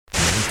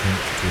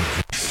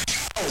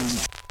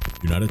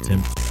Do not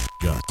attempt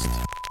to adjust.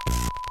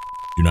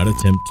 Do not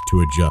attempt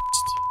to adjust.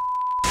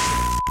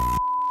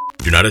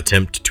 Do not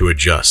attempt to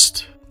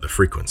adjust the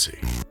frequency.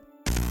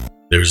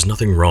 There is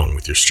nothing wrong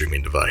with your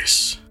streaming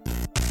device.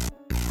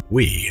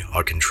 We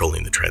are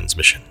controlling the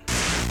transmission.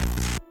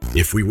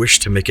 If we wish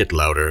to make it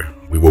louder,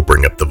 we will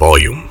bring up the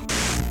volume.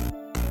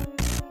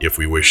 If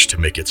we wish to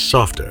make it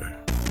softer,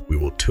 we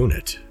will tune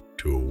it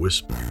to a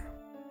whisper.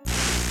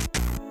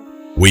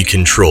 We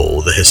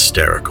control the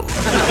hysterical.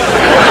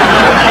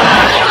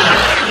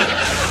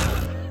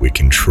 We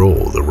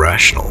control the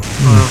rational.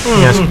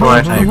 Yes,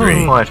 quite. I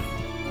agree. Quite.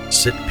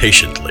 Sit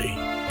patiently,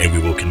 and we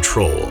will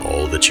control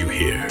all that you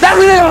hear.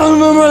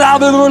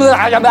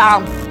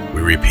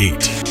 We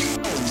repeat,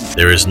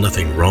 there is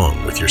nothing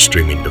wrong with your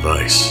streaming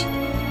device.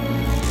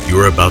 You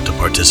are about to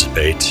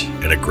participate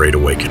in a great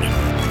awakening.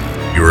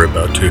 You are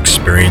about to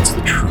experience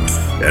the truth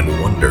and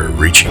wonder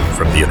reaching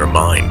from the inner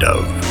mind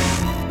of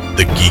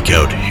the Geek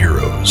Out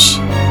Heroes.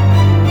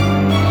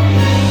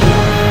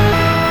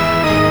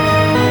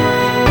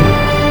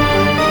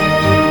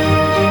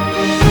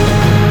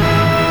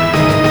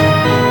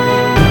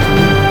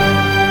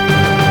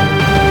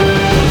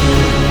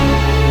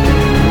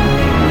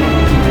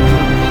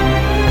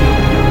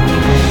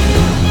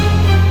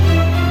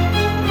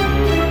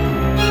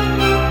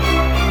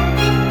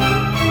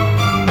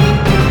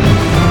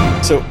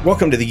 So,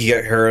 welcome to the Geek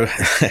Out Hero.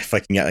 If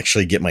I can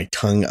actually get my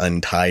tongue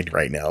untied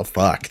right now.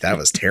 Fuck, that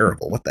was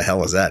terrible. What the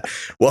hell is that?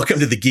 Welcome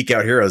to the Geek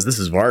Out Heroes. This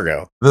is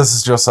Vargo. This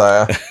is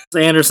Josiah. It's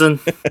Anderson.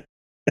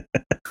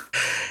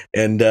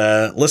 And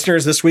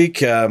listeners, this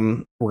week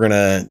we're going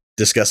to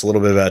discuss a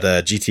little bit about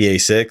GTA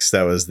 6.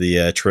 That was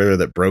the trailer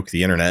that broke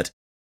the internet.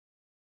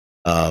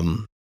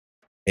 And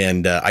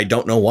I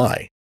don't know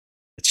why.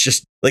 It's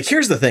just, like,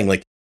 here's the thing.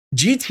 Like,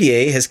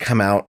 GTA has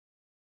come out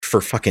for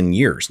fucking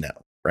years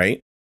now, right?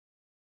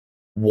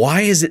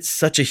 Why is it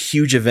such a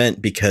huge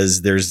event?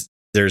 Because there's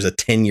a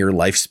 10-year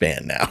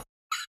lifespan now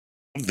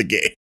of the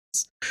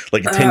games,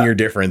 like a 10-year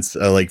difference,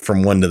 like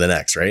from one to the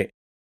next, right?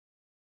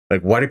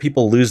 Like, why do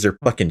people lose their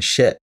fucking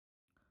shit?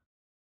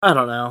 I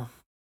don't know.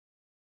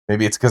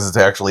 Maybe it's because it's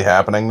actually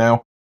happening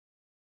now.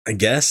 I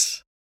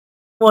guess.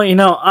 Well, you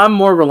know, I'm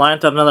more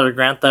reliant on another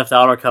Grand Theft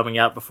Auto coming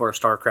out before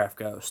StarCraft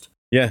Ghost.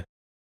 Yeah,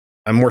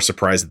 I'm more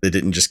surprised that they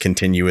didn't just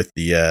continue with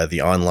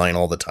the online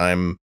all the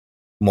time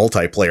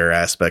multiplayer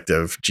aspect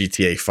of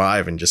GTA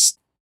 5 and just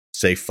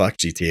say fuck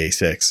GTA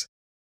 6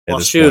 at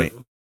this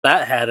point.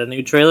 That had a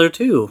new trailer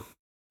too,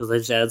 because they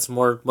just added some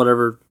more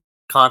whatever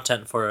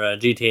content for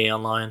GTA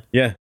Online.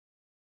 Yeah.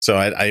 So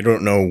I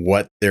don't know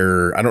what I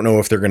don't know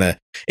if they're gonna.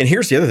 And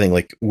here's the other thing: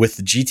 like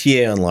with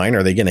GTA Online,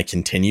 are they gonna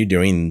continue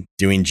doing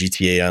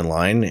GTA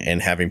Online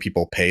and having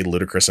people pay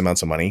ludicrous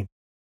amounts of money?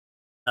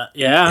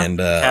 Yeah, and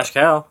cash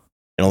cow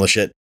and all the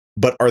shit.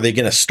 But are they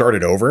gonna start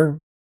it over?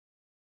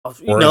 Or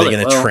are they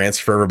going to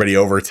transfer everybody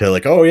over to,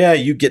 like, oh yeah,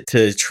 you get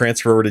to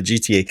transfer over to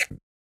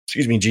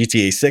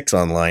GTA 6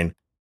 online,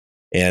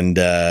 and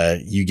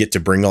you get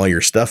to bring all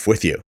your stuff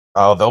with you.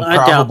 Oh, they'll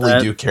probably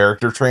do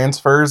character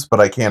transfers,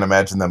 but I can't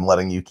imagine them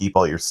letting you keep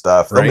all your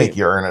stuff. They'll make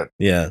you earn it.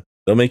 Yeah,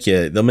 they'll make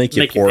you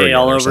pour it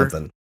or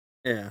something.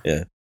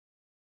 Yeah.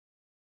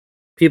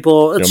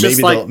 People, it's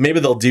just maybe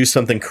they'll do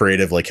something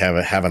creative, like have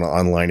an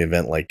online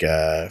event like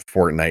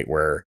Fortnite,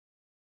 where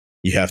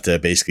you have to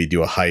basically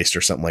do a heist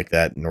or something like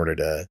that in order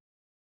to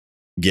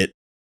get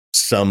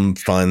some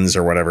funds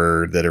or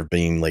whatever that are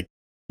being, like,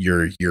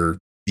 the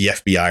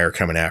FBI are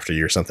coming after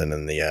you or something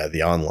in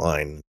the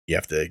online. You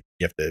have to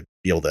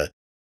be able to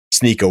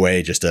sneak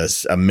away just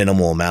a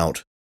minimal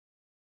amount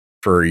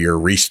for your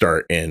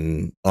restart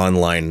in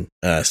online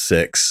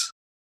 6.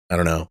 I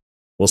don't know.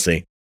 We'll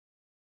see.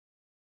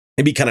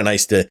 It'd be kind of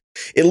nice to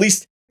at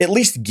least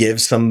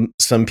give some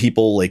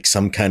people, like,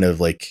 some kind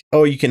of, like,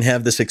 oh, you can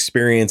have this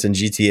experience in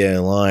GTA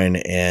Online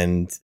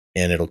and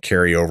it'll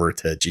carry over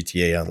to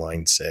GTA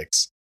Online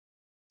 6,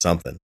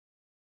 something.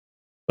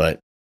 But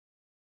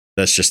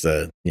that's just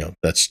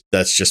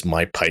that's just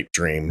my pipe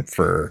dream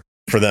for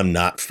them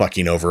not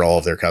fucking over all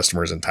of their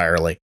customers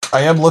entirely.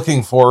 I am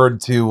looking forward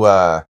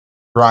to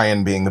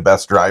Brian being the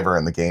best driver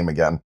in the game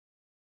again.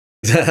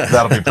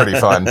 That'll be pretty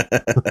fun.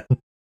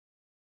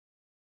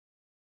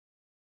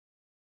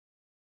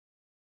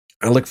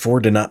 I look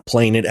forward to not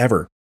playing it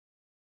ever.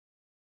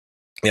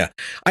 Yeah,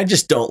 I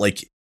just don't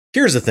like.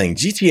 Here's the thing: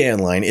 GTA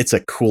Online, it's a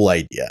cool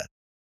idea.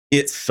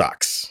 It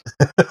sucks.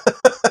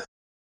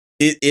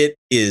 It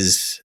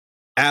is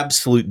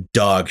absolute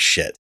dog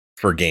shit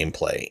for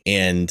gameplay.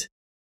 And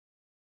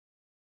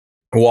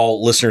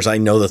while listeners, I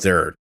know that there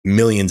are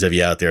millions of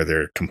you out there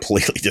that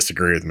completely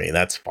disagree with me.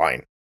 That's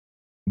fine.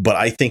 But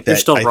I think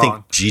that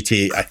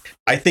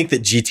I think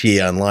that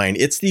GTA Online,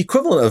 it's the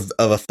equivalent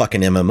of a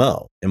fucking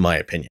MMO, in my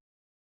opinion.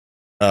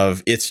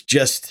 It's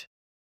just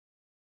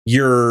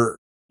you're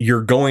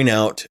going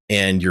out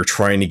and you're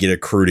trying to get a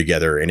crew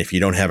together, and if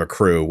you don't have a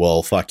crew,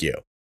 well, fuck you.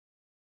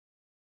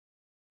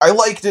 I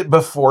liked it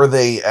before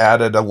they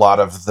added a lot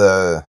of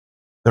the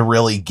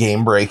really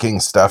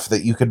game-breaking stuff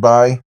that you could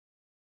buy.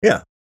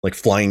 Yeah, like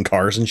flying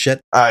cars and shit.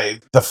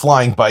 The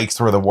flying bikes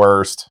were the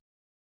worst.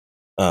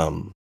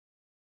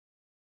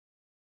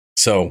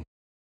 So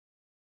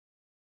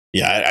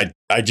yeah,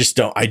 I just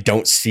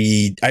don't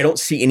see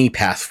any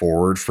path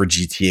forward for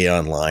GTA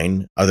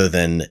Online other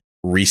than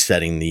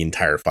resetting the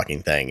entire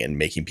fucking thing and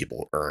making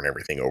people earn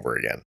everything over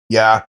again.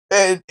 Yeah.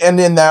 And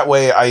in that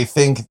way, I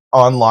think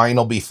online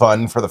will be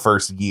fun for the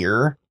first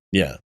year.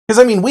 Yeah. Because,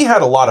 I mean, we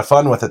had a lot of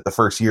fun with it the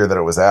first year that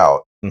it was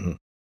out. Mm-hmm.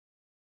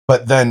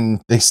 But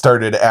then they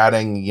started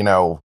adding, you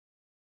know,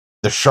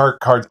 the shark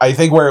cards. I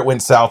think where it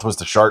went south was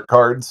the shark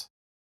cards.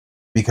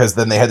 Because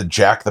then they had to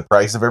jack the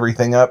price of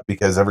everything up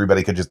because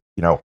everybody could just,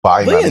 you know,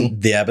 buy money.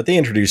 Yeah, but they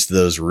introduced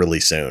those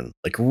really soon,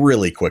 like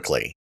really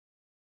quickly.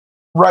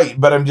 Right,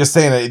 but I'm just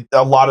saying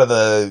a lot of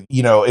the,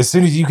 you know, as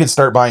soon as you could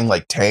start buying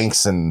like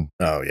tanks and,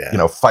 you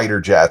know,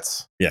 fighter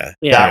jets,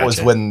 that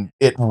was when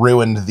it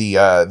ruined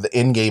the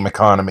in-game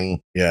economy.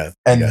 Yeah,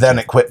 and then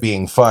it quit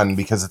being fun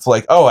because it's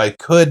like, oh, I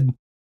could,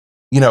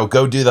 you know,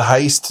 go do the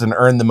heists and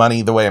earn the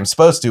money the way I'm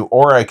supposed to,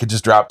 or I could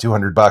just drop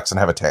 $200 and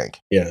have a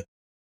tank. Yeah.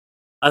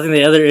 I think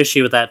the other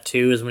issue with that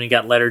too is when you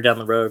got later down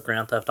the road,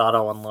 Grand Theft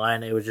Auto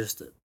Online, it was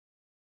just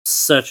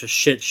such a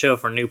shit show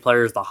for new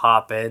players to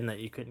hop in that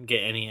you couldn't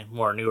get any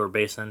more newer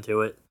base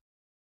into it.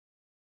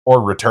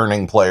 Or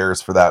returning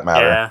players, for that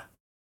matter. Yeah.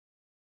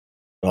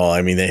 Well,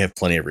 I mean, they have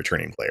plenty of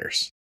returning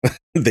players.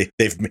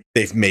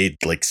 they've made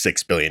like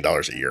 $6 billion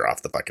a year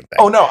off the fucking thing.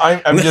 Oh no,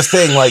 I'm just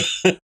saying, like,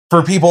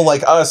 for people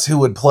like us who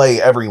would play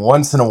every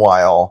once in a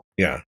while,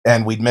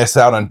 and we'd miss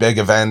out on big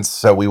events,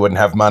 so we wouldn't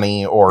have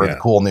money or the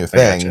cool new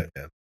thing. Gotcha,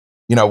 yeah.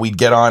 You know, we'd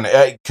get on,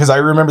 because I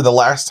remember the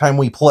last time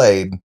we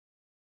played,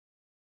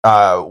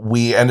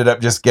 we ended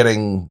up just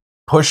getting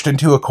pushed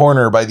into a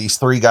corner by these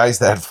three guys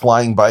that had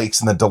flying bikes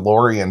and the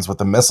DeLoreans with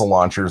the missile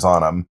launchers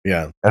on them.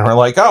 Yeah. And we're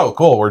like, oh,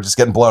 cool, we're just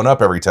getting blown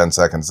up every 10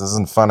 seconds. This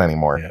isn't fun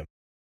anymore.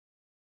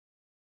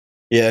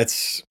 Yeah,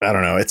 I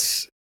don't know.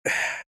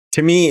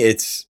 To me,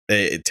 it's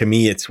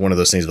one of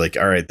those things like,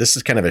 all right, this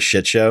is kind of a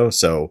shit show,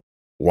 so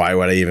why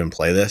would I even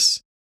play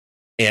this?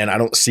 And I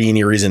don't see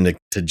any reason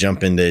to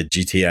jump into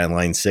GTA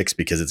Online 6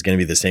 because it's going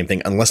to be the same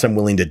thing unless I'm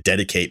willing to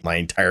dedicate my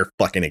entire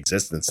fucking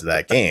existence to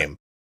that game.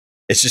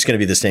 It's just going to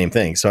be the same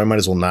thing. So I might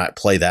as well not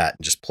play that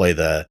and just play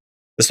the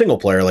single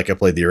player like I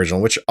played the original,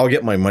 which I'll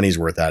get my money's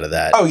worth out of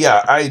that. Oh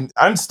yeah,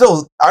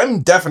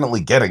 I'm definitely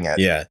getting it.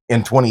 Yeah.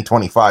 In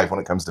 2025 when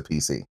it comes to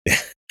PC.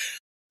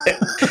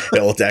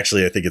 Well,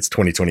 actually, I think it's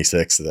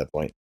 2026 at that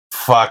point.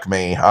 Fuck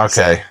me.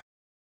 Okay.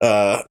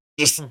 So,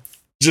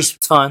 just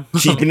it's fun.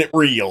 Keeping it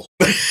real.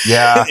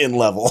 Yeah. In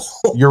level.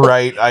 You're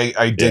right.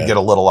 I did get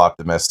a little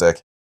optimistic.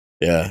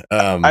 Yeah.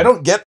 I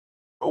don't get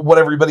what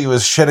everybody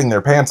was shitting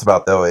their pants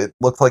about, though. It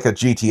looked like a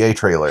GTA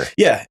trailer.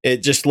 Yeah,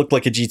 it just looked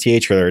like a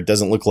GTA trailer. It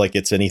doesn't look like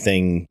it's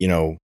anything, you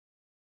know.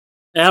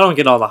 Yeah, I don't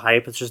get all the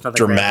hype. It's just nothing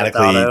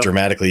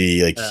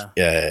dramatically like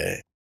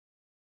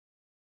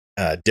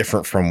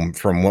different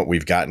from what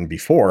we've gotten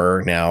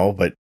before now.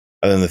 But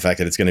other than the fact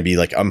that it's going to be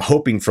like, I'm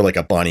hoping for like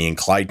a Bonnie and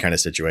Clyde kind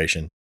of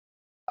situation.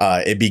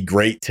 It'd be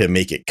great to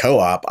make it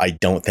co-op. I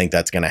don't think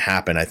that's going to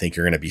happen. I think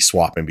you're going to be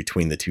swapping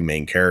between the two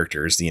main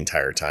characters the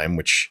entire time,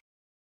 which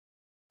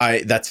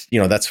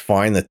that's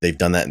fine that they've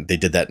done that. They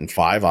did that in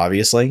 5,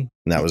 obviously,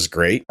 and that was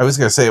great. I was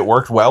going to say it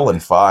worked well in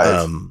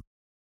 5.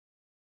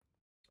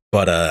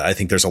 But I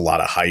think there's a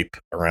lot of hype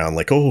around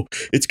like, oh,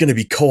 it's going to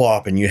be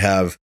co-op, and you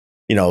have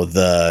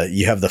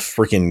the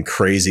freaking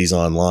crazies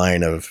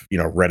online of,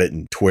 Reddit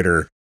and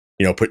Twitter,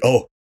 put,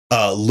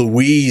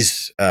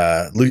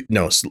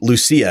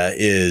 Lucia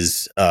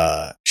is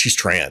she's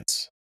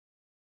trans.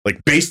 Like,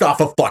 based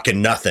off of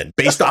fucking nothing,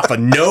 based off of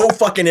no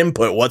fucking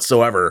input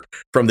whatsoever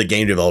from the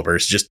game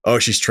developers, just, oh,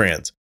 she's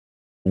trans.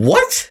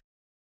 What?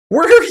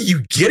 Where are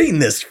you getting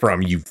this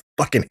from, you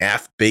fucking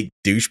half-baked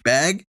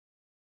douchebag?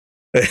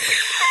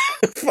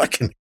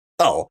 Fucking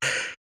hell.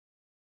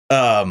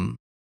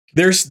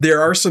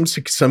 There are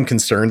some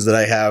concerns that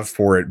I have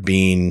for it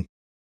being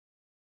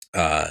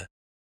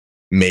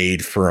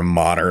made for a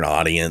modern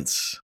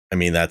audience. I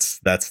mean, that's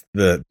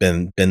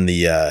been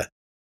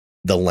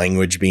the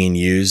language being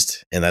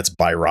used, and that's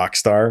by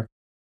Rockstar.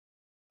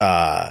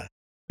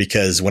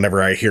 Because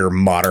whenever I hear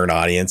modern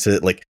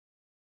audiences, like,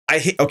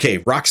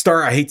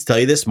 Rockstar, I hate to tell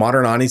you this,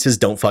 modern audiences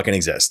don't fucking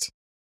exist.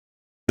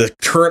 The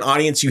current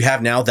audience you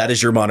have now, that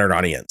is your modern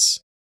audience.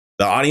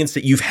 The audience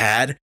that you've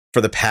had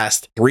for the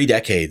past 3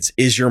 decades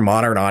is your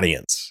modern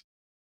audience.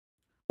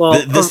 Well,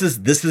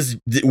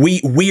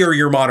 we are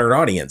your modern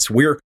audience.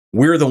 We're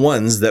the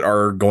ones that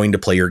are going to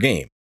play your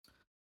game.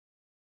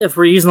 If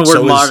we're using the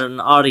word modern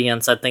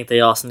audience, I think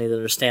they also need to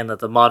understand that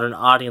the modern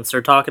audience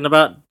they're talking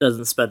about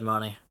doesn't spend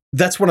money.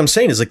 That's what I'm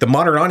saying, is like the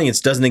modern audience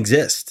doesn't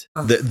exist.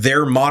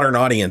 Their modern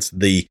audience,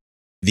 the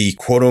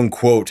quote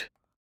unquote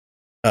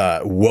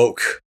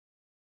woke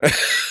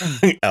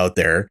out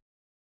there,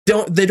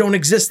 they don't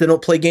exist. They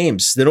don't play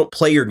games. They don't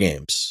play your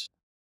games.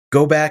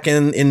 Go back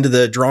into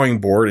the drawing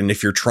board, and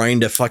if you're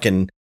trying to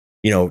fucking,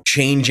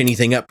 change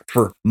anything up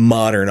for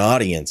modern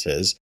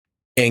audiences,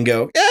 and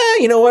go,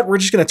 you know what? We're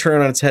just going to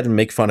turn it on its head and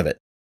make fun of it,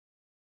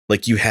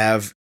 like you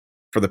have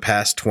for the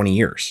past 20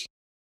 years.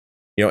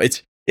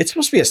 It's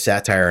supposed to be a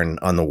satire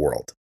on the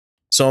world.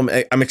 So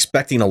I'm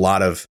expecting a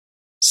lot of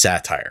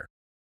satire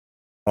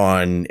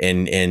on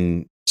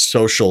and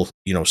social,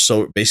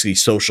 so basically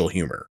social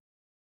humor,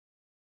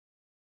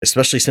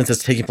 especially since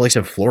it's taking place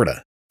in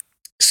Florida.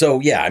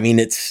 So yeah, I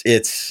mean,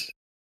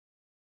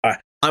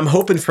 I'm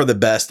hoping for the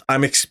best.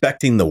 I'm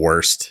expecting the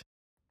worst,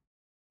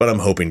 but I'm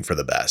hoping for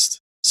the best.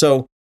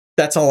 So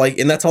that's all I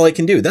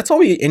can do. That's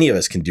all any of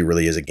us can do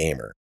really as a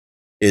gamer,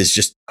 is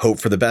just hope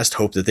for the best,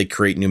 hope that they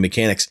create new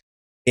mechanics,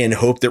 and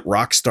hope that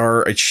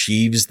Rockstar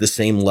achieves the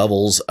same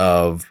levels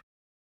of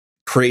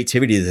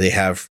creativity that they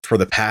have for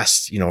the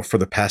past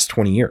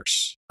 20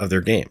 years of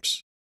their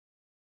games.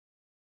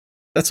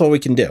 That's all we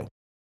can do.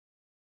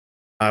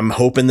 I'm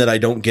hoping that I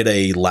don't get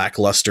a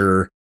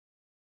lackluster,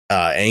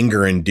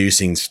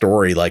 anger-inducing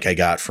story like I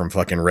got from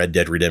fucking Red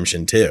Dead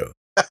Redemption 2.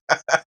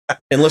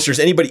 Unless there's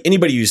anybody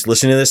who's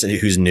listening to this and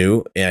who's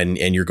new and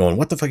you're going,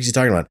 what the fuck is he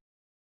talking about?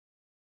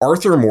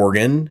 Arthur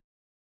Morgan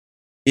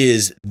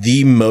is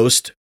the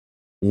most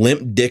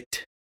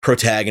limp-dicked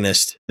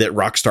protagonist that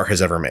Rockstar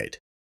has ever made.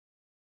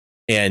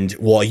 And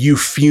while you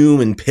fume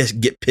and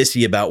get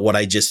pissy about what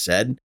I just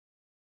said,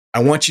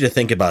 I want you to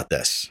think about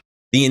this.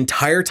 The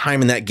entire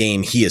time in that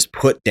game, he is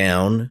put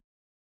down,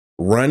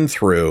 run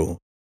through,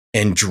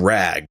 and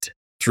dragged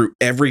through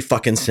every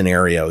fucking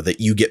scenario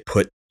that you get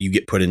put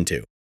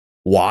into.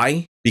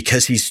 Why?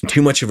 Because he's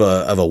too much of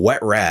a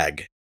wet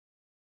rag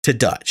to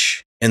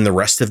Dutch and the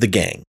rest of the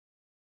gang.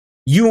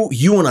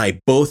 You and I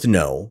both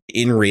know,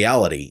 in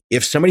reality,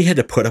 if somebody had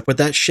to put up with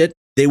that shit,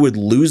 they would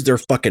lose their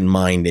fucking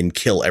mind and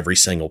kill every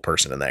single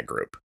person in that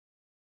group.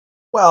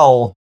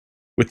 Well,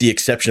 with the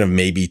exception of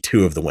maybe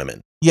 2 of the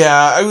women.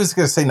 Yeah, I was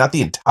going to say not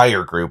the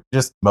entire group,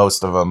 just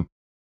most of them.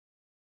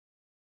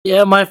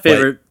 Yeah, my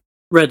favorite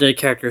Red Dead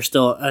character is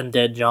still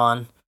Undead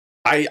John.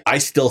 I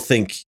still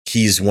think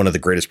he's one of the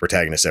greatest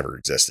protagonists ever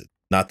existed.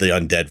 Not the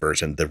undead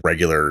version, the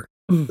regular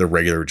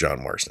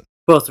John Marston.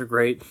 Both are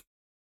great.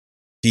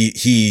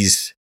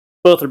 He's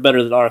both are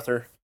better than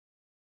Arthur.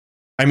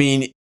 I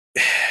mean,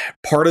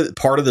 part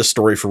of the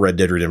story for Red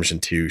Dead Redemption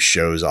 2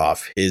 shows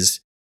off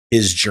his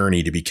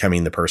journey to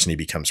becoming the person he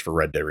becomes for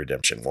Red Dead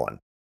Redemption 1.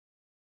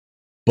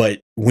 But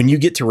when you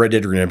get to Red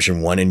Dead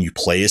Redemption 1 and you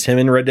play as him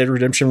in Red Dead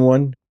Redemption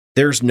 1,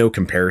 there's no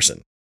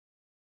comparison.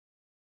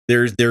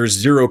 There's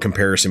zero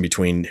comparison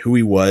between who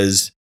he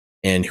was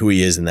and who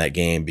he is in that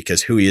game,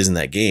 because who he is in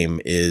that game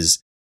is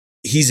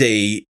he's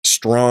a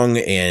strong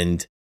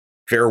and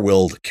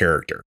fair-willed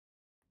character.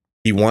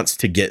 He wants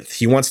to do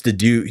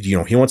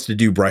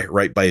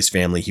right by his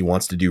family. He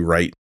wants to do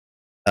right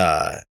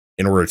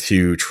in order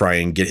to try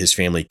and get his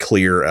family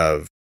clear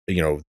of,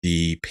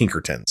 the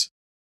Pinkertons.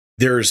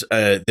 There's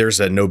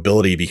a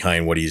nobility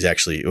behind what he's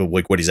actually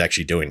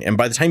doing. And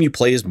by the time you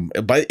play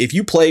if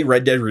you play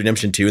Red Dead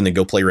Redemption 2 and then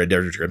go play Red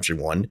Dead Redemption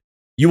 1,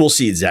 you will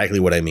see exactly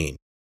what I mean.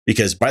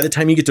 Because by the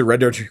time you get to Red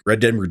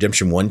Dead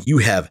Redemption 1, you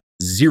have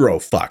zero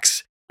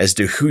fucks as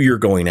to who you're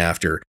going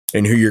after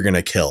and who you're going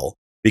to kill,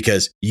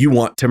 because you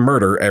want to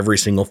murder every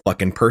single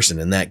fucking person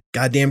in that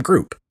goddamn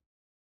group.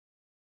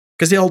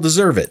 Because they all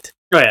deserve it.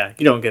 Oh yeah,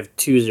 you don't give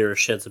 2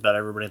 shits about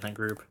everybody in that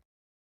group.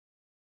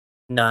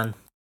 None.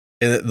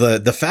 And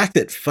the fact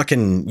that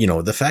fucking,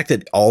 the fact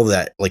that all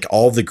that, like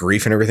all the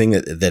grief and everything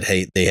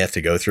that they have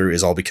to go through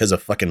is all because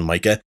of fucking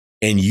Micah,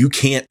 and you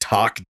can't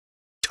talk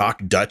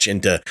Dutch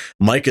into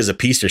Micah's a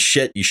piece of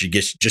shit. You should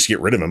just get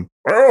rid of him.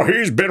 Oh,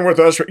 he's been with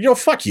us.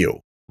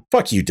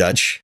 Fuck you,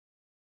 Dutch.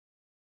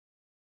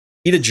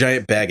 Eat a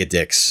giant bag of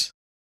dicks.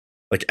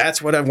 Like,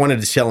 that's what I wanted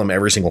to tell him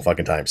every single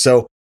fucking time.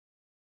 So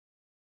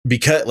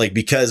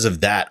because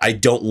of that, I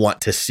don't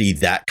want to see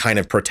that kind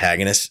of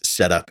protagonist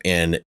set up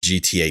in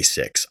GTA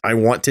 6. I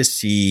want to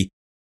see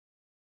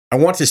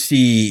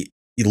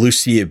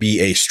Lucia be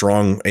a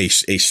strong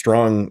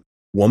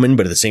woman,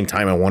 but at the same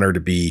time I want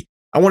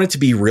it to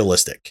be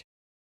realistic.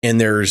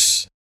 And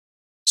there's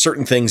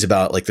certain things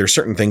about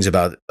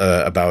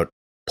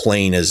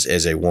playing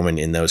as a woman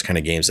in those kind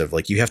of games of,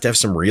 like, you have to have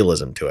some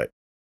realism to it.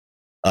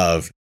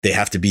 Of they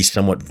have to be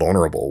somewhat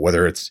vulnerable,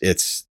 whether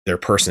it's their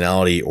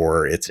personality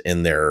or it's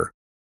in their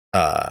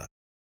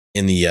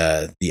in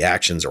the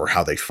actions or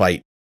how they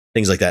fight,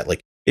 things like that.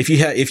 Like, if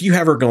you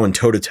have her going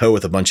toe to toe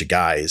with a bunch of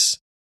guys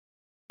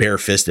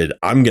barefisted,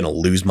 I'm gonna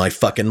lose my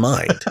fucking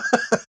mind.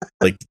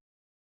 Like,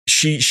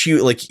 she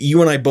like,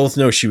 you and I both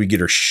know she would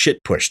get her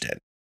shit pushed in.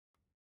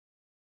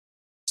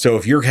 So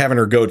if you're having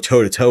her go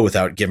toe to toe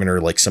without giving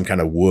her like some kind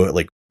of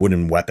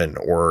wooden weapon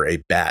or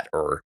a bat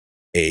or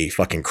a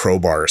fucking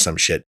crowbar or some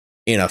shit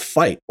in a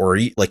fight, or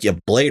like a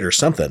blade or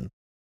something,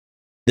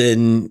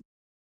 then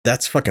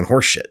that's fucking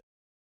horseshit.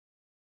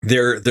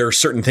 There are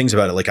certain things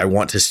about it. Like, I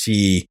want to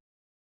see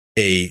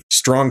a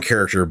strong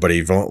character, but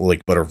a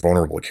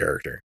vulnerable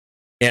character.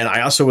 And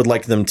I also would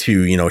like them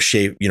to,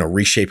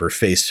 reshape her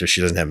face so she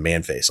doesn't have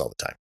man face all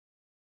the time.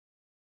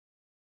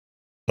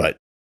 But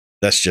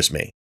that's just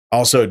me.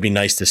 Also, it'd be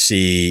nice to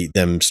see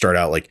them start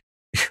out like,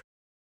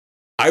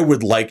 I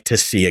would like to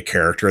see a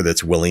character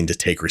that's willing to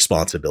take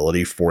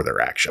responsibility for their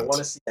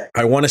actions.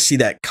 I want to see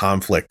that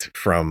conflict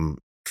from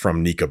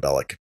Nico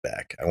Bellic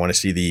back. I want to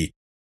see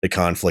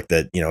conflict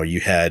that, you know, you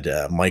had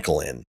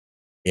Michael in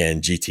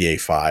GTA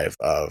 5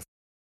 of,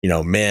 you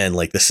know, man,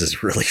 like this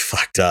is really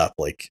fucked up.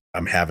 Like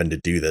I'm having to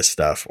do this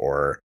stuff,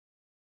 or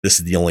this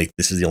is the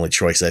only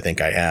choice I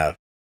think I have.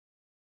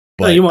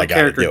 But But you I want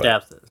gotta character do it.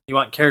 depth. You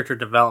want character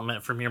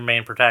development from your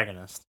main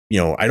protagonist. You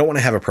know, I don't want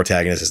to have a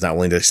protagonist that's not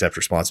willing to accept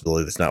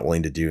responsibility, that's not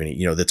willing to do any,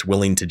 you know, that's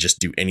willing to just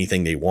do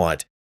anything they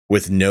want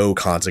with no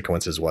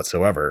consequences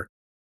whatsoever.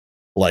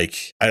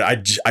 Like I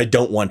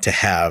don't want to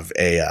have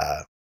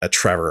a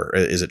Trevor.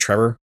 Is it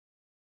Trevor?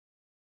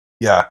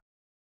 Yeah.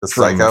 The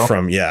psycho.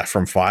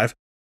 From 5.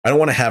 I don't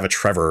want to have a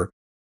Trevor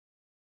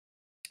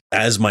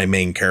as my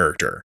main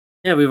character.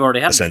 Yeah, we've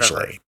already had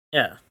essentially. Trevor.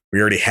 Yeah. We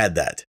already had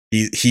that.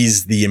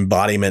 He's the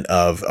embodiment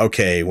of,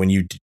 okay, when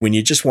you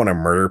just want to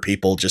murder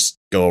people, just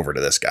go over to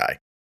this guy.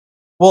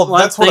 Well,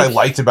 that's what I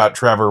liked about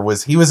Trevor,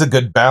 was he was a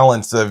good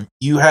balance of,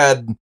 you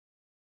had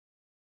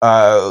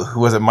who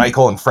was it,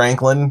 Michael and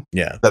Franklin?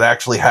 Yeah. That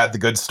actually had the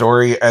good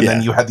story, and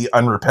then you had the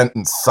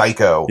unrepentant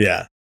psycho.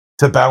 Yeah.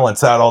 To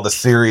balance out all the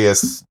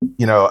serious,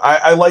 you know,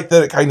 I like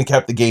that it kind of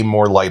kept the game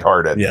more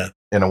lighthearted. Yeah.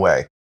 In a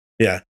way.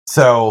 Yeah.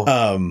 So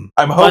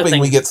I'm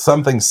hoping we get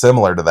something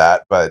similar to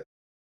that, but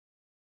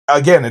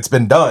again, it's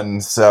been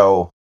done,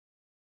 so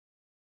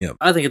yeah.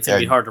 I think it's gonna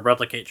be hard to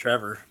replicate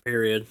Trevor,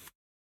 period.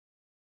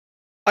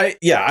 I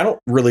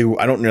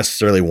don't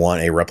necessarily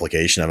want a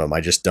replication of him. I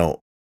just don't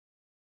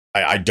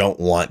I don't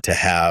want to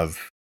have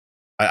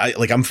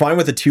I'm fine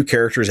with the two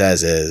characters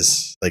as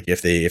is. Like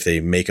if they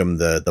make them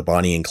the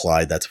Bonnie and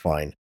Clyde, that's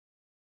fine.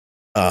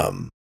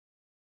 I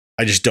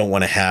just don't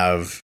want to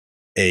have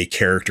a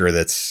character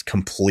that's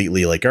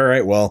completely like, all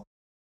right, well,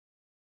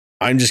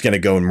 I'm just going to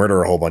go and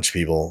murder a whole bunch of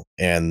people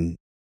and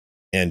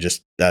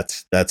just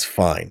that's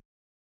fine.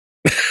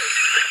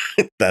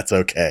 That's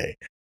okay.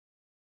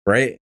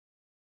 Right?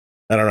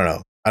 I don't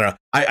know.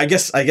 I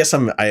guess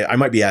I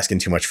might be asking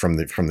too much from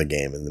the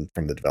game and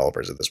from the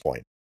developers at this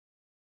point.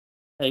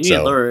 Hey,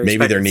 so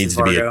maybe there needs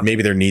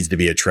to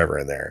be a Trevor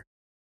in there.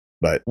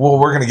 But well,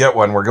 we're going to get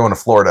one. We're going to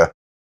Florida.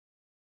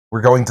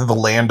 We're going to the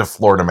land of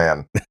Florida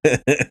Man.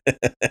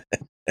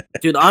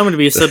 Dude, I'm going to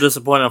be so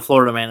disappointed in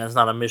Florida Man is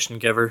not a mission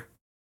giver.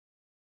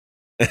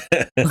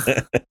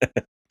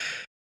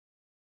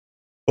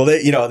 Well,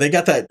 they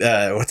got that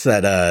what's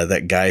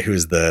that guy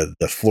who's the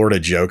Florida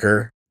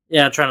Joker?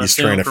 Yeah, he's trying to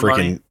sue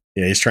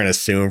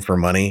him for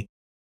money.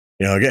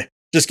 You know,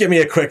 just give me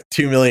a quick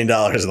 $2 million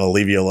and I'll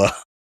leave you alone.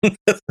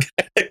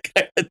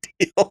 Kind of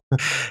deal.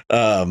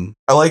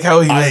 I like how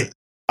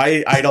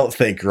I don't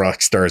think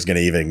Rockstar is going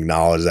to even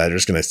acknowledge that. They're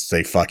just going to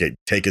say, "Fuck it,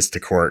 take us to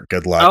court.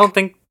 Good luck." I don't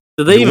think.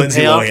 Did they even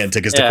Lindsay pay Lohan off?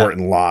 took us to court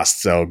and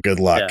lost. So good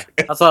luck.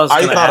 Yeah. I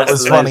thought it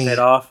was funny.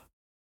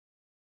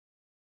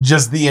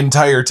 Just the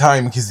entire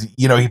time, because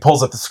he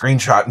pulls up the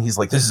screenshot and he's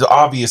like, "This is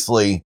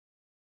obviously,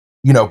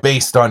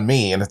 based on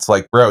me," and it's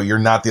like, bro, you're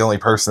not the only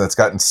person that's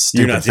gotten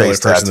stupid face tattoos. You're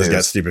not the only person that's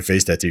got stupid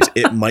face tattoos.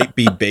 It might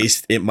be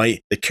based. The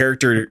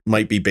character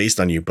might be based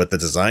on you, but the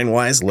design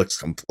wise looks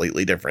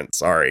completely different.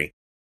 Sorry.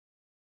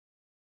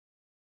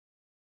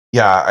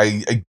 Yeah,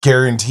 I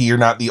guarantee you're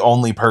not the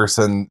only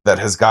person that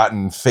has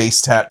gotten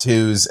face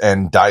tattoos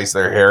and dyes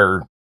their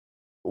hair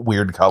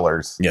weird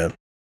colors. Yeah.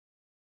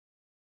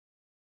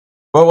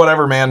 But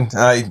whatever, man.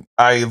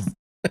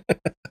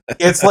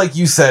 It's like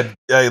you said,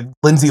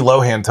 Lindsay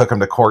Lohan took him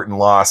to court and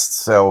lost,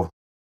 so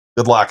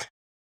good luck.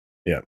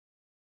 Yeah.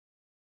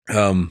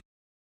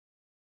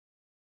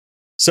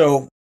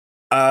 So,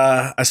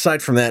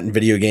 aside from that in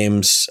video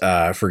games,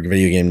 for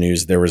video game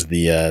news, there was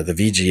the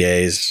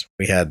VGAs.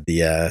 We had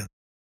the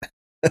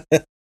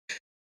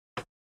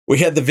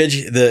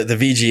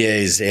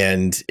VGAs,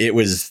 and it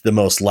was the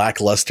most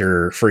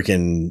lackluster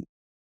freaking.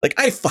 Like,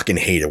 I fucking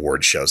hate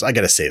award shows. I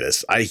gotta say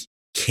this. I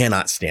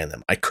cannot stand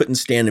them. I couldn't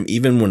stand them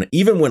even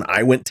when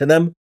I went to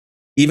them,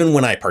 even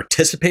when I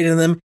participated in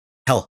them.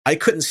 Hell, I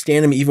couldn't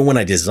stand them even when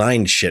I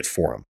designed shit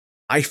for them.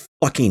 I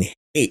fucking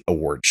hate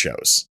award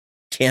shows.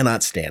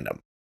 Cannot stand them.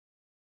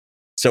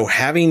 So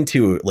having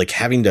to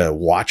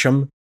watch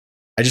them,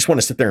 I just want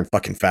to sit there and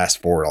fucking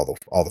fast forward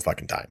all the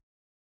fucking time.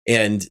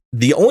 And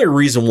the only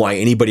reason why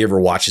anybody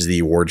ever watches the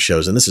award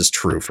shows, and this is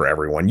true for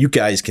everyone, you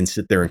guys can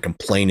sit there and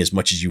complain as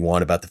much as you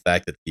want about the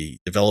fact that the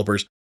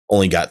developers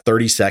only got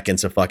 30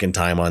 seconds of fucking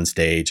time on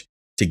stage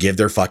to give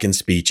their fucking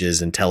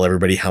speeches and tell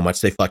everybody how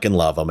much they fucking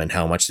love them and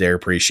how much they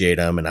appreciate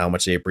them and how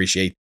much they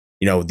appreciate,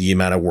 the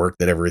amount of work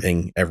that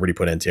everybody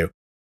put into.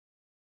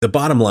 The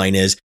bottom line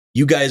is,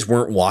 you guys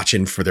weren't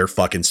watching for their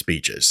fucking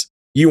speeches.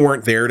 You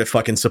weren't there to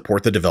fucking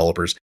support the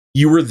developers.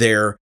 You were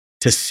there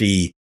to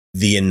see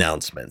the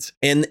announcements,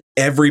 and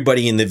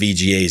everybody in the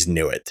VGAs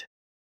knew it.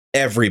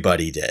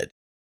 Everybody did,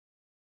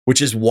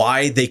 which is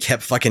why they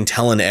kept fucking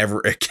telling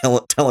every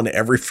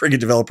friggin'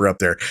 developer up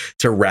there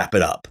to wrap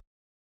it up.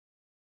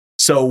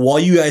 So while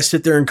you guys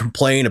sit there and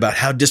complain about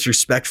how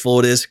disrespectful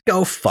it is,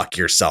 go fuck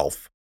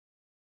yourself.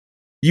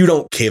 You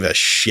don't give a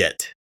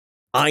shit.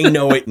 I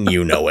know it, and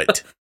you know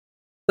it.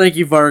 Thank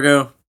you,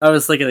 Vargo. I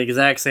was thinking the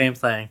exact same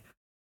thing.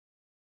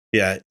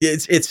 Yeah,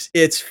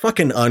 it's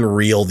fucking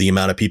unreal the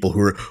amount of people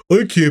who are,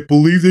 I can't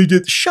believe they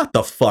did. Shut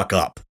the fuck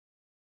up.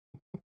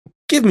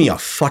 Give me a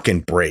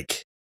fucking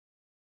break.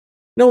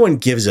 No one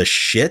gives a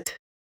shit.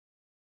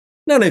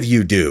 None of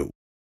you do.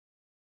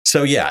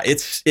 So yeah,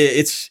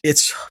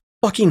 it's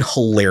fucking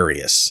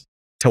hilarious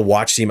to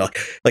watch the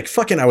like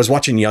fucking. I was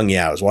watching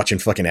I was watching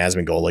fucking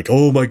Asmongold. Like,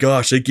 oh my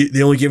gosh,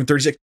 they only give him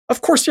 30 seconds.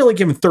 Of course, they only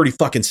give him 30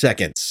 fucking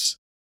seconds.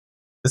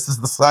 This is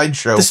the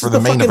sideshow This for is the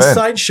main fucking event.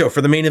 sideshow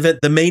for the main event.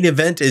 The main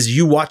event is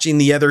you watching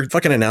the other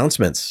fucking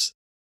announcements,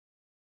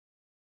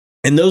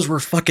 and those were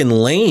fucking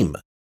lame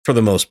for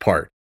the most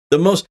part. The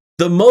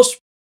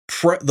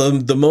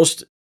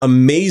most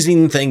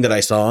amazing thing that I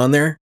saw on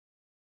there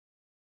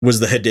was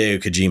the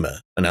Hideo Kojima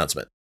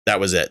announcement. That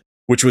was it,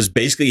 which was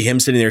basically him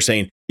sitting there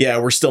saying, "Yeah,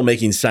 we're still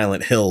making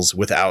Silent Hills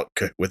without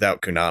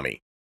Konami."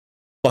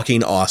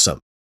 Fucking awesome.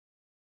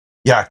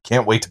 Yeah,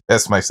 can't wait to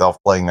piss myself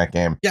playing that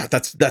game. Yeah,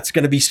 that's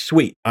going to be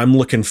sweet. I'm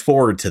looking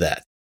forward to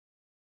that.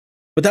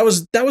 But that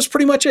was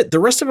pretty much it. The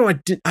rest of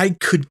them I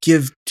could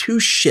give two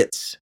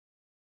shits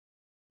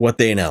what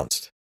they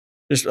announced.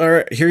 Just, all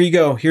right, here you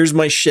go. Here's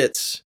my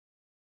shits.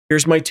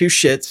 Here's my two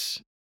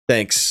shits.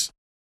 Thanks.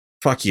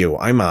 Fuck you.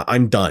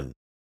 I'm done.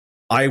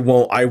 I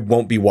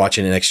won't be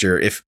watching it next year.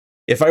 If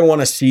I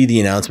want to see the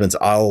announcements,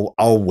 I'll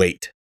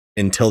wait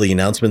until the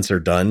announcements are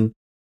done,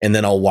 and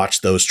then I'll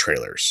watch those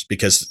trailers,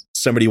 because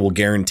somebody will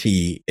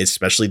guarantee,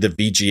 especially the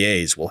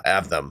VGAs, will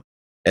have them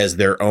as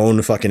their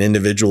own fucking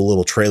individual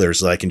little trailers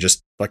that I can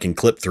just fucking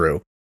clip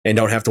through and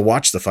don't have to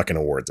watch the fucking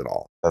awards at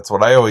all. That's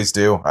what I always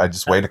do. I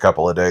just wait a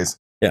couple of days.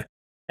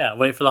 Yeah,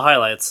 wait for the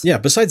highlights. Yeah,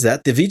 besides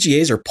that, the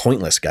VGAs are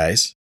pointless,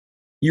 guys.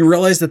 You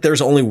realize that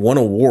there's only one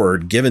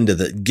award given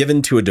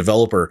to a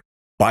developer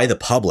by the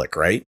public,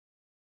 right?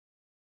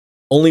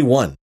 Only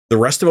one. The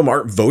rest of them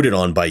aren't voted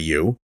on by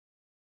you.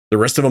 The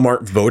rest of them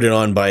aren't voted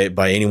on by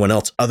anyone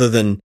else other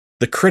than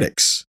the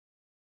critics.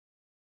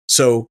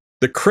 So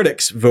the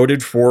critics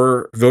voted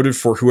for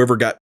whoever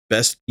got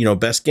best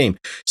game.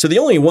 So the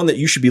only one that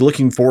you should be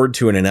looking forward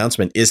to an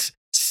announcement is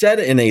set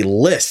in a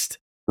list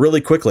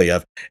really quickly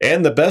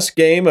and the best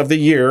game of the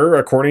year,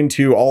 according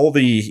to all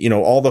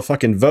the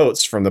fucking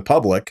votes from the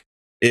public,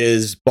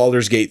 is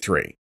Baldur's Gate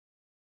 3.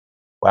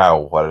 Wow,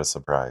 what a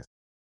surprise.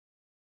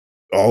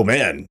 Oh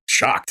man,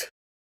 shocked.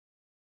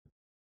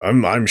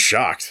 I'm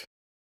shocked.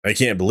 I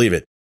can't believe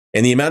it.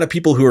 And the amount of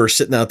people who are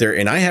sitting out there,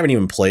 and I haven't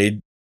even played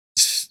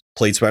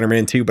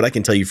Spider-Man 2, but I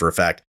can tell you for a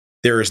fact,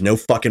 there is no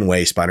fucking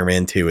way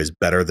Spider-Man 2 is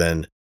better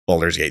than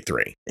Baldur's Gate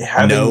 3.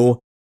 No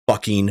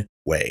fucking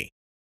way.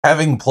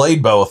 Having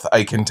played both,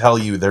 I can tell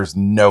you there's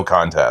no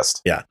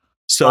contest. Yeah.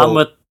 So I'm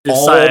with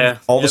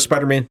all the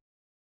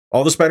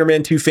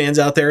Spider-Man 2 fans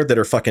out there that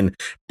are fucking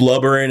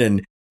blubbering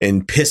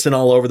and pissing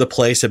all over the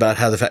place about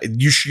how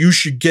you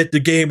should get the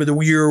Game of the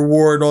Year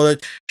award and all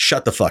that.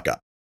 Shut the fuck up.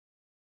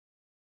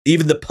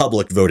 Even the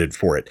public voted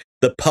for it.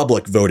 The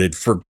public voted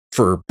for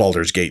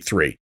Baldur's Gate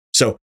 3.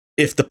 So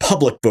if the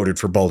public voted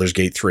for Baldur's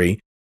Gate 3,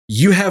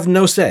 you have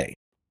no say.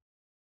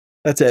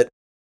 That's it.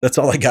 That's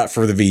all I got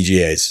for the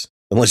VGAs.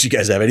 Unless you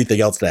guys have anything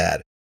else to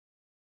add.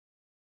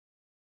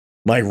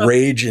 My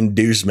rage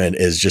inducement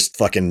is just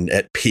fucking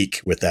at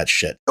peak with that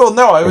shit. Well,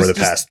 no, I was over the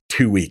past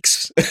 2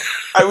 weeks.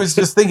 I was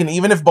just thinking,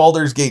 even if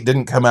Baldur's Gate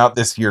didn't come out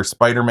this year,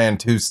 Spider-Man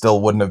 2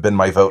 still wouldn't have been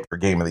my vote for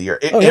Game of the Year.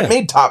 It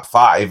made top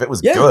 5. It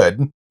was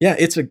good. Yeah,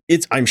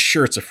 I'm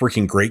sure it's a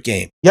freaking great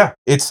game. Yeah,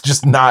 it's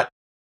just not.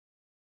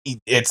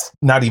 It's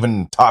not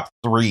even top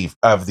 3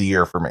 of the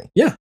year for me.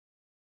 Yeah.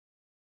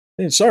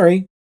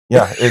 Sorry.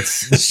 Yeah,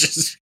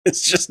 it's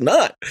it's just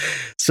not.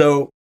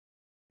 So,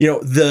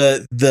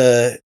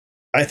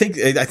 I think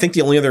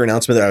the only other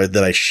announcement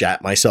that I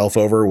shat myself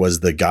over was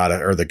the God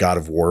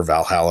of War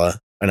Valhalla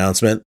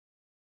announcement.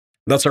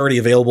 That's already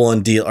available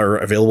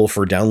available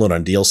for download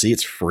on DLC.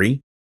 It's free.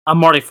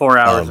 I'm already 4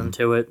 hours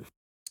into it.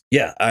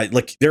 Yeah,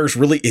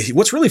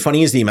 what's really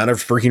funny is the amount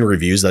of freaking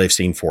reviews that I've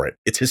seen for it.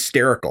 It's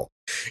hysterical.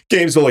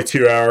 Game's only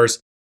 2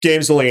 hours.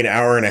 Game's only an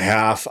hour and a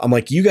half. I'm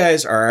like, you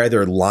guys are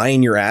either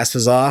lying your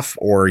asses off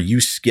or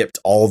you skipped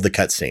all of the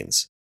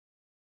cutscenes.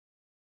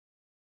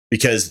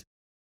 Because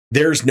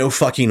there's no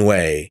fucking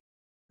way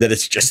that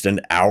it's just an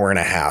hour and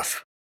a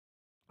half.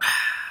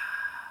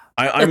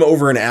 I'm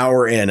over an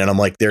hour in and I'm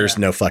like, there's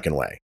no fucking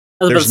way.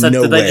 There's no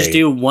way. Did they just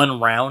do one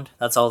round?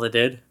 That's all they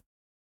did?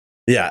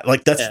 Yeah,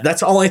 like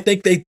that's all I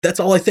think they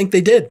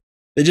did.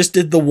 They just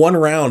did the one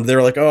round. They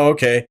were like, oh,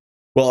 okay.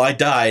 Well, I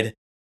died.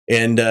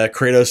 And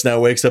Kratos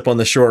now wakes up on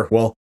the shore.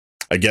 Well,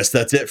 I guess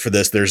that's it for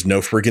this. There's no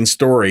freaking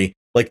story.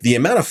 Like, the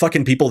amount of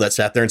fucking people that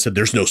sat there and said,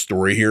 there's no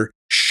story here.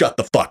 Shut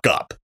the fuck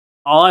up.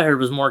 All I heard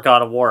was more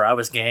God of War. I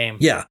was game.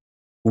 Yeah.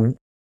 What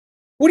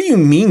do you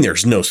mean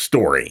there's no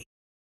story?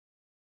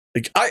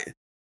 Like,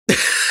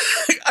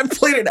 I've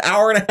played an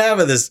hour and a half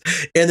of this,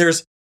 and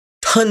there's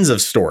tons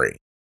of story.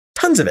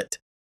 Tons of it.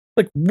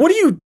 Like, what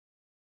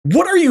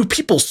are you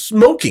people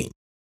smoking?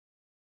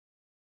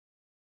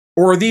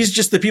 Or are these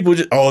just the people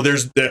who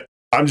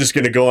I'm just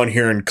going to go on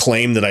here and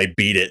claim that I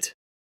beat it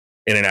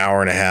in an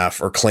hour and a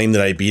half, or claim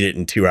that I beat it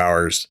in 2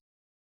 hours?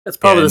 It's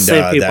probably the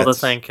same people that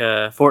think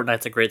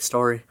Fortnite's a great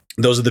story.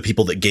 Those are the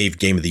people that gave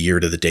Game of the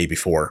Year to the day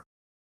before.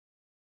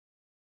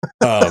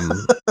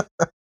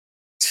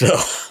 So,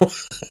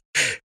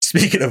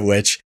 speaking of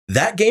which,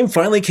 that game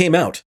finally came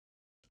out.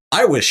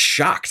 I was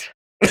shocked.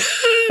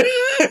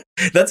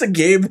 That's a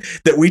game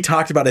that we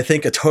talked about, I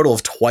think, a total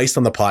of twice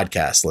on the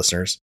podcast,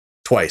 listeners.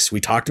 Twice. We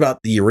talked about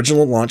the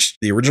original launch,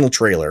 the original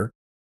trailer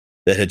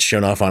that had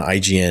shown off on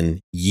IGN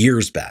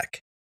years back.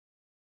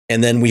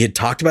 And then we had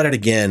talked about it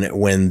again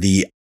when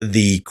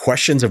the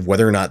questions of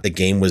whether or not the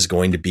game was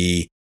going to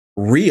be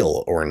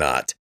real or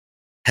not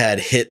had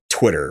hit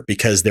Twitter,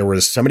 because there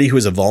was somebody who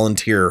was a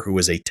volunteer who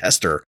was a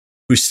tester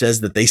who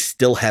says that they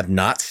still have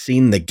not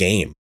seen the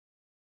game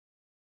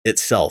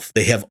itself.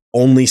 They have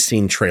only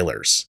seen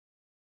trailers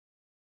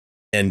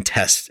and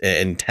tests.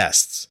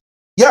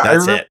 Yeah,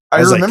 That's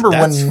I remember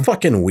that's when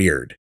fucking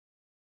weird.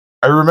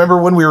 I remember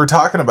when we were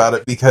talking about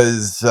it,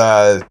 because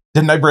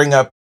didn't I bring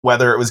up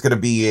whether it was going to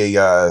be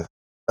a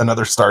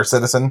another Star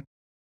Citizen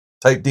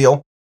type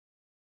deal?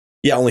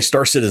 Yeah, only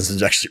Star Citizen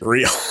is actually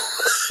real.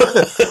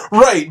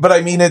 Right, but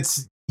I mean,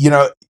 it's,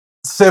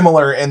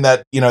 similar in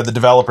that, the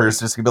developers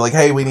just gonna be like,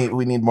 hey, we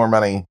need more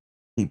money.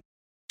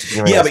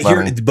 Yeah,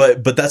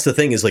 but that's the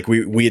thing, is like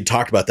we had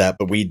talked about that,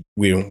 but we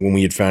when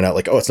we had found out,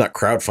 like, oh, it's not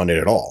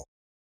crowdfunded at all.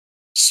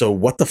 So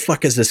what the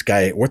fuck is this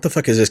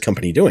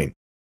company doing?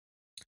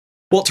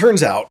 Well, it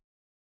turns out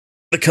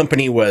the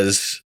company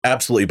was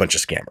absolutely a bunch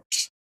of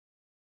scammers.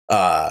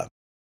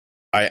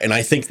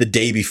 I think the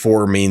day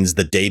before means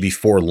the day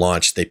before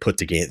launch they put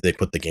the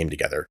game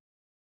together.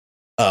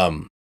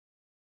 I'm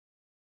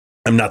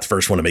not the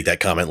first one to make that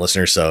comment,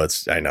 listener, so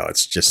it's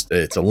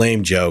a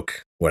lame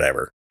joke,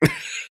 whatever.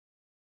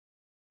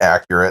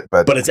 Accurate,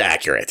 but it's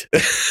accurate.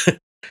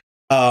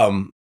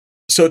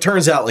 So it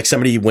turns out, like,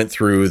 somebody went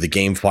through the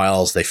game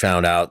files, they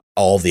found out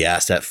all the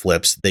asset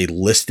flips, they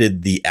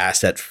listed the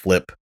asset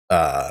flip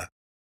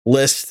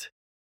list.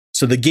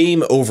 So the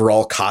game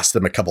overall cost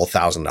them a couple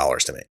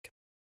 $1,000s to make.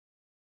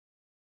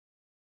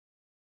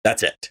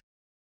 That's it.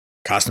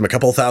 Cost them a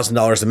couple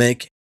 $1,000s to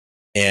make.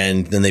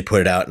 And then they put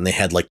it out and they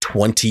had like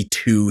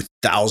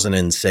 22,000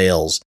 in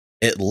sales,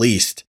 at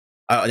least.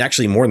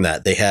 Actually, more than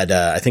that. They had,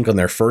 I think on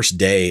their first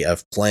day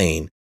of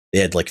playing, they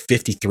had like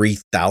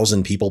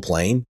 53,000 people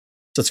playing.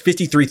 So it's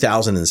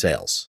 53,000 in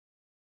sales.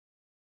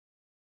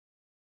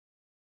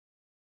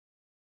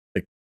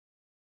 Like,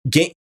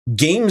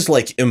 games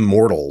like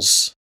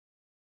Immortals,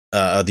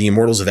 the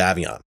Immortals of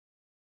Avion,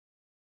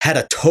 had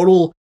a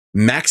total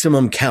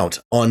maximum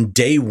count on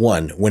day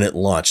one when it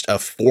launched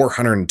of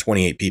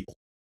 428 people.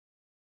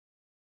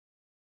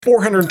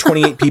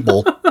 428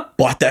 people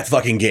bought that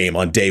fucking game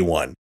on day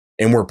one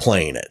and were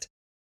playing it.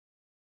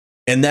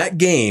 And that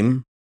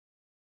game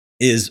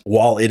is,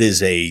 while it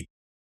is a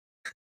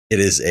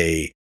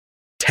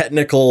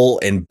technical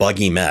and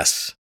buggy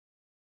mess,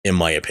 in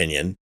my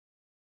opinion,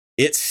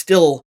 it's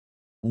still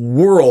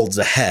worlds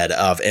ahead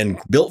of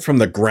and built from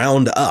the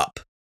ground up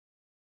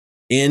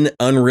in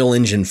Unreal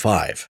Engine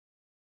 5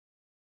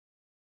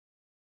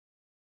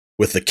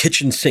 with the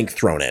kitchen sink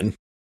thrown in.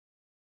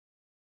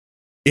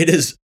 It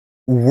is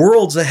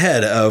worlds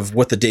ahead of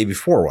what the day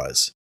before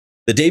was.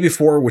 The day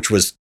before, which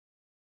was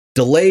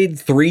delayed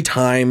 3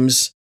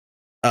 times,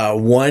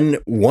 one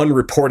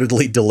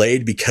reportedly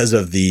delayed because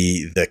of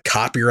the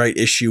copyright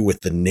issue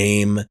with the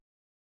name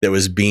that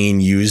was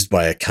being used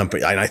by a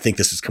company. And I think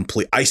this is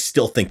I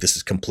still think this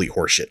is complete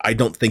horseshit. I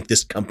don't think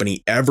this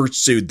company ever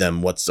sued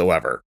them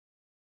whatsoever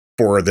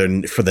for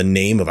the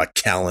name of a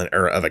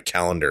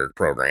calendar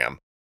program.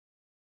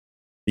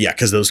 Yeah,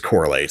 because those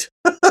correlate.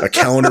 A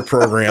calendar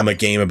program, a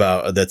game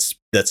about that's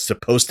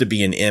supposed to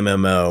be an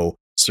MMO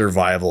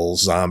survival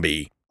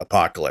zombie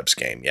apocalypse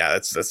game. Yeah,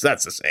 that's the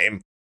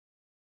same.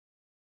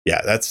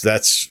 Yeah, that's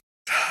it's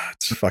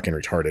fucking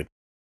retarded.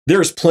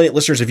 There's plenty,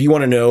 listeners, if you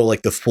want to know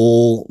like the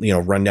full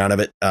rundown of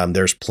it,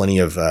 there's plenty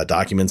of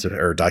documents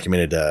or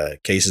documented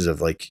cases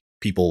of like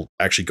people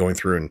actually going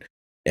through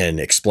and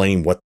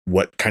explaining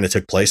what kind of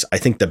took place. I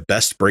think the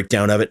best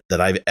breakdown of it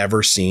that I've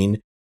ever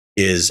seen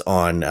is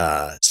on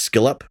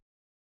SkillUp.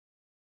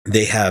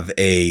 They have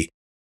a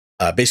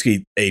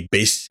basically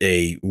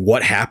a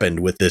what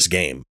happened with this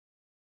game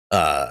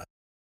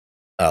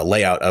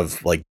layout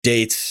of like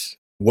dates,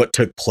 what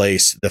took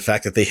place, the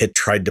fact that they had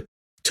tried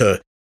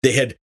to they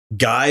had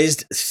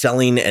guised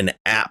selling an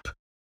app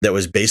that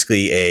was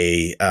basically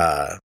a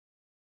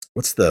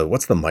what's the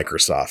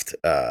Microsoft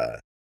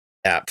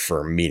app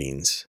for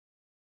meetings?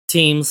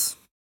 Teams,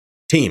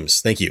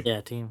 thank you.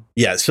 Yeah, Team.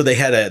 Yeah, so they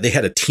had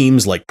a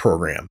Teams like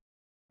program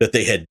that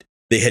they had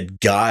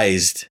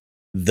guised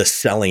the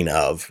selling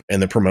of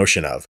and the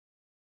promotion of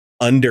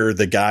under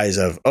the guise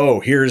of, oh,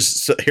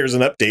 here's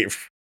an update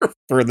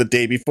for the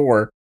day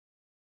before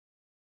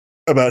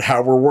about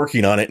how we're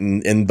working on it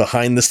and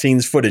behind the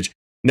scenes footage.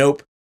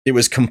 Nope. It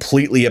was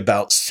completely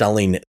about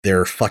selling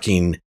their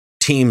fucking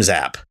Teams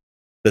app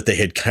that they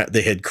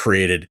had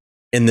created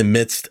in the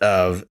midst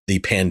of the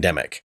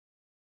pandemic,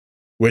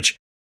 which,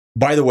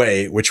 by the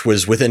way,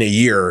 was within a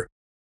year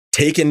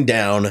taken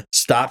down,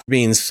 stopped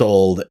being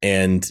sold,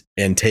 the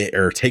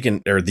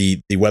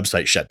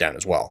website shut down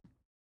as well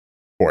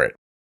for it.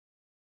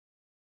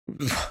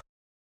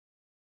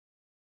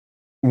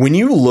 when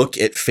you look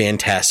at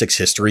Fantastic's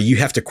history, you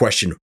have to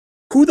question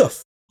who the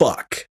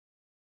fuck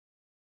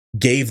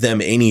gave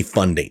them any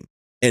funding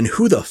and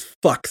who the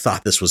fuck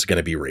thought this was going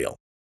to be real.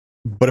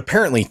 But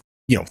apparently,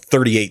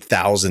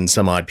 38,000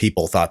 some odd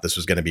people thought this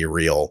was going to be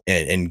real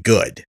and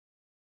good.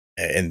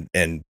 And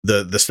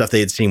the stuff they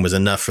had seen was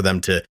enough for them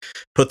to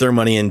put their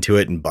money into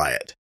it and buy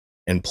it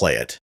and play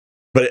it.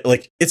 But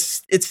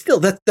it's still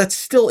that's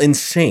still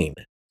insane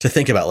to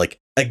think about. Like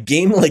a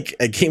game like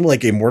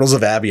Immortals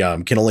of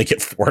Abiom can only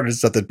get 400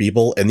 something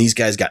people, and these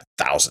guys got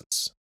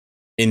thousands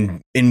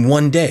in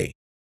one day.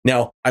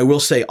 Now, I will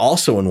say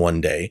also in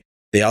one day,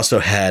 they also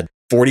had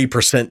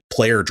 40%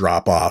 player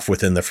drop off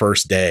within the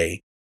first day,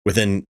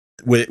 within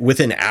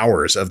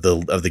hours of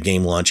the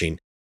game launching,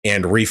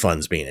 and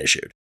refunds being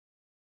issued.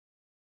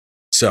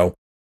 So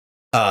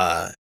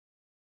after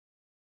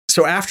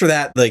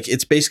that,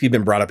 it's basically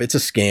been brought up. It's a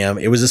scam.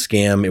 It was a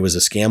scam. It was a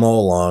scam all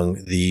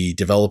along. The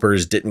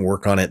developers didn't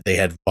work on it. They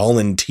had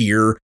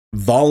volunteer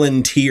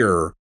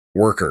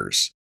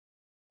workers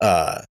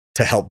to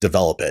help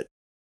develop it.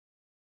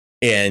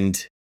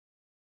 And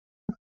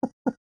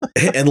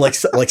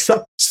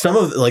some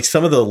of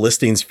the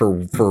listings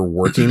for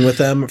working with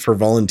them for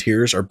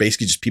volunteers are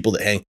basically just people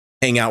that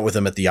hang out with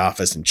them at the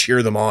office and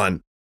cheer them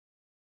on.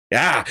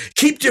 Yeah,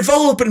 keep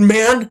developing,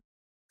 man.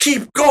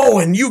 Keep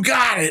going. You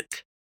got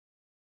it.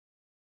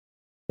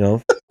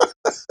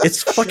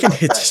 It's fucking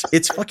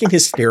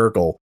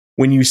hysterical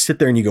when you sit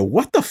there and you go,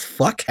 what the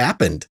fuck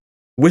happened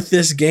with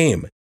this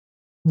game?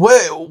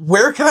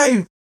 Where can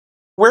I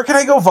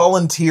go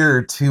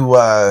volunteer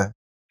to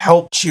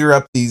help cheer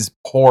up these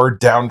poor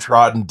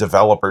downtrodden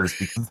developers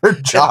because their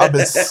job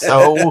is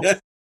so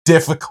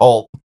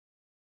difficult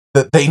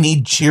that they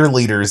need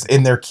cheerleaders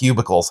in their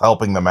cubicles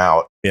helping them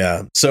out?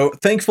 Yeah. So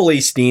thankfully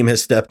Steam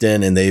has stepped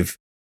in and they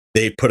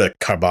put a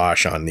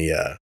kibosh on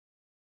the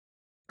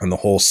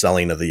whole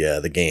selling of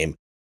the game.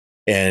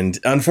 And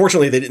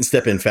unfortunately they didn't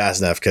step in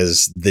fast enough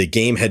because the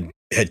game had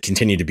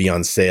continued to be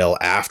on sale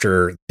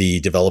after the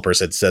developers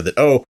had said that,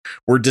 oh,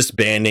 we're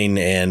disbanding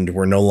and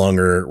we're no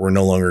longer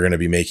going to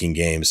be making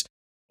games.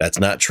 That's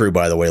not true,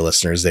 by the way,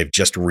 listeners. They've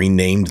just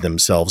renamed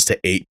themselves to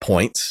 8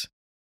 Points,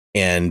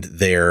 and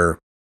they're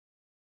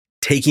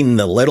taking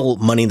the little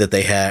money that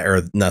they had,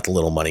 or not the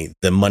little money,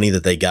 the money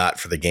that they got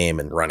for the game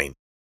and running,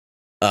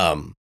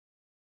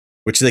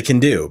 which they can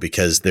do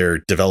because they're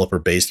developer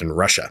based in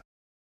Russia.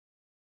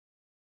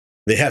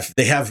 They have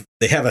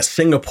a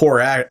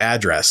Singapore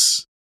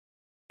address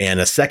and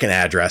a second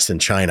address in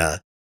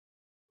China,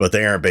 but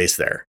they aren't based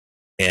there,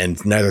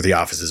 and neither of the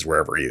offices were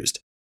ever used.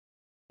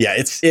 Yeah,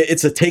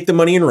 it's a take the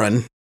money and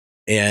run,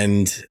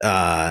 and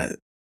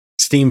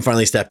Steam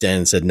finally stepped in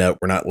and said, no,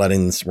 we're not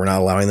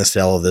allowing the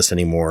sale of this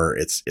anymore.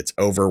 It's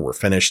over. We're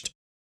finished.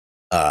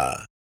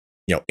 And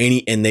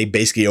they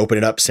basically open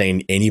it up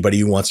saying, anybody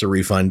who wants a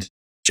refund,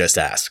 just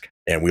ask,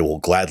 and we will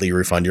gladly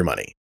refund your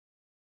money.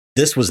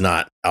 This was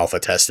not alpha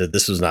tested.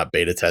 This was not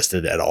beta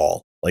tested at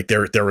all. Like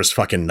there was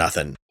fucking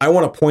nothing. I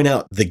want to point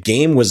out the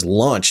game was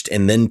launched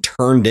and then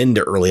turned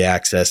into early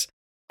access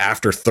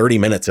after 30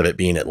 minutes of it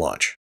being at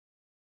launch.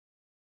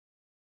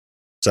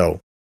 So,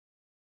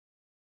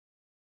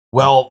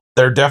 well,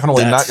 they're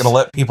definitely not going to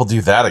let people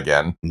do that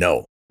again.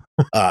 No,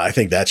 I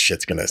think that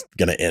shit's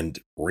gonna end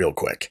real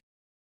quick.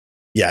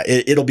 Yeah,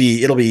 it'll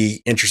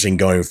be interesting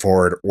going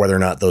forward whether or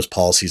not those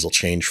policies will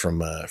change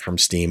from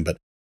Steam. But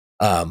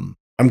I'm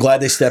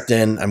glad they stepped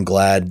in. I'm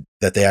glad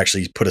that they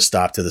actually put a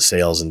stop to the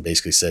sales and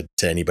basically said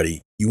to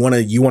anybody, you want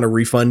a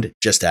refund,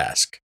 just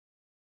ask.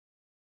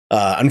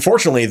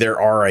 Unfortunately, there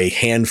are a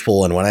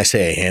handful, and when I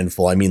say a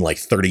handful, I mean like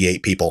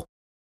 38 people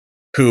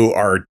who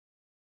are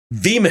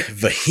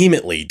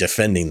vehemently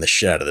defending the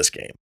shit out of this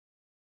game.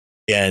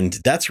 And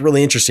that's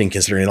really interesting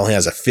considering it only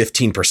has a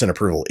 15%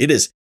 approval. It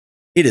is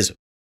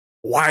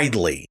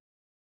widely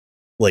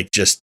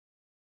just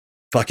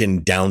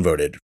fucking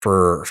downvoted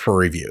for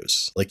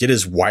reviews. Like, it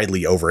is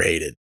widely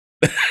overhated.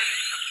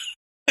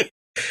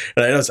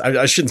 And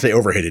I shouldn't say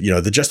overhated.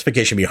 The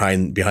justification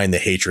behind the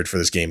hatred for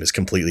this game is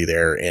completely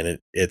there, and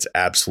it's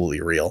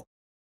absolutely real.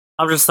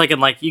 I'm just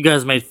thinking, you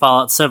guys made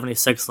Fallout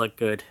 76 look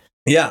good.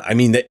 Yeah, I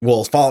mean,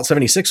 Fallout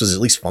 76 was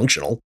at least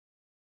functional.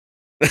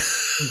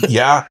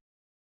 Yeah.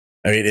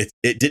 I mean,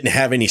 it didn't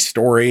have any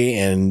story,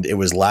 and it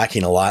was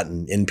lacking a lot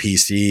in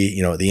NPC,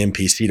 the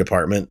NPC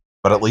department.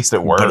 But at least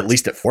it worked.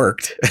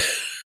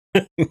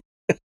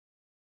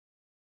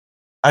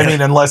 I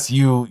mean, unless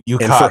you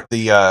caught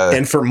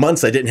and for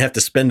months I didn't have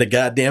to spend a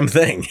goddamn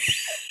thing.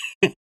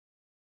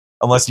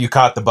 Unless you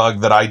caught the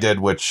bug that I did,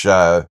 which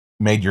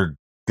made your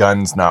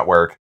guns not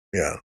work.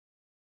 Yeah.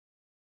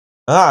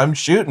 I'm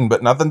shooting,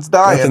 but nothing's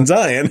dying.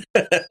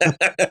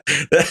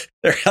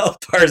 Their health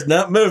bar is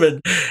not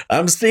moving.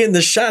 I'm seeing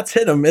the shots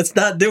hit them. It's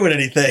not doing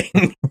anything.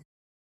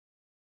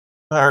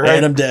 All right.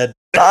 And I'm dead.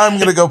 I'm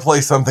going to go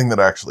play something that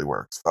actually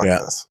works. Fuck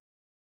this.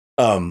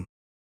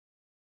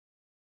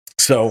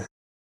 So,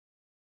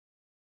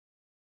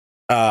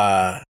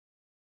 trying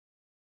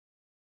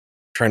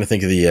to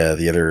think of the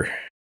other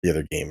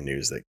game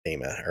news that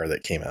came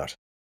out.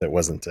 That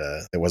wasn't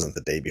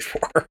the day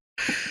before.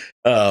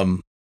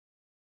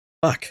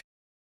 Fuck.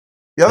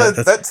 Yeah,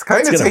 that's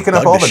kind of taking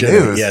up all the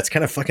news. Yeah, it's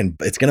gonna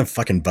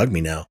fucking bug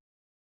me now.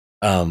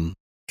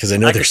 Because I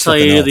know I can there's tell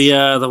something you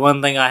else. the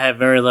one thing I have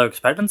very low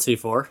expectancy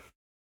for: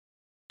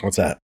 What's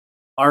that?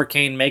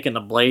 Arcane making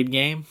a Blade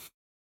game.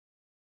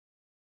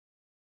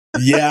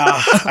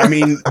 Yeah, I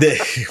mean,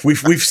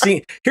 we've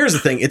seen. Here's the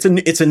thing: it's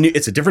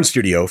a different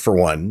studio for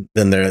one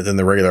than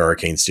the regular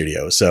Arcane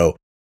studio. So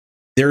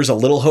there's a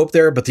little hope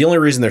there. But the only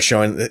reason they're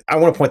showing, I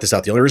want to point this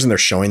out. The only reason they're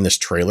showing this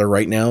trailer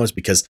right now is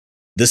because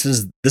this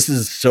is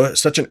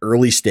such an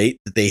early state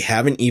that they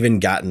haven't even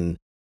gotten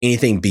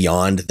anything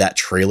beyond that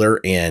trailer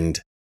and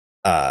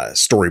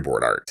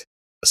storyboard art,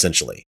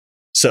 essentially.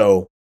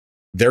 So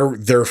they're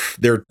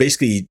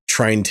basically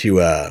trying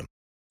to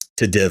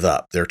div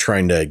up. They're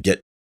trying to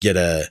get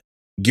a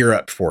gear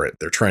up for it.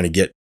 They're trying to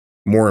get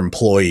more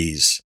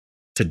employees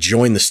to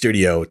join the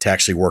studio to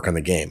actually work on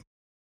the game.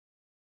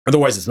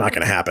 Otherwise, it's not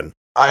going to happen.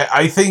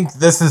 I think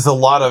this is a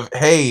lot of,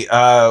 hey,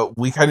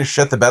 we kind of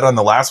shut the bed on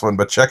the last one,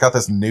 but check out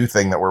this new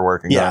thing that we're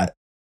working on.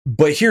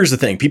 But here's the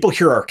thing. People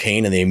hear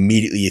Arcane and they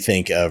immediately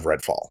think of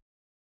Redfall.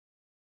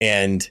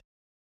 And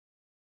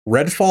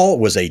Redfall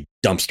was a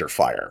dumpster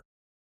fire.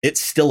 It's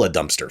still a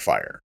dumpster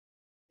fire.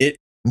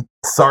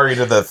 Sorry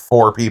to the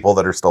 4 people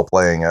that are still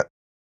playing it.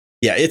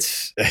 Yeah,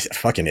 it's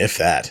fucking if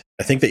that.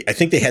 I think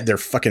they had their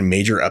fucking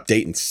major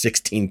update and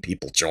 16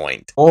 people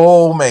joined.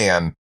 Oh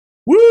man.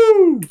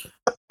 Woo!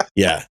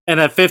 Yeah. And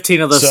at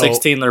 15 of those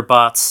 16 they're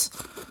bots.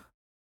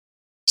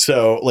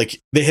 So like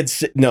they had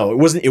it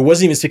wasn't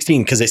even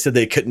 16 because they said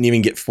they couldn't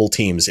even get full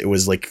teams. It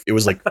was like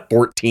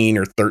 14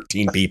 or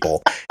 13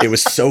 people. It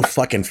was so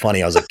fucking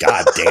funny. I was like,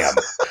 God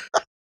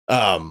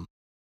damn.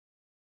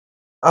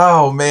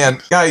 Oh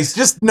man, guys,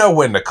 just know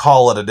when to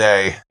call it a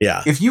day.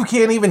 Yeah. If you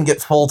can't even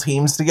get full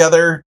teams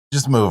together,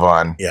 just move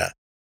on. Yeah.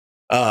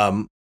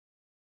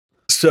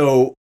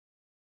 So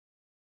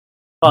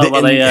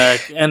they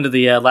ended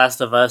the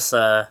Last of Us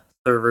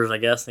servers, I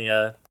guess,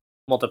 the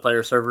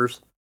multiplayer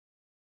servers.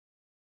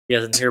 You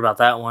guys didn't hear about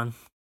that one.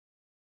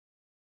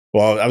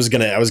 Well, I was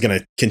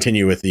gonna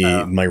continue with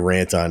my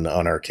rant on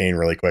Arcane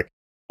really quick.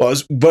 Well,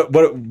 but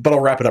I'll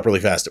wrap it up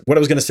really fast. What I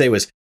was gonna say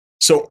was,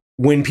 so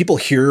when people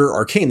hear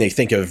Arcane, they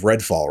think of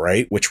Redfall,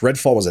 right? Which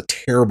Redfall was a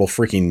terrible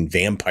freaking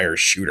vampire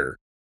shooter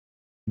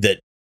that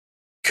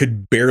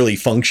could barely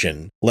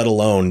function, let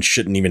alone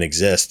shouldn't even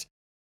exist,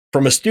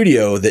 from a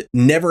studio that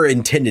never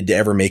intended to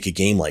ever make a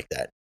game like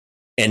that.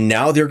 And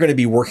now they're going to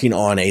be working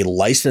on a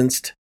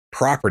licensed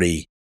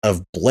property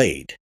of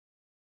Blade.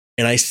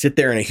 And I sit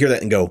there and I hear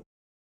that and go,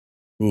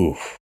 ooh,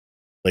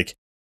 like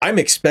I'm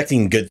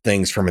expecting good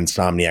things from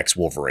Insomniac's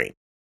Wolverine.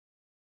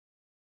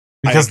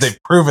 Because they've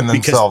proven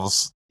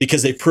themselves.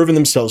 Because they've proven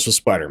themselves with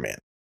Spider-Man.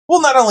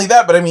 Well, not only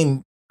that, but I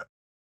mean,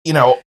 you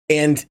know.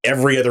 And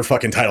every other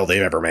fucking title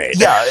they've ever made.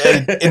 Yeah,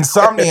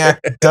 Insomniac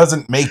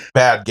doesn't make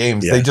bad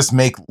games. Yeah. They just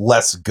make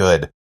less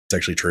good. It's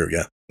actually true,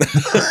 yeah.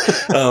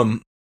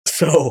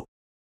 So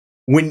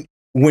when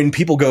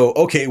people go,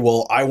 okay,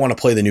 well, I want to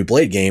play the new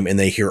Blade game, and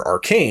they hear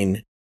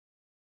Arcane,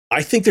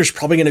 I think there's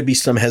probably going to be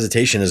some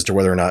hesitation as to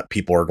whether or not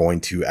people are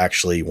going to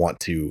actually want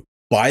to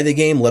buy the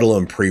game, let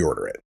alone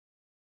pre-order it.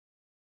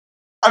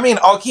 I mean,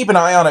 I'll keep an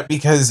eye on it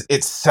because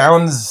it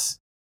sounds,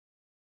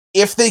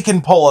 if they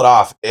can pull it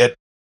off,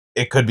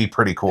 it could be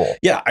pretty cool.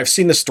 Yeah, I've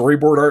seen the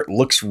storyboard art.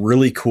 Looks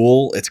really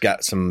cool. It's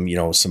got some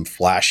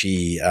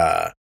flashy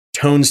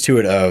tones to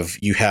it of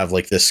you have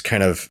like this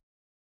kind of,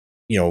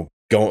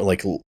 going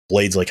like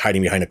Blade's like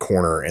hiding behind a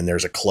corner and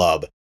there's a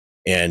club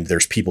and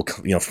there's people,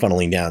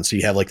 funneling down. So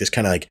you have like this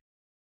kind of like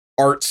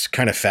arts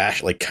kind of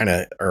fashion, like kind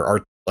of, or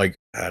art, like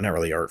not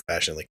really art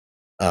fashion, like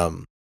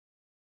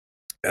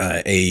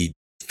a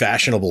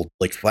fashionable,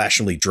 like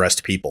fashionably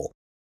dressed people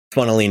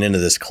funneling into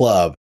this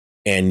club.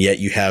 And yet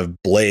you have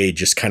Blade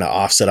just kind of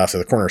offset off to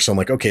the corner. So I'm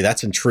like, okay,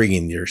 that's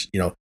intriguing. There's,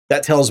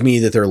 that tells me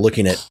that they're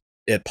looking at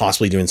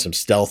possibly doing some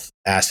stealth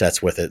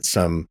assets with it.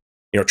 Some,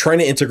 trying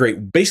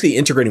to basically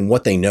integrating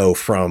what they know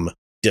from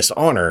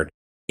Dishonored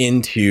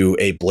into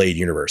a Blade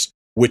universe,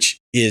 which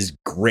is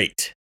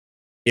great.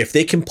 If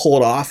they can pull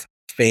it off,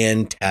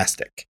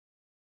 fantastic.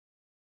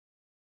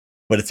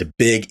 But it's a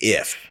big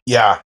if.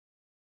 Yeah.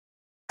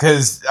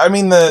 Because, I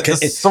mean, the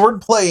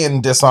swordplay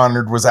in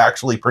Dishonored was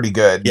actually pretty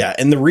good. Yeah,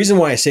 and the reason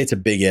why I say it's a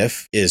big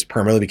if is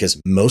primarily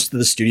because most of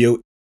the studio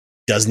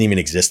doesn't even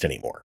exist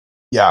anymore.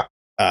 Yeah.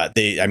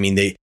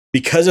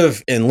 Because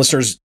of, and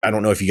listeners, I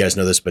don't know if you guys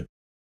know this, but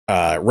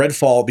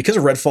because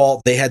of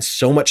Redfall, they had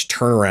so much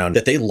turnaround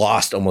that they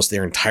lost almost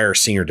their entire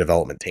senior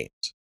development teams.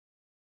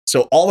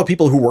 So all the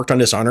people who worked on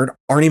Dishonored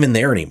aren't even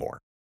there anymore.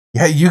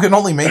 Yeah, you can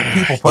only make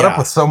people put up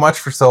with so much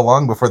for so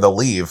long before they'll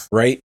leave.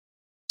 Right?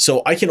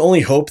 So I can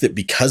only hope that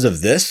because of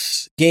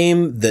this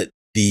game, that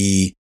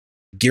the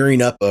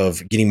gearing up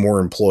of getting more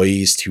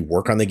employees to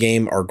work on the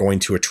game are going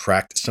to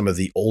attract some of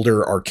the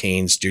older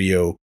Arcane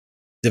studio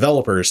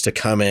developers to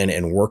come in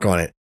and work on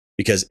it,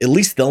 because at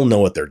least they'll know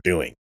what they're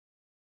doing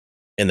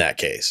in that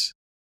case.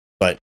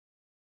 But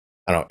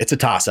I don't know. It's a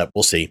toss up.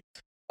 We'll see.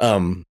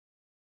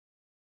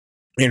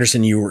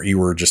 Anderson, you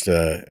were just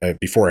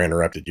before I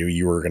interrupted you,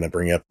 you were going to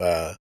bring up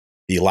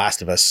the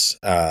Last of Us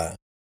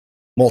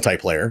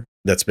multiplayer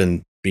that's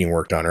been being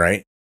worked on,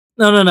 right?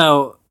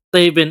 No.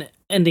 They've been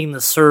ending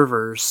the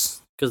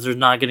servers because they're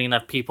not getting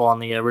enough people on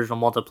the original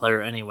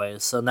multiplayer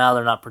anyways. So now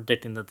they're not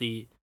predicting that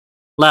the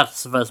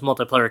Last of Us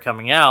multiplayer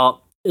coming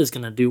out is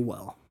going to do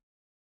well.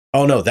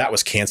 Oh no, that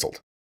was canceled.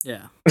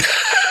 Yeah.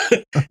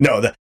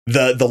 No,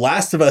 the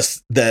Last of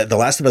Us the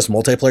Last of Us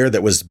multiplayer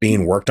that was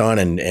being worked on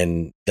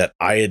and that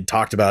I had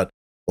talked about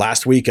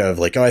last week of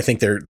like, oh, I think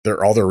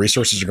they're all their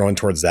resources are going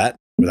towards that.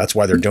 That's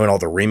why they're doing all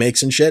the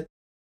remakes and shit.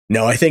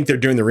 No, I think they're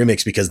doing the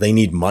remakes because they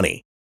need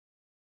money.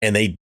 And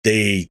they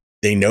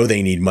know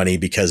they need money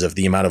because of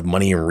the amount of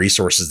money and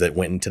resources that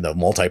went into the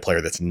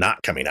multiplayer that's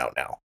not coming out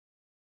now.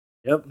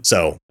 Yep.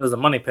 So it was a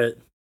money pit.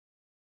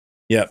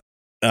 Yep.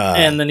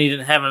 And then you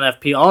didn't have enough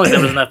people. Only there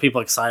was enough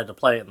people excited to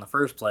play it in the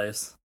first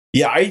place.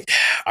 Yeah,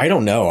 I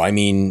don't know. I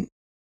mean,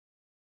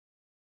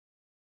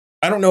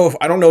 I don't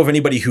know of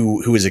anybody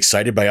who was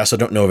excited, but I also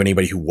don't know of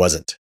anybody who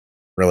wasn't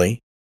really.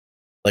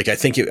 Like I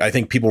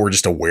think people were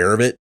just aware of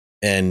it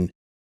and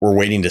were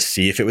waiting to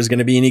see if it was going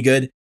to be any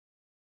good.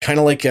 Kind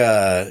of like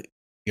kind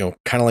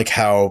of like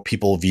how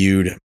people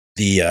viewed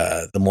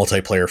the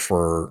multiplayer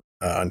for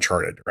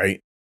Uncharted, right?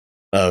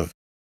 Of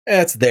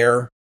it's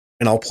there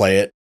and I'll play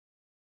it,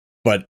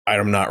 but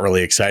I'm not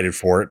really excited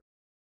for it.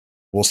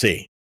 We'll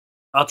see.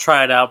 I'll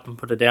try it out and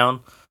put it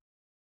down.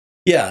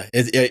 Yeah,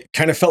 it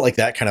kind of felt like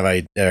that kind of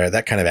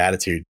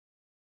attitude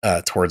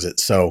towards it.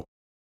 So,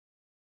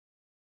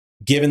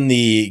 given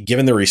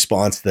the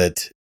response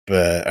that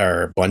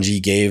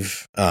Bungie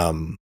gave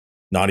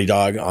Naughty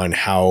Dog on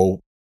how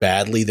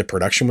badly the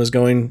production was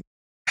going,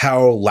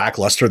 how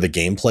lackluster the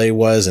gameplay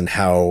was, and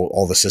how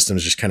all the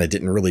systems just kind of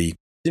didn't really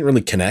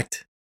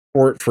connect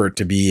for it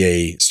to be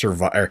a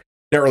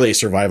not really a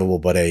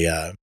survivable, but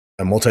a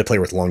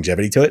multiplayer with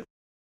longevity to it.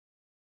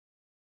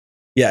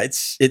 Yeah, it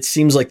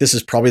seems like this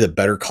is probably the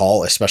better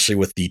call, especially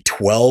with the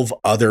 12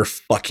 other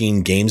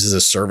fucking games as a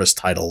service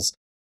titles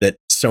that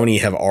Sony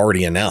have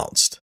already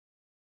announced,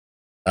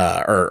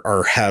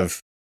 or have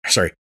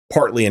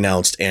partly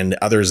announced, and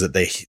others that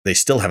they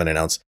still haven't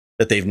announced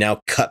that they've now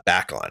cut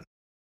back on.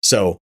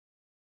 So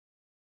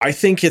I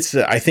think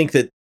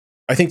that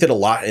a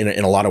lot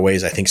in a lot of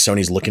ways, I think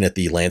Sony's looking at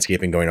the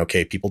landscape and going,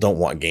 okay, people don't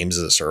want games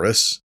as a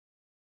service,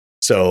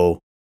 so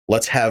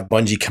let's have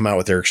Bungie come out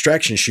with their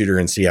extraction shooter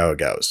and see how it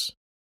goes.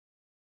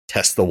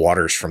 Test the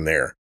waters from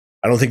there.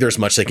 I don't think there's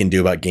much they can do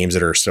about games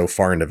that are so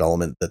far in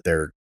development that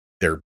they're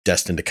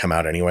destined to come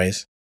out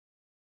anyways.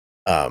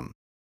 But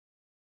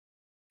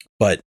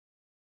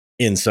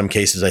in some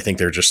cases, I think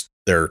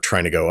they're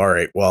trying to go, all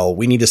right, well,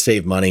 we need to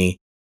save money.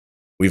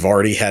 We've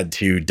already had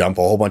to dump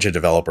a whole bunch of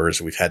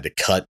developers. We've had to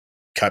cut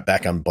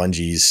back on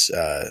Bungie's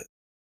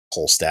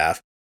whole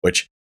staff,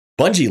 which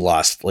Bungie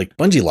lost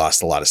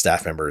a lot of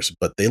staff members,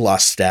 but they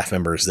lost staff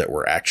members that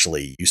were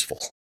actually useful.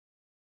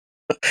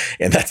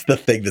 And that's the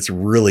thing that's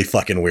really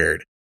fucking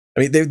weird. I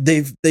mean,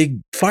 they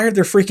fired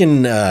their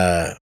freaking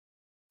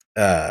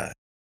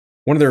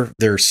one of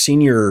their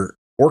senior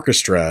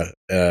orchestra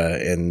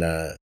and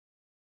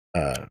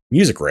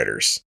music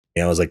writers.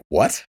 You know, I was like,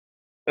 what?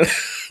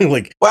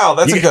 Like, wow,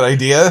 that's a good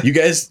idea. You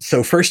guys,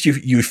 so first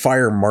you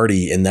fire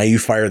Marty, and now you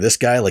fire this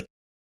guy. Like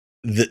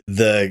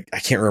the I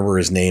can't remember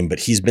his name, but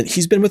he's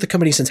been with the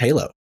company since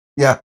Halo.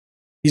 Yeah,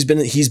 he's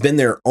been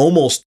there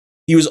almost.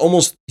 He was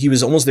almost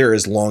there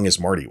as long as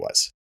Marty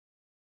was.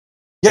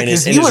 Yeah,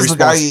 because he was the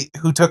guy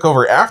who took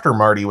over after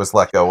Marty was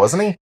let go,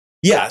 wasn't he?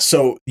 Yeah.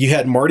 So you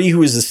had Marty,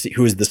 who is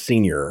the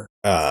senior.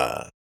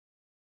 I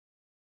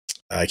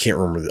can't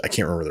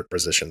remember their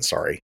position.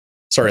 Sorry,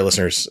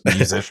 listeners.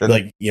 Musician,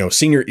 like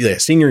senior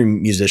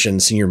musician,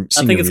 senior.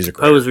 I think it's music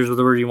composer is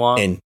the word you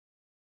want. And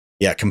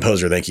yeah,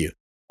 composer. Thank you.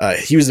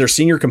 He was their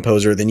senior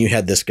composer. Then you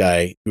had this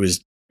guy who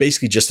was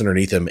basically just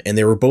underneath him, and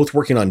they were both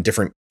working on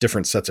different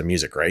sets of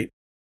music, right?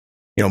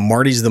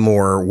 Marty's the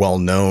more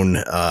well-known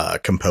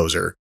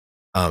composer,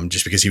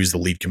 just because he was the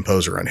lead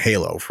composer on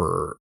Halo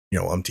for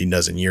umpteen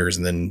dozen years,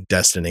 and then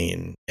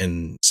Destiny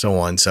and so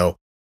on. So,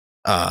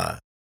 but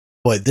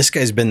this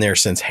guy's been there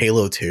since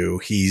Halo 2.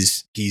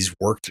 He's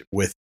worked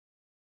with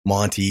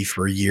Monty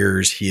for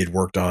years. He had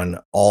worked on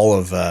all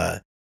of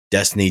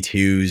Destiny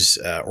 2's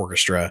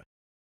orchestra,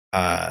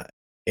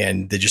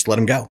 and they just let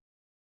him go.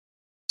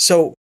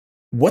 So,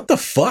 what the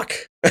fuck?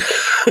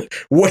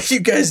 What are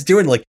you guys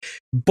doing? Like,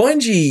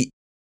 Bungie,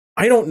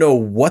 I don't know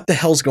what the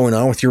hell's going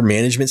on with your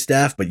management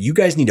staff, but you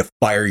guys need to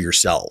fire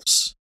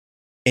yourselves.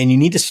 And you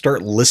need to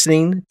start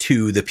listening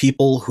to the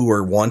people who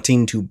are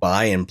wanting to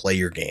buy and play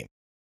your game.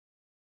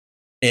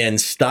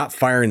 And stop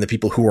firing the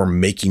people who are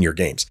making your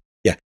games.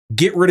 Yeah,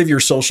 get rid of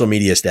your social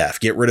media staff.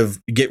 Get rid of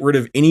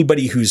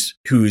anybody who's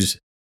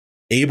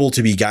able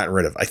to be gotten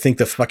rid of. I think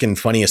the fucking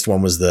funniest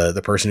one was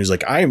the person who's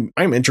like, I'm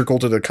integral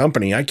to the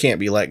company. I can't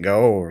be let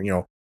go,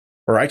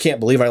 or I can't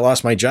believe I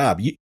lost my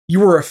job. You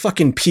were a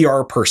fucking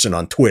PR person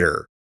on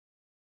Twitter.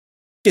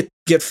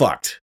 Get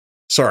fucked.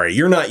 Sorry,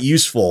 you're not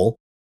useful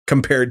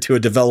compared to a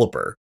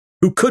developer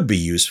who could be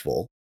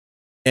useful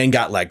and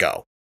got let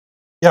go.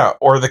 Yeah,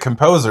 or the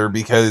composer,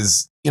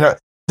 because,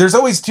 there's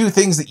always two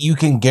things that you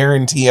can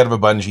guarantee out of a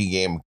Bungie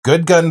game: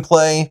 good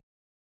gunplay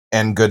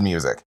and good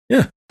music.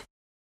 Yeah,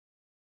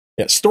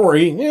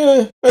 story,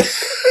 yeah.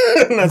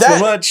 Not so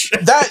much.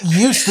 That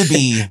used to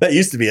be that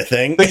used to be a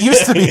thing.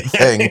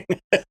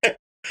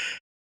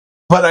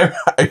 But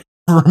I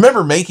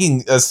remember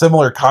making a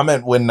similar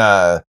comment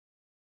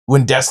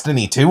when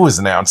Destiny 2 was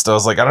announced. I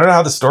was like, I don't know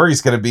how the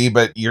story's going to be,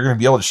 but you're going to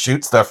be able to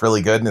shoot stuff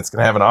really good, and it's going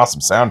to have an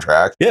awesome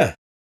soundtrack. Yeah.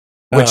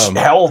 Which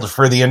held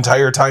for the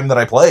entire time that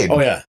I played. Oh,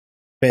 yeah.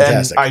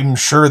 Fantastic. And I'm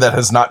sure that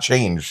has not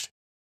changed.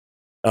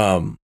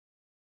 So,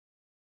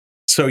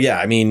 yeah,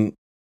 I mean,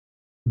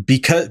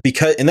 because,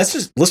 and that's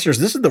just, listeners,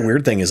 this is the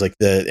weird thing is like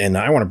and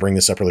I want to bring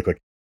this up really quick.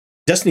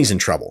 Destiny's in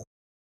trouble.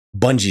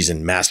 Bungie's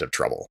in massive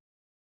trouble.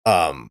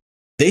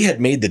 They had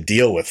made the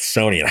deal with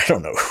Sony, and I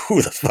don't know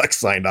who the fuck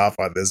signed off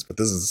on this, but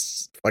this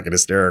is fucking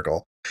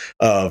hysterical.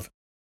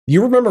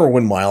 You remember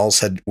when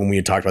we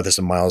had talked about this,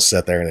 and Miles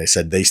sat there and they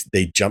said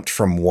they jumped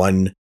from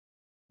one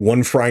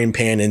frying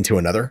pan into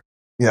another?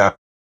 Yeah.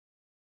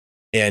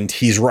 And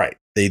he's right.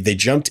 They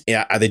jumped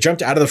out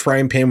of the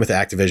frying pan with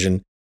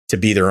Activision to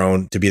be their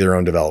own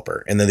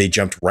developer. And then they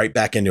jumped right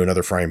back into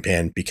another frying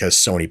pan because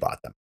Sony bought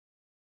them.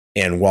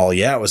 And while,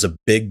 yeah, it was a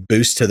big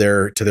boost to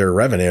their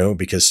revenue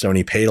because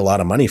Sony paid a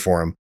lot of money for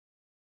them,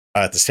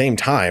 at the same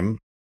time,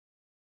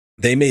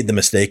 they made the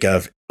mistake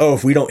of,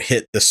 if we don't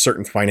hit this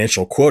certain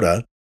financial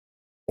quota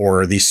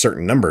or these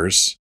certain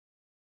numbers,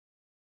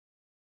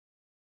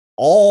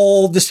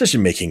 all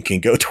decision making can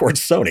go towards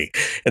Sony.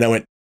 And I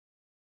went,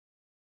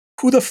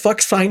 who the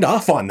fuck signed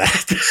off on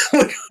that?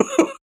 Like,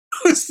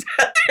 who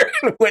sat there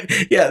and went,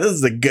 yeah, this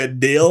is a good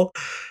deal?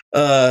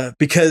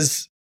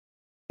 Because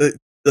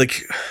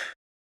like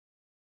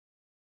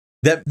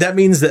that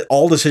means that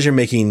all decision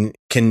making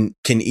can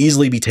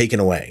easily be taken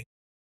away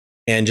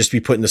and just be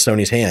put into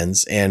Sony's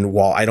hands. And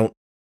while I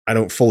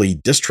don't fully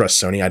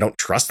distrust Sony, I don't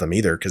trust them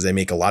either because they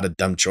make a lot of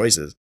dumb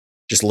choices.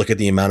 Just look at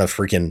the amount of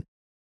freaking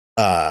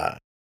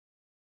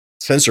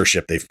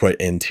censorship they've put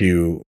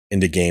into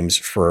games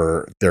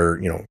for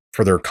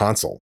their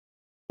console.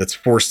 That's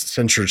forced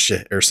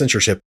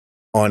censorship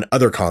on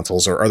other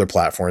consoles or other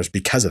platforms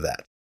because of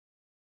that.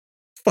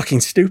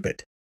 Fucking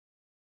stupid.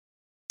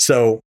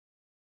 So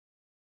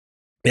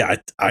yeah,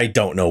 I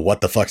don't know what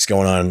the fuck's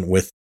going on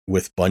with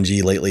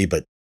Bungie lately,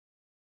 but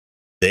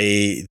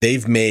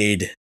they've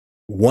made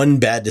one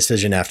bad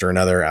decision after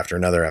another,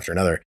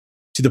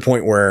 to the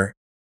point where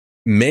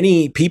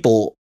many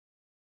people,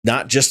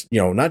 not just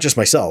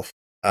myself,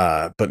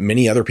 but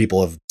many other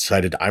people have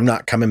decided, I'm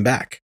not coming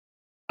back.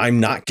 I'm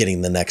not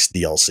getting the next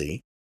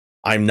DLC.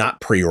 I'm not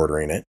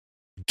pre-ordering it.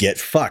 Get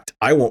fucked.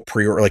 I won't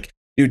pre-order. Like,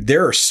 dude,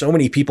 there are so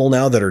many people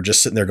now that are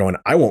just sitting there going,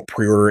 I won't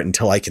pre-order it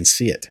until I can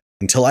see it.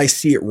 Until I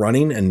see it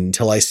running and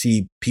until I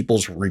see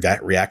people's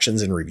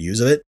reactions and reviews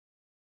of it,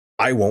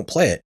 I won't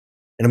play it.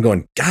 And I'm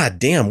going, God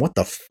damn, what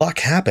the fuck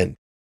happened?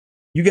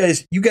 You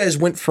guys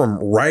went from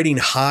riding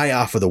high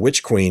off of the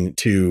Witch Queen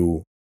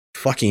to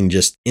fucking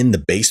just in the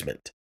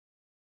basement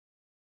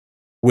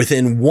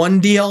within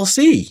one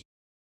DLC.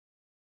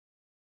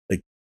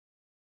 Like,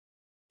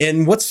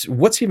 and what's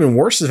even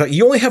worse is that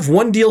you only have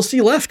one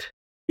DLC left.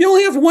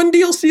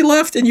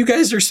 And you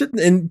guys are sitting,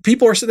 and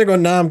people are sitting there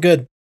going, nah, I'm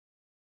good.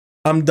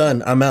 I'm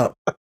done. I'm out.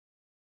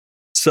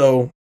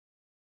 So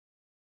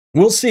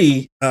we'll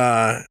see.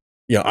 I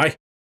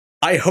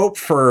hope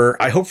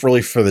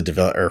really for the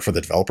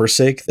developer's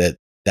sake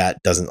that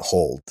doesn't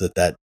hold,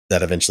 that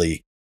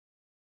eventually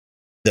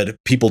that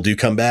people do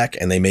come back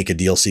and they make a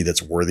DLC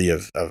that's worthy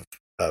of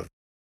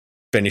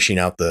finishing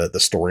out the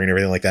story and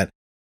everything like that.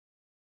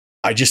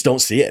 I just don't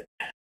see it.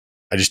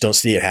 I just don't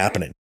see it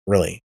happening,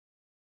 really.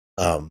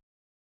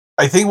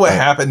 I think what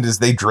happened is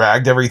they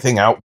dragged everything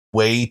out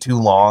way too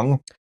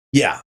long.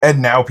 Yeah.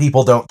 And now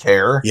people don't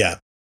care. Yeah.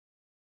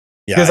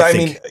 Yeah. Because I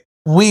mean,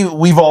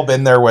 we've all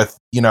been there with,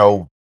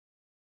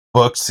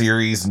 book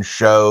series and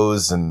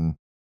shows and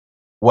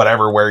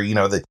whatever, where,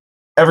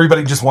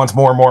 everybody just wants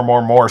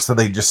more. So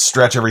they just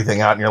stretch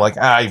everything out and you're like,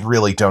 I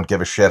really don't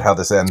give a shit how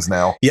this ends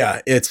now.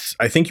 Yeah.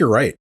 I think you're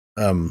right.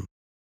 I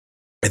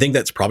think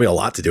that's probably a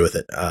lot to do with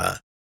it.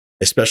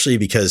 Especially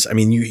because, I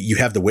mean, you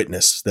have the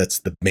Witness. That's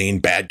the main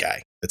bad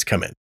guy that's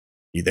coming.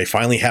 They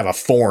finally have a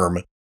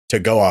form to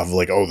go off of,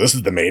 like, oh, this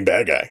is the main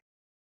bad guy.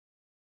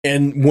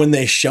 And when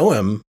they show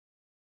him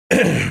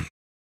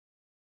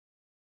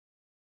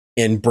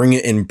and bring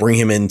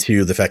him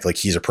into the fact, like,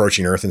 he's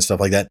approaching Earth and stuff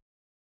like that,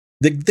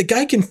 the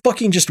guy can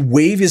fucking just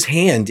wave his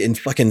hand and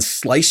fucking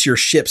slice your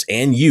ships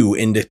and you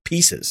into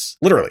pieces.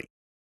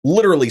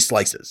 Literally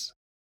slices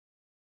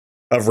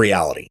of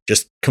reality.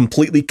 Just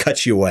completely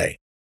cuts you away.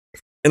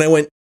 And I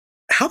went,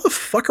 how the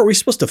fuck are we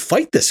supposed to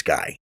fight this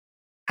guy?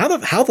 How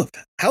the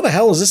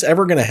hell is this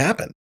ever going to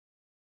happen?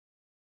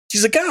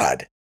 He's a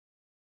god.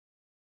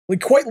 Like,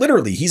 quite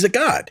literally, he's a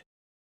god.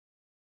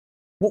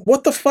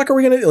 What the fuck are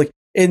we going to do? Like,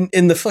 in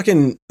the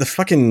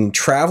fucking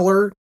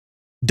Traveler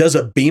does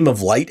a beam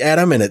of light at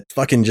him and it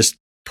fucking just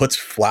puts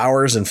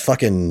flowers and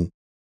fucking,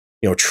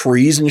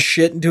 trees and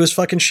shit into his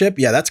fucking ship.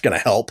 Yeah, that's going to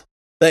help.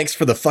 Thanks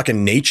for the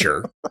fucking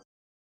nature.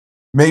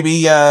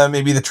 Maybe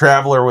the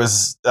traveler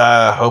was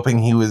hoping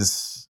he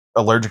was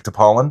allergic to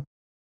pollen.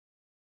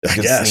 I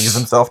He guess. could sneeze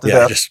himself to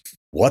death. Just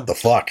what the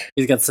fuck?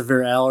 He's got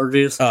severe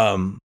allergies.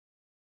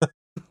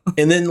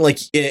 And then like,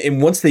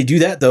 and once they do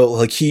that though,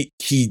 like he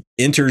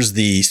enters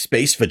the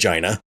space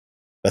vagina.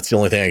 That's the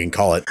only thing I can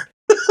call it.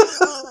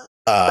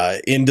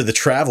 Into the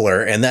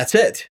traveler, and that's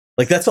it.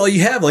 Like that's all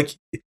you have. Like,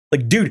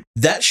 dude,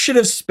 that should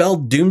have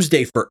spelled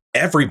doomsday for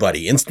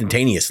everybody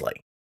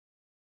instantaneously,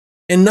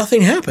 and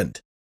nothing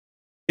happened.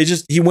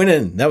 He went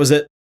in. That was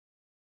it.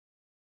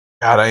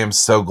 God, I am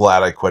so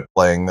glad I quit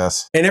playing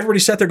this. And everybody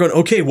sat there going,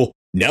 okay, well,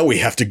 now we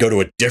have to go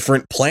to a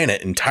different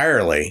planet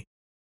entirely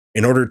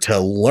in order to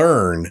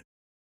learn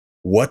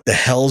what the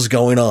hell's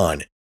going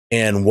on.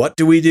 And what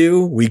do?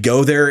 We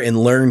go there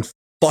and learn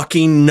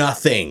fucking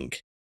nothing.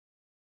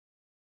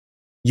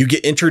 You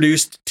get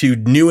introduced to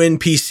new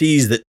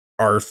NPCs that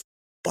are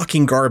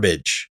fucking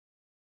garbage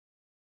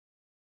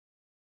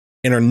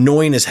and are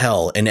annoying as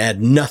hell and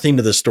add nothing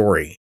to the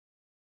story.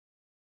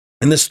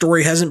 And the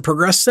story hasn't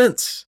progressed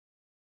since.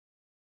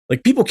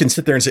 Like, people can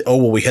sit there and say, oh,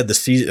 well, we had the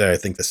season. I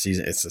think it's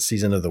the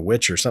season of the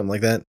witch or something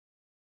like that.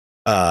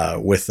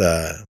 With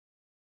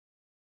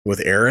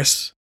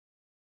Eris.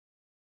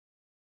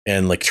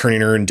 And like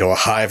turning her into a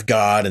hive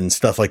god and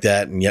stuff like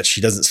that. And yet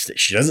she doesn't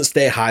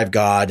stay a hive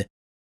god.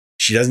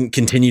 She doesn't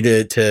continue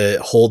to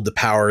hold the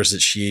powers that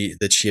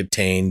she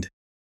obtained.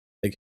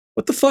 Like,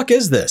 what the fuck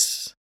is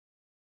this?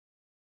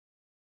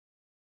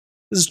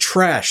 This is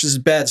trash. This is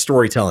bad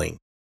storytelling.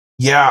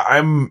 Yeah,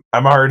 I'm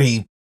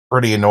already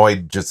pretty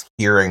annoyed just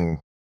hearing.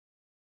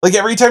 Like,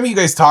 every time you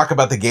guys talk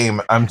about the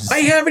game, I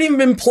haven't even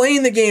been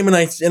playing the game, and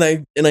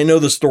I know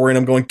the story, and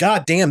I'm going,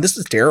 God damn, this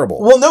is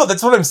terrible. Well, no,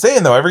 that's what I'm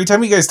saying though. Every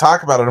time you guys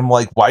talk about it, I'm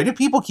like, why do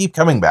people keep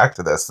coming back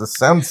to this? This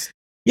sounds.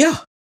 Yeah,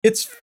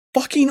 it's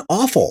fucking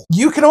awful.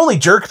 You can only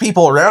jerk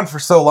people around for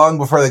so long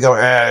before they go,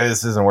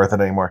 this isn't worth it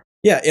anymore.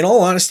 Yeah, in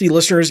all honesty,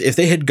 listeners, if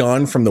they had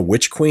gone from the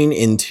Witch Queen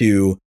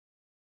into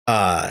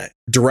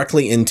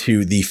directly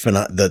into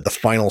the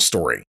final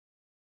story,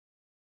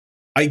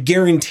 I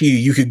guarantee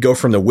you could go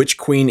from the Witch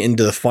Queen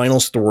into the final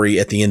story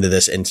at the end of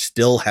this and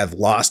still have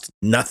lost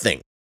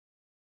nothing.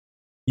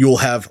 You will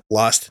have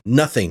lost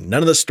nothing.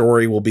 None of the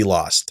story will be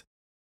lost.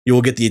 You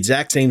will get the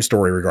exact same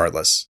story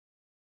regardless.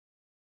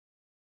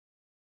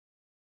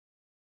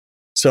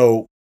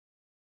 So,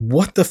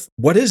 what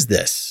is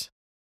this?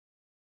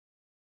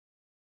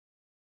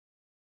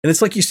 And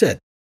it's like you said,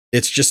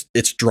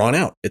 it's drawn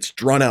out. It's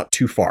drawn out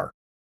too far.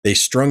 They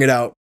strung it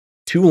out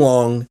too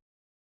long,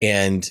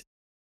 and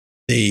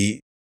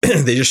they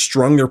just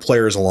strung their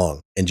players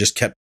along and just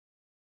kept,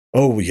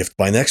 oh, you have to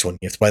buy the next one.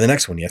 You have to buy the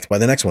next one. You have to buy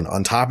the next one.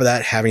 On top of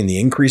that, having the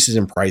increases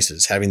in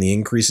prices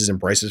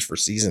for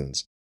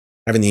seasons,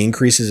 having the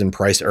increases in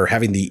price, or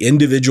having the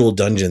individual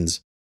dungeons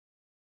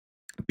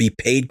be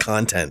paid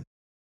content.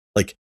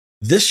 Like,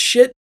 this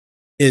shit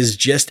is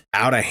just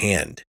out of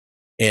hand.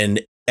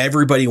 And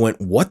everybody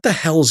went, what the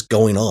hell's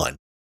going on?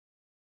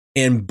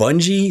 And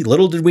Bungie,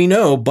 little did we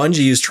know,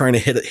 Bungie is trying to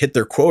hit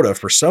their quota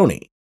for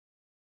Sony.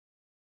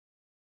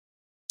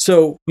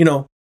 So,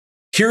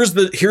 here's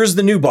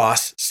the new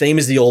boss, same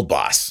as the old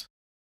boss.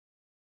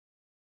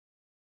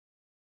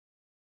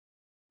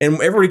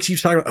 And everybody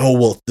keeps talking about, oh,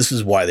 well, this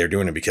is why they're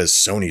doing it, because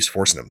Sony's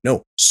forcing them.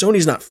 No,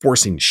 Sony's not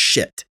forcing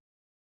shit.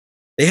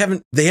 They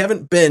haven't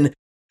been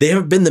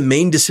the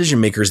main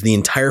decision makers the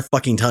entire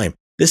fucking time.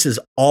 This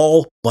is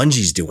all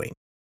Bungie's doing.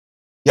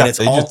 Yeah,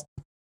 and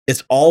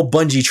it's all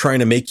Bungie trying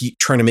to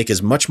make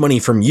as much money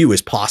from you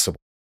as possible.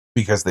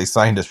 Because they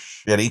signed a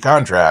shitty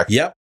contract.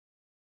 Yep.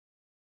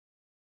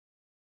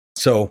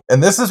 So,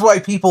 and this is why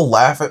people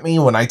laugh at me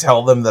when I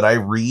tell them that I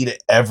read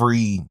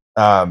every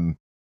what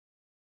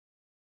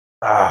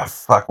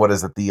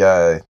is it?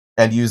 The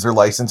end user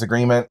license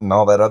agreement and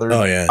all that other.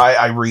 Oh yeah.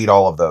 I read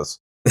all of those.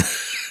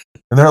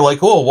 And they're like,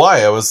 "Oh,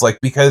 why?" I was like,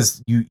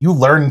 "Because you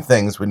learn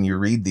things when you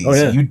read these. Oh,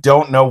 yeah. You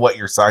don't know what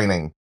you're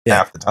signing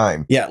half the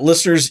time." Yeah,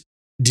 listeners,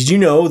 did you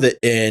know that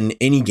in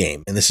any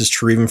game, and this is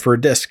true even for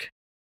a disc,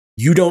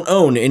 you don't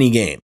own any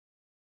game.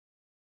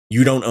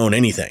 You don't own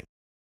anything.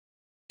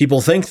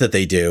 People think that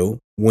they do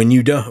when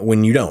you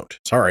don't.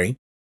 Sorry.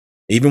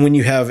 Even when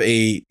you have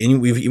a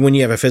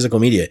physical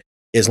media,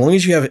 as long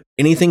as you have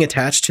anything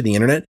attached to the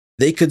internet,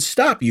 they could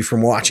stop you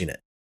from watching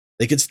it.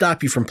 They could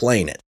stop you from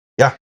playing it.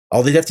 Yeah.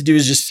 All they'd have to do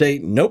is just say,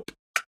 nope.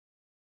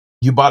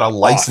 You bought a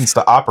license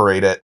to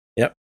operate it.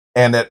 Yep.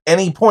 And at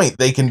any point,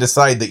 they can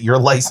decide that your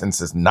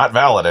license is not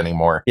valid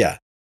anymore. Yeah.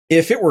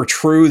 If it were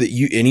true that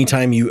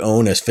anytime you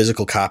own a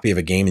physical copy of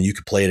a game and you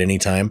could play it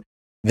anytime,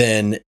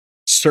 then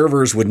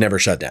servers would never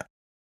shut down.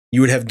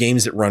 You would have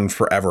games that run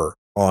forever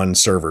on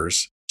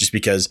servers just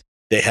because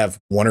they have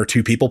one or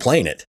two people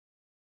playing it.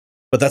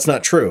 But that's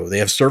not true. They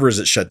have servers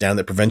that shut down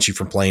that prevent you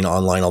from playing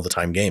online all the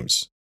time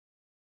games.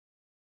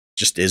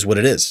 Just is what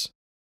it is.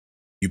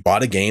 You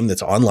bought a game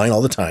that's online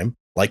all the time,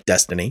 like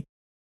Destiny.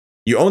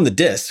 You own the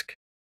disc,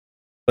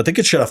 but they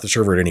could shut off the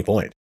server at any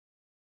point.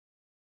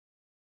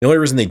 The only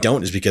reason they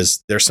don't is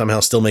because they're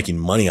somehow still making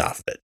money off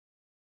of it.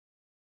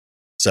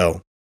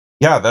 So,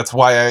 Yeah, that's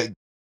why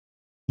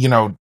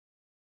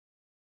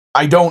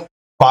I don't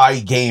buy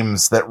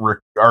games that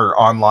are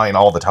online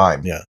all the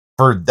time. Yeah.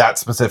 For that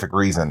specific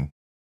reason.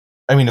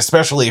 I mean,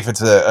 especially if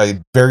it's a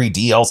very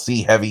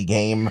DLC heavy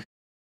game.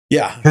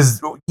 Yeah.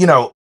 Because,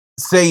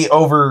 say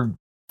over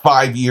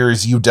 5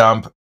 years you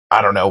dump,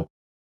 I don't know,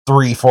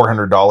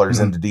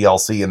 $300-$400 into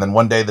DLC, and then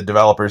one day the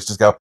developers just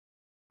go,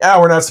 yeah,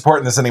 we're not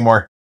supporting this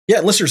anymore.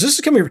 Yeah, listeners, this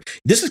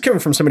is coming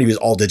from somebody who's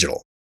all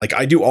digital. Like,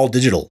 I do all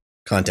digital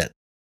content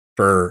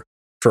for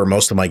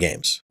most of my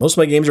games. Most of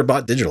my games are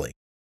bought digitally.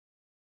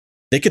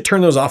 They could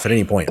turn those off at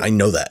any point. I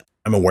know that.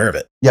 I'm aware of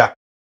it. Yeah.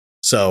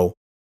 So,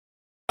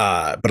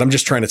 but I'm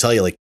just trying to tell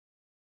you, like,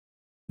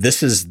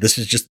 this is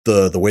just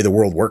the way the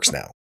world works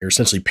now. You're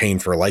essentially paying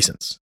for a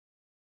license.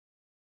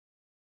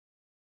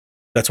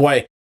 That's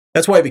why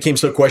it became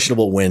so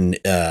questionable when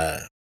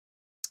the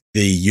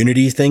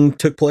Unity thing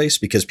took place,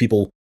 because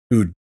people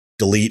who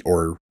delete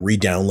or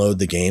re-download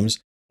the games,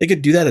 they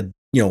could do that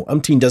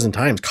umpteen dozen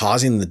times,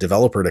 causing the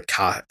developer to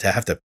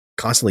have to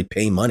constantly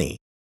pay money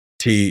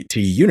to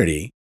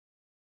Unity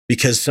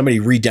because somebody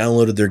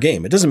re-downloaded their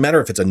game. It doesn't matter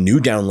if it's a new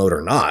download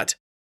or not.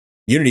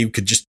 Unity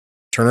could just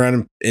turn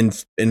around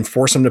and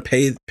force them to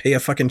pay a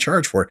fucking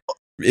charge for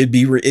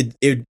it.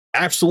 It'd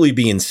absolutely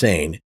be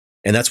insane.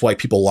 And that's why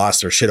people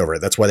lost their shit over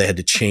it. That's why they had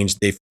to change.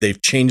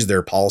 They've changed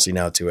their policy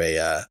now to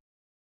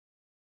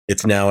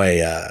it's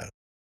the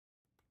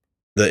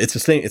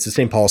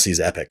same policy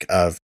as Epic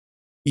of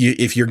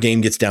if your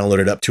game gets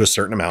downloaded up to a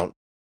certain amount,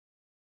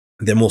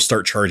 then we'll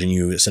start charging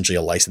you essentially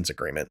a license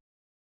agreement.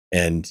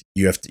 And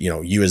you have to,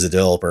 you as a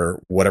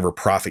developer, whatever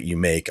profit you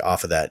make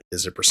off of that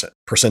is a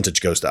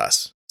percentage goes to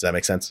us. Does that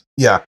make sense?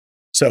 Yeah.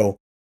 So,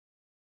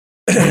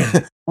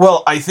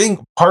 well, I think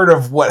part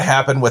of what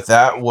happened with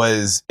that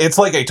was, it's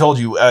like I told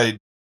you, a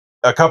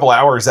couple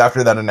hours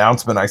after that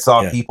announcement, I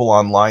saw people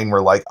online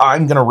were like,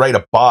 I'm going to write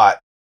a bot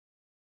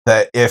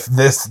that if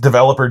this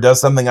developer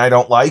does something I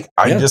don't like,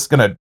 I'm just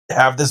going to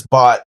have this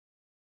bot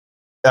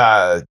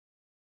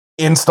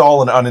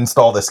install and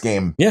uninstall this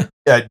game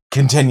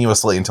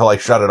continuously until I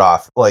shut it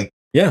off. Like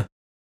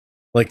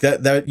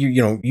that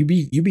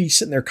you be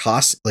sitting there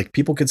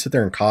people could sit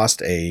there and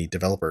cost a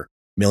developer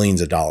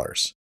millions of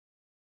dollars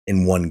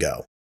in one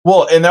go.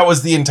 Well, and that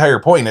was the entire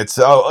point. It's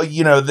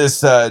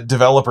this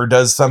developer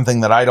does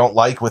something that I don't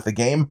like with the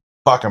game.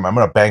 Fuck him. I'm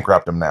going to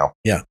bankrupt him now.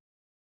 Yeah.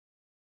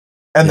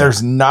 And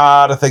there's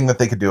not a thing that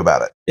they could do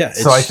about it. Yeah.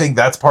 So I think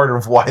that's part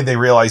of why they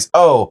realized,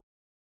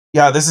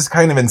 this is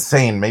kind of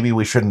insane. Maybe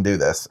we shouldn't do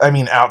this. I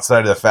mean,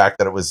 outside of the fact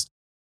that it was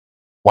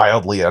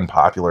wildly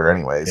unpopular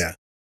anyways. Yeah.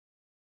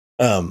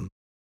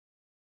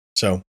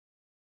 So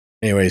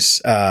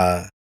anyways,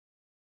 I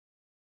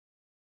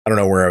don't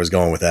know where I was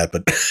going with that,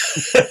 but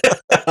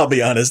I'll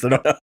be honest. I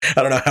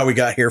don't know how we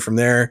got here from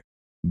there,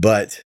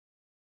 but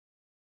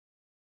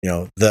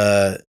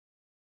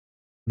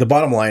the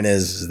bottom line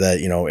is that,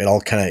 it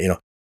all kind of,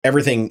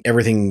 everything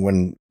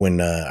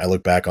when I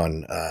look back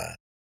on,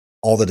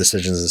 all the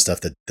decisions and stuff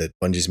that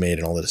Bungie's made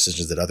and all the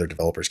decisions that other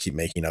developers keep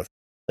making of,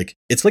 like,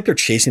 it's like they're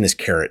chasing this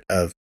carrot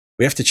of,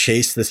 we have to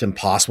chase this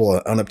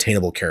impossible,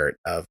 unobtainable carrot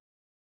of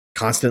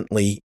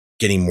constantly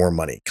getting more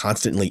money,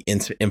 constantly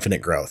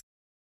infinite growth.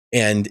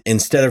 And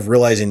instead of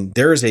realizing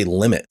there is a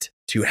limit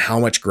to how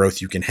much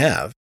growth you can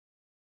have,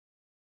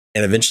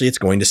 and eventually it's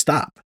going to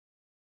stop.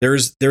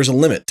 There's a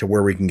limit to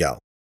where we can go.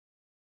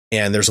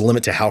 And there's a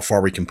limit to how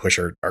far we can push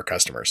our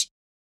customers.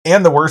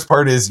 And the worst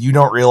part is you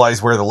don't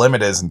realize where the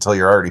limit is until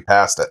you're already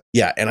past it.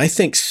 Yeah, and I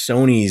think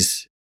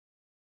Sony's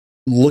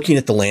looking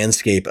at the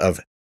landscape of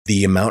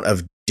the amount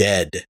of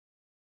dead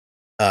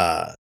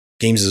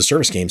games as a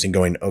service games and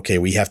going, okay,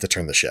 we have to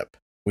turn the ship.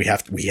 We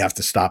have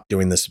to stop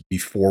doing this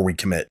before we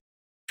commit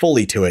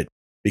fully to it,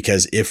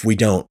 because if we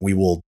don't, we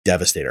will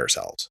devastate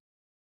ourselves.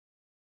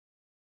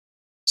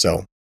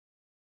 So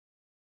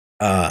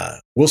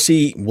we'll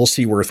see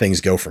where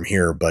things go from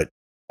here, but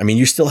I mean,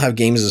 you still have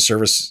games as a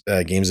service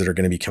games that are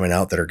going to be coming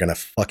out that are going to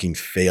fucking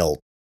fail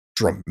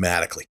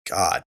dramatically.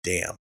 God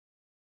damn.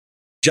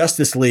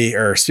 Justice League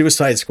or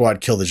Suicide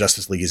Squad Kill the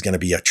Justice League is going to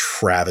be a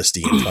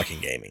travesty in fucking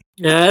gaming.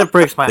 Yeah, it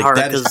breaks my heart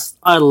because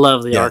I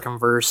love the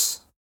Arkhamverse.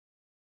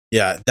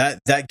 Yeah,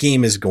 that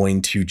game is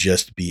going to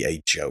just be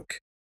a joke,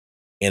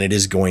 and it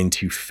is going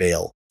to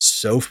fail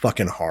so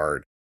fucking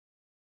hard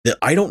that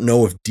I don't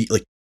know if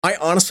I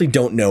honestly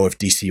don't know if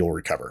DC will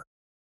recover.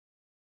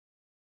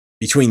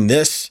 Between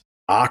this,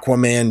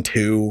 Aquaman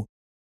 2,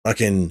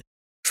 fucking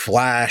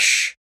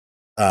Flash,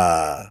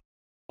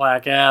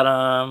 Black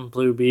Adam,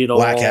 Blue Beetle,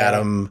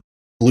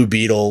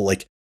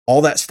 like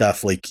all that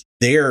stuff, like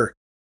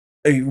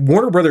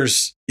Warner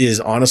Brothers is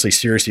honestly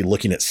seriously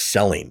looking at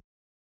selling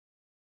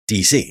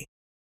DC.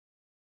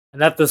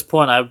 And at this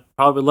point, I'd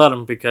probably let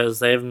them because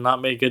they have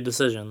not made good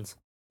decisions.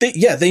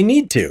 They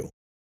need to.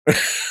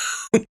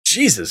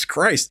 Jesus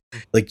Christ.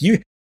 Like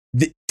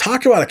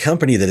talk about a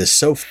company that is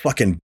so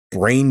fucking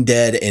brain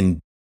dead and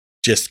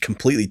just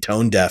completely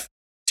tone deaf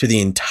to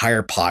the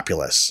entire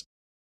populace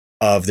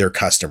of their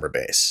customer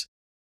base.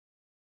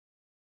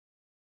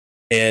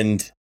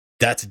 And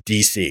that's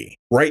DC.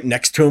 Right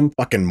next to them,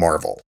 fucking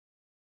Marvel.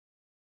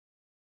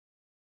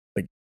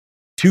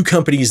 two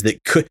companies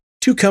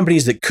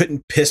that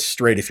couldn't piss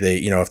straight if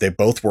they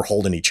both were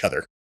holding each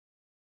other.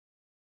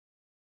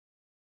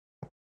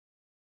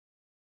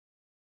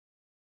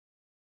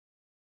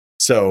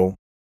 So,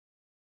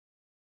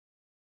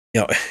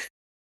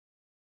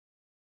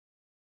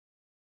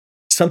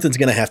 something's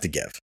going to have to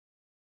give.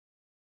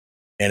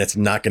 And it's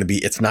not going to be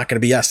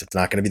us. It's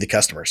not going to be the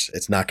customers.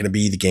 It's not going to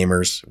be the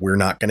gamers. We're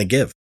not going to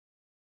give.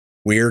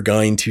 We're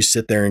going to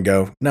sit there and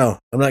go, no,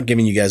 I'm not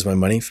giving you guys my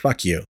money.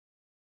 Fuck you.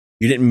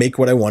 You didn't make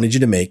what I wanted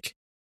you to make.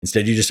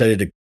 Instead, you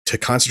decided to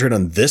concentrate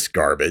on this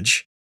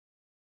garbage.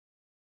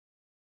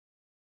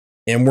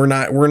 And we're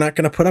not going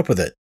to put up with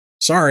it.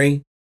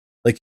 Sorry.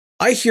 Like,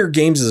 I hear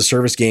games as a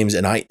service games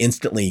and I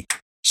instantly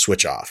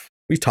switch off.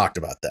 We've talked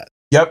about that.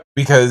 Yep,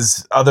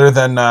 because other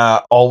than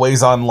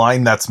always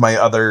online, that's my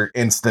other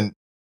instant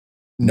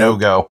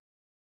no-go.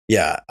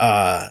 Yeah.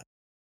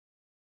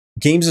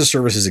 Games as a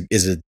service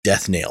is a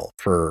death nail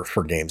for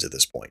games at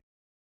this point.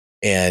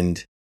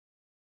 And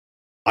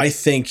I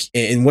think,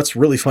 and what's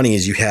really funny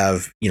is you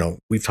have,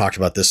 we've talked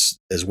about this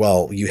as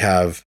well. You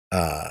have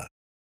the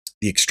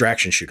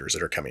extraction shooters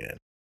that are coming in.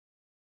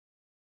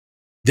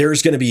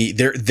 There's going to be,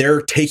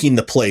 they're taking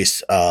the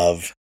place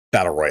of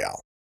Battle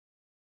Royale.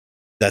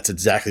 That's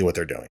exactly what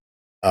they're doing.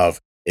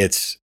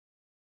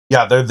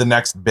 Yeah, they're the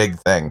next big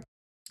thing.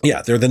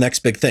 Yeah, they're the next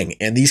big thing.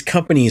 And these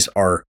companies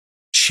are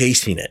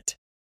chasing it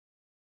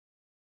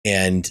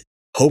and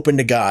hoping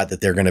to God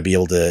that they're going to be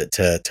able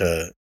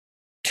to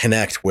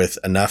connect with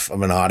enough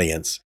of an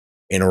audience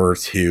in order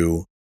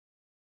to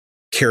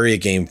carry a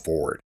game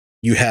forward.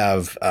 You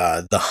have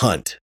The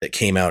Hunt that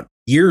came out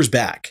years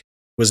back,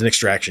 was an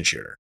extraction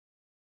shooter.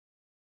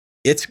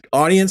 Its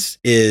audience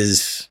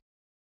it's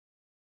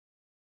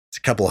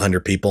a couple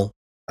hundred people,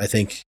 I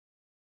think,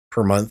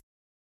 per month,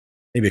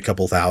 maybe a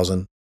couple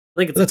thousand. I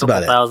think it's That's a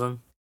couple about thousand.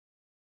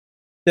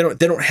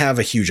 They don't have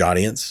a huge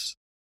audience.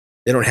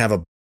 They don't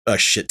have a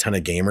shit ton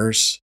of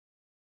gamers.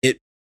 It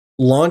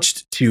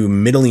launched to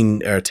middling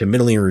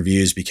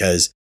reviews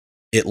because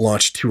it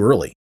launched too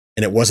early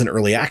and it wasn't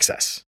early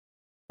access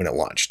when it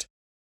launched.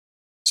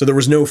 So there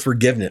was no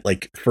forgiveness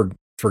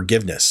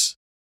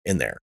in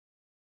there.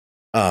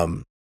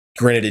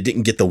 Granted, it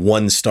didn't get the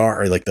 1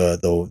 star or like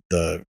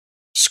the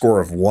score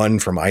of 1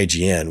 from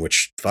IGN,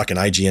 which fucking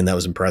IGN, that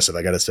was impressive.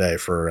 I got to say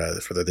for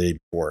the day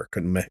before,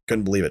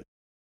 couldn't believe it.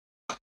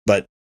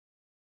 But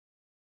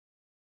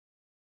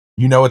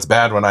it's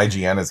bad when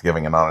IGN is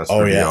giving an honest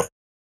review. Yeah.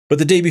 But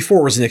the day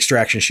before was an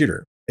extraction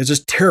shooter. It was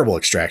just terrible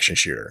extraction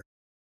shooter.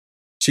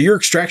 So your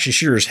extraction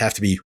shooters have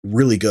to be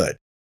really good.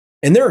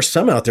 And there are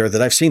some out there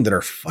that I've seen that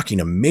are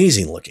fucking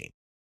amazing looking.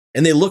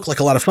 And they look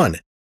like a lot of fun.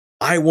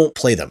 I won't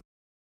play them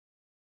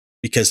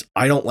because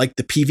I don't like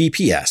the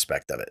PvP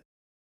aspect of it.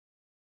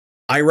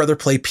 I'd rather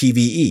play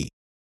PvE.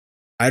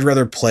 I'd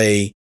rather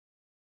play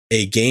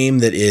a game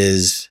that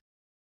is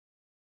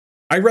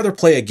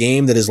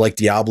like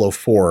Diablo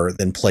 4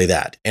 than play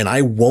that. And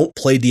I won't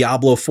play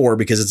Diablo 4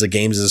 because it's a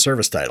games as a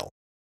service title.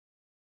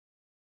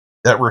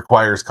 That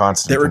requires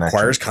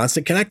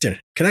constant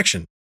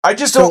connection. I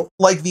just don't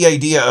like the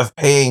idea of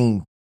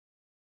paying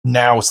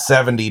now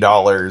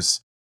 $70.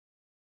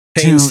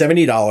 Paying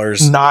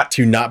 $70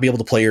 to not be able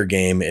to play your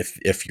game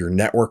if your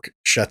network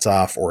shuts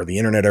off or the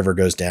internet ever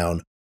goes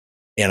down.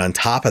 And on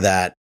top of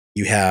that,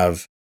 you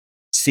have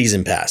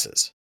season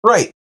passes.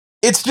 Right.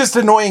 It's just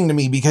annoying to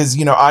me because,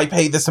 I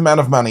pay this amount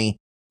of money.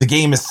 The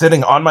game is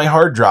sitting on my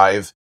hard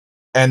drive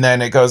and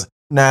then it goes,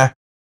 nah.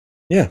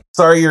 Yeah.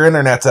 Sorry, your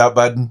internet's out,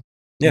 bud.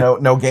 Yeah.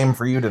 No game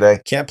for you today.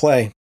 Can't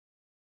play.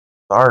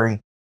 Sorry.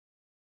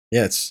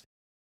 Yeah,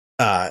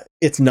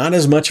 it's not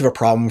as much of a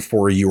problem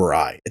for you or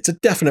I. It's a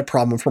definite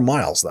problem for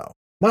Miles, though.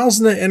 Miles'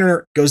 in the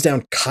internet goes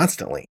down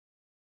constantly.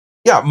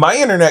 Yeah, my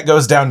internet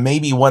goes down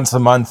maybe once a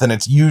month, and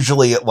it's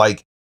usually at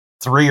like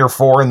 3 or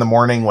 4 in the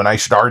morning when I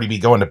should already be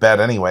going to bed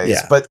anyways.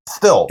 Yeah. But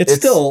still, it's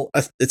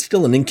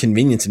still an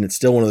inconvenience, and it's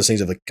still one of those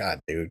things of like, God,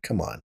 dude,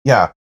 come on.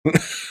 Yeah,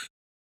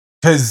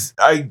 because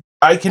I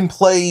can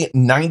play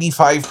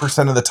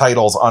 95% of the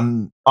titles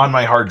on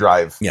my hard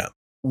drive. Yeah,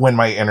 when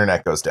my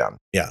internet goes down.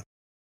 Yeah.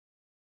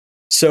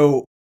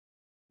 So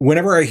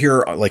whenever we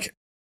hear online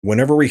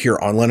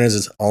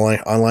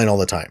all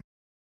the time,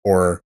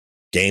 or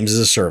games as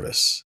a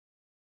service,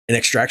 an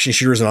extraction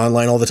shooter is an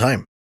online all the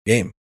time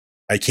game.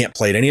 I can't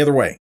play it any other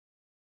way.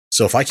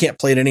 So if I can't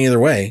play it any other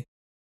way,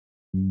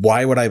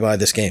 why would I buy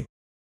this game?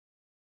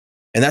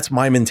 And that's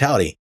my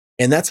mentality.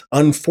 And that's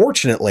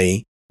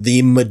unfortunately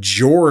the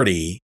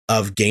majority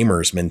of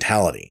gamers'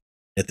 mentality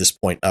at this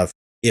point of,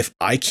 if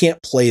I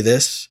can't play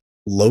this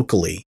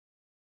locally,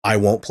 I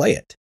won't play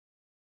it.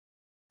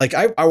 Like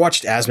I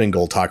watched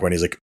Asmongold talk about it.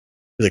 He's like,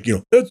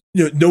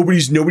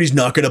 nobody's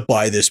not going to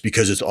buy this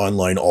because it's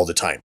online all the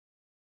time.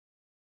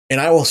 And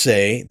I will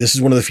say, this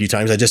is one of the few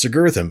times I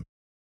disagree with him.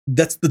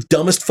 That's the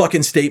dumbest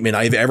fucking statement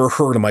I've ever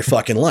heard in my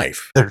fucking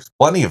life. There's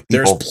plenty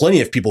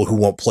of people who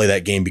won't play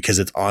that game because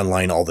it's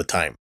online all the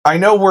time. I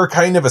know we're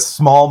kind of a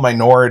small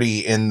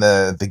minority in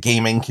the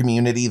gaming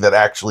community that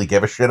actually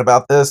give a shit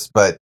about this,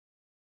 but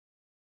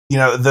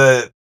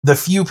the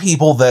few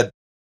people that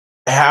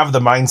have the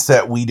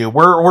mindset we do.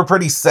 We're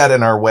pretty set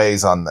in our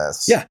ways on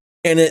this. Yeah.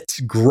 And it's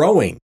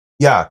growing.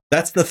 Yeah.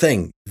 That's the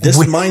thing. This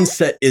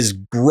mindset is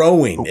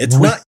growing. It's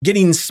not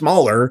getting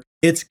smaller.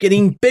 It's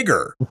getting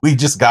bigger. We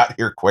just got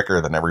here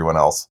quicker than everyone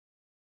else.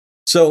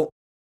 So,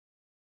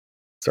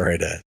 sorry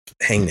to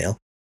hangnail.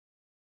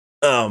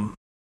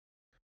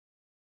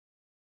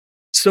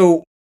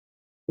 So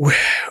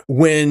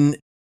when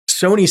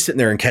Sony's sitting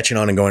there and catching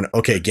on and going,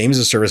 okay, games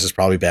as a service is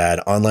probably bad.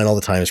 Online all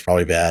the time is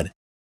probably bad.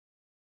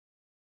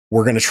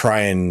 We're going to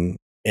try and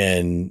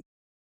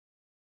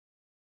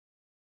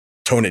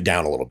tone it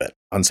down a little bit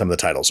on some of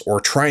the titles, or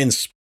try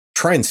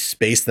and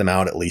space them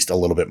out at least a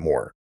little bit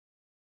more.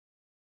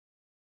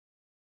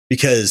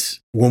 Because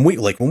when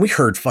we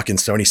heard fucking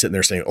Sony sitting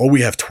there saying, "Oh,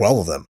 we have 12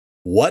 of them,"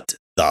 what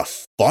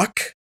the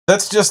fuck?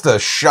 That's just a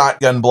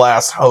shotgun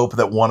blast hope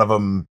that one of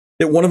them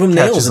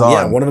nails, and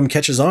yeah, one of them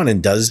catches on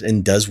and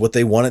does what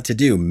they want it to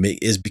do,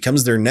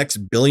 becomes their next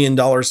 $1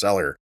 billion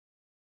seller.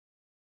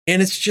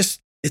 And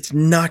it's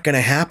not going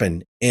to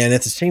happen. And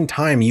at the same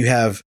time, you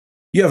have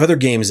other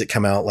games that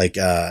come out like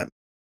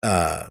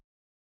Alan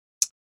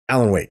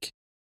Wake.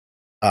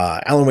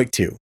 Alan Wake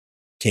 2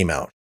 came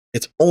out.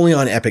 It's only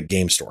on Epic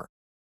Game Store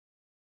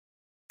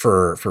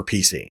for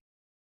PC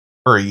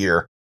for a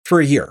year.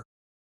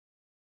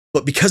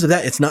 But because of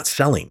that, it's not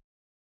selling.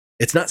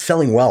 It's not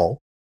selling well.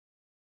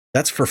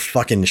 That's for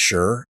fucking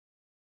sure.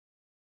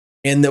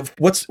 And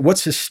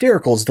what's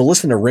hysterical is to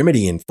listen to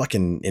Remedy and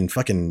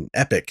fucking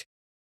Epic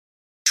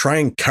try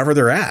and cover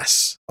their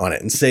ass on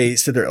it and say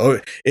there,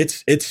 oh,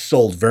 it's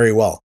sold very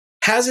well.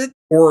 Has it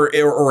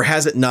or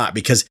has it not?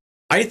 Because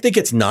I think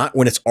it's not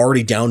when it's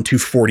already down to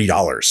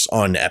 $40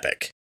 on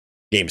Epic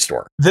Game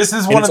Store. This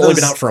is it's only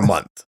been out for a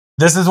month.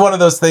 This is one of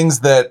those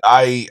things that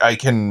I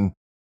can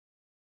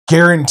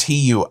guarantee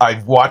you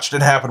I've watched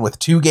it happen with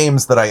 2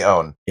 games that I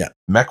own. Yeah.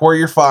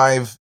 MechWarrior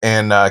 5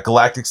 and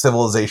Galactic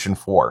Civilization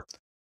 4.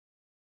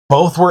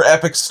 Both were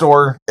Epic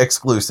Store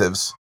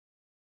exclusives.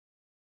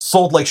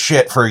 Sold like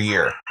shit for a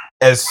year.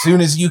 As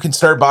soon as you can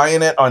start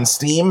buying it on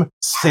Steam,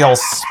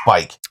 sales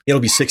spike.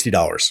 It'll be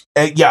 $60.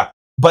 Yeah.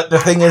 But the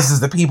thing is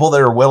the people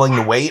that are willing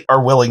to wait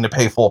are willing to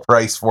pay full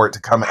price for it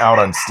to come out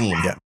on Steam.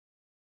 Yeah.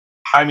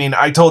 I mean,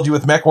 I told you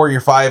with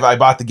MechWarrior 5, I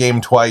bought the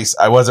game twice.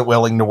 I wasn't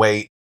willing to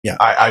wait. Yeah.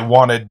 I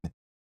wanted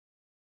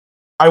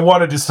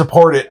to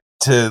support it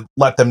to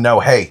let them know,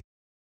 hey,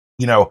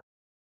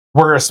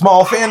 we're a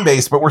small fan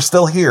base, but we're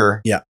still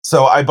here. Yeah.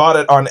 So I bought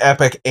it on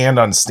Epic and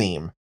on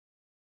Steam.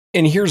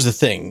 And here's the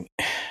thing.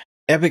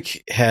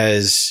 Epic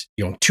has,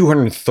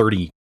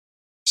 230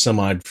 some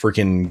odd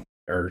freaking,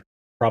 or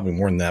probably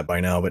more than that by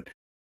now, but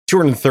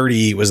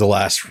 230 was the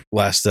last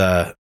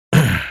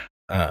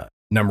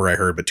number I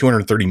heard, but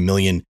 230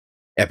 million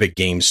Epic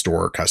Games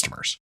Store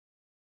customers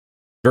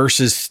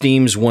versus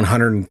Steam's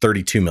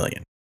 132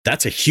 million.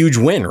 That's a huge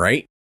win,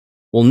 right?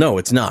 Well, no,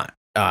 it's not,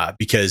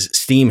 because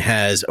Steam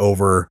has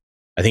over,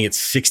 I think it's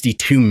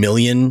 62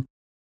 million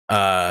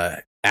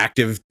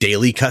active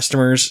daily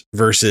customers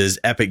versus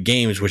Epic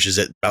Games, which is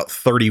at about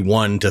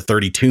 31 to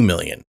 32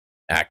 million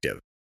active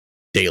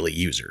daily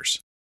users.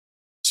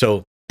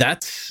 So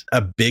that's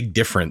a big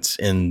difference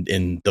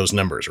in those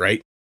numbers,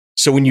 right?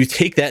 So when you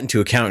take that into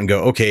account and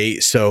go, okay,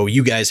 so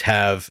you guys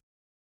have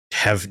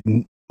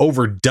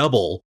over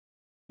double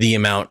the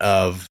amount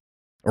of,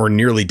 or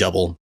nearly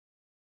double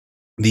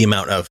the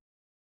amount of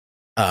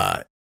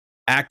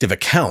active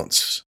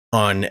accounts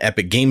on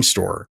Epic Game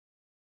Store.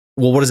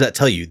 Well, what does that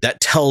tell you? That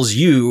tells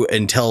you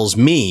and tells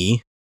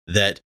me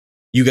that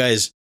you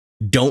guys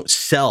don't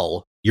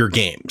sell your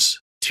games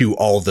to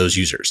all of those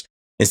users.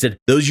 Instead,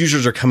 those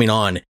users are coming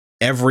on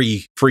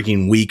every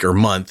freaking week or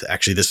month.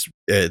 Actually,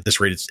 this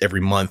rate is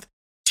every month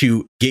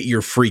to get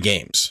your free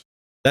games.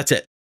 That's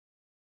it.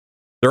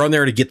 They're on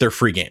there to get their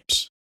free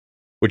games,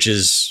 which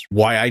is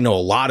why I know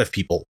a lot of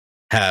people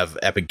have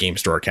Epic Game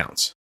Store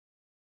accounts.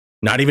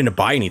 Not even to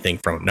buy anything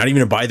from them, not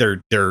even to buy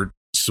their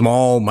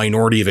small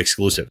minority of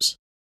exclusives.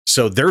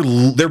 So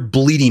they're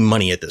bleeding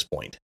money at this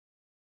point.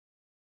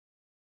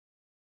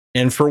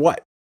 And for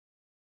what?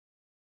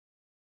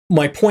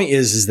 My point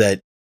is that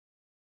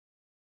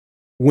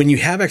when you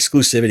have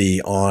exclusivity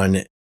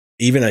on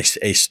even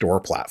a store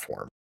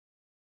platform,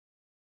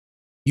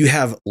 you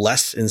have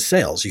less in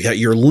sales.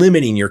 You're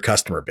limiting your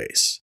customer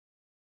base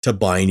to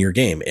buying your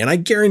game. And I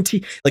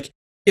guarantee, like,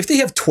 if they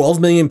have 12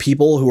 million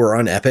people who are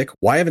on Epic,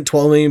 why haven't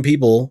 12 million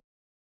people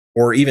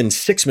or even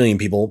 6 million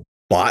people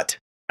bought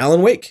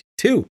Alan Wake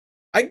 2?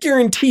 I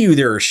guarantee you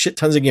there are shit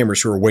tons of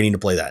gamers who are waiting to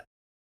play that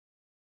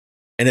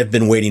and have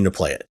been waiting to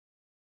play it.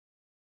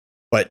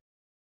 But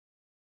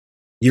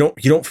you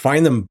don't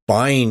find them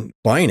buying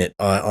it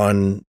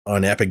on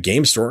Epic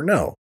Game Store.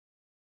 No.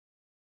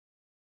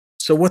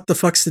 So what the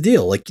fuck's the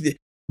deal? Like,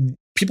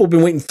 people have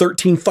been waiting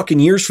 13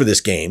 fucking years for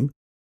this game.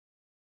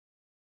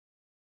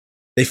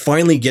 They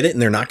finally get it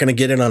and they're not going to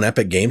get it on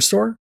Epic Game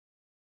Store?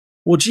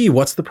 Well, gee,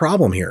 what's the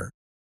problem here?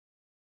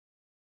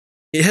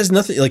 It has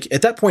nothing, like,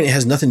 at that point, it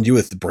has nothing to do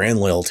with brand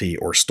loyalty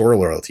or store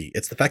loyalty.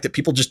 It's the fact that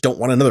people just don't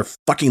want another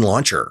fucking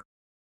launcher.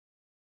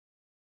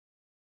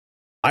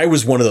 I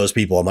was one of those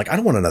people. I'm like, I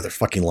don't want another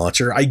fucking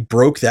launcher. I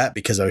broke that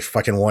because I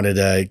fucking wanted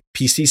a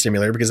PC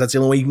simulator because that's the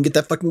only way you can get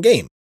that fucking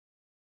game.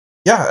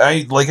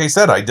 Yeah, like I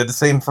said, I did the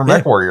same for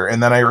Yeah. MechWarrior,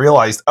 and then I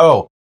realized,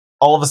 all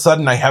of a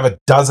sudden I have a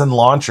dozen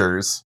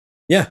launchers.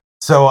 Yeah.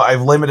 So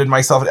I've limited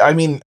myself. I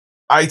mean,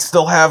 I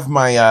still have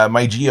my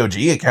my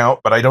GOG account,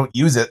 but I don't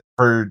use it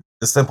for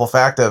the simple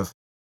fact of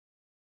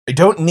I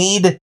don't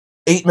need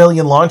 8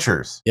 million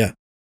launchers. Yeah,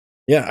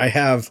 I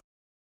have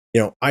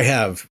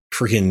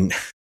freaking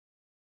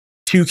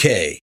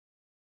 2K,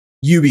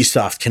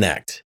 Ubisoft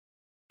Connect,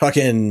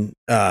 fucking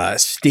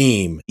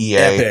Steam, EA.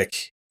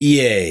 Epic,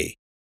 EA,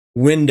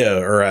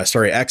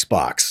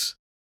 Xbox.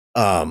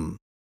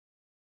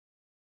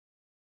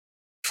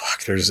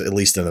 There's at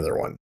least another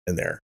one in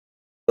there.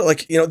 But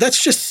like,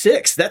 that's just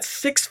 6. That's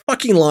 6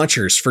 fucking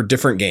launchers for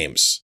different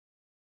games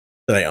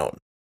that I own.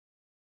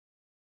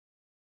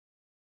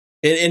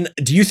 And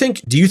do you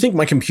think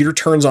my computer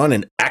turns on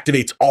and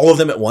activates all of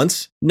them at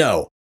once?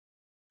 No.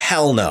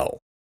 Hell no.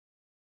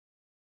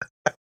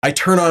 I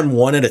turn on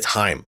one at a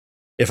time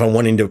if I'm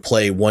wanting to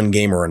play one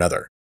game or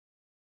another.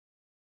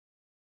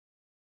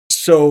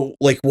 So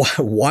like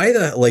why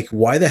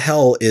the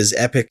hell is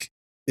Epic,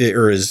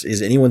 or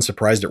is anyone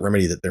surprised at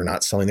Remedy that they're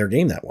not selling their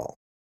game that well?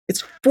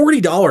 It's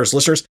 $40,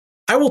 listeners.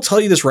 I will tell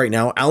you this right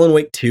now. Alan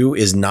Wake 2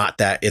 is not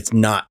that. It's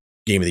not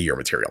Game of the Year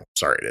material.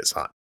 Sorry, it is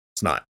not.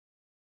 It's not.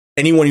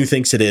 Anyone who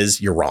thinks it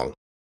is, you're wrong.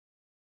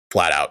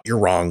 Flat out, you're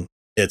wrong.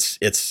 It's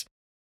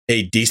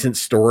a decent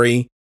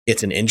story.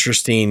 It's an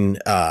interesting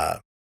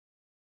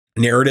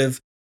narrative,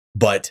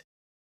 but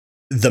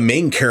the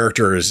main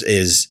character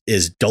is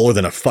duller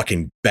than a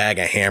fucking bag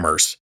of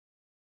hammers.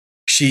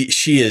 She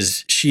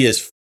is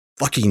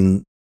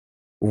fucking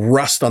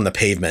rust on the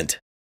pavement.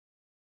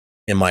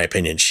 In my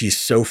opinion, she's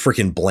so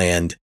freaking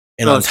bland.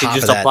 And on top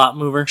just of that, a plot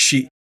mover.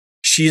 She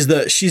is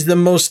the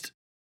most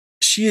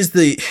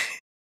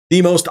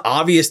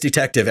obvious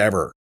detective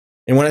ever.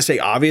 And when I say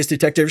obvious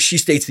detective, she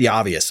states the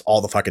obvious all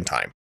the fucking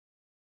time.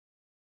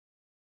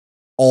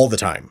 All the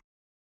time.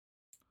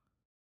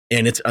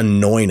 And it's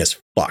annoying as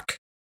fuck,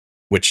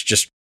 which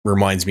just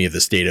reminds me of the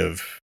state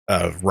of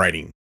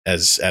writing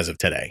as of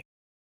today.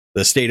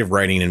 The state of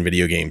writing in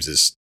video games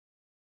is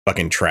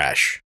fucking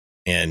trash.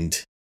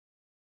 And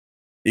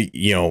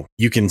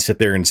you can sit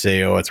there and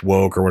say, oh, it's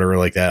woke or whatever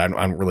like that. I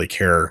don't really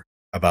care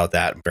about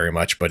that very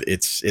much, but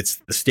it's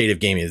the state of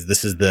gaming.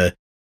 This is the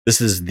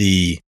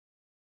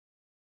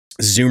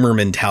Zoomer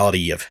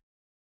mentality of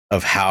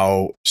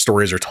how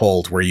stories are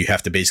told, where you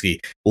have to basically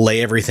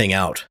lay everything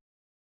out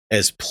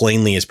as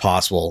plainly as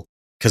possible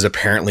because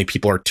apparently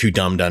people are too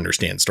dumb to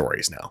understand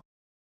stories now.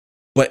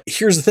 But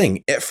here's the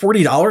thing. At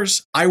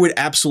 $40, I would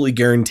absolutely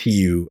guarantee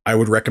you I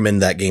would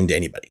recommend that game to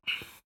anybody.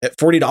 At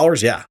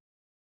 $40, yeah.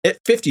 At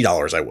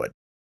 $50, I would.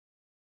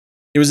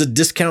 It was a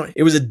discount.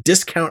 It was a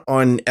discount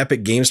on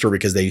Epic Game Store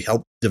because they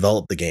helped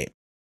develop the game.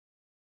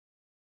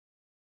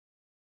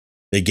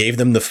 They gave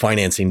them the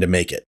financing to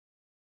make it.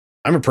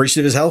 I'm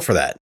appreciative as hell for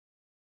that.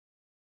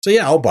 So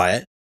yeah, I'll buy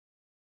it.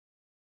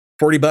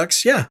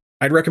 $40, yeah,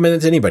 I'd recommend it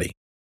to anybody.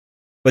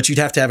 But you'd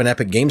have to have an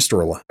Epic Game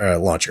Store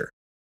launcher.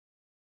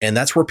 And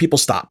that's where people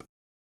stop.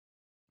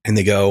 And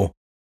they go,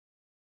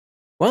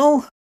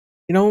 well,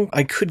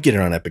 I could get it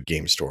on Epic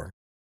Game Store.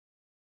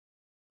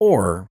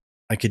 Or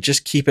I could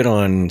just keep it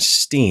on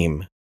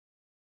Steam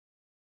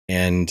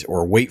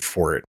or wait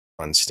for it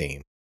on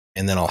Steam.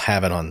 And then I'll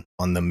have it on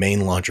the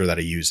main launcher that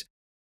I use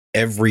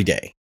every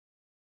day.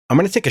 I'm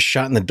going to take a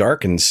shot in the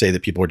dark and say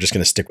that people are just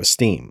going to stick with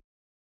Steam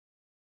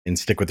and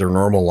stick with their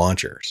normal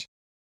launchers.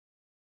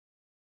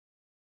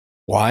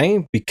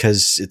 Why?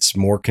 Because it's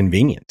more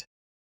convenient.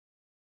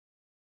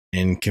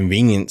 And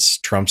convenience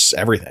trumps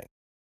everything.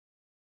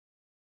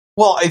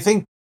 Well, I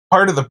think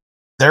part of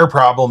their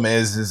problem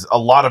is a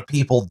lot of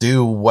people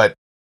do what,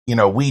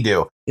 we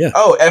do. Yeah.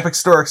 Oh, Epic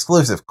Store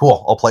exclusive.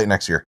 Cool. I'll play it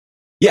next year.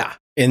 Yeah.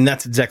 And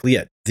that's exactly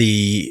it.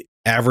 The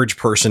average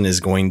person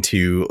is going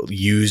to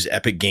use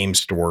Epic Game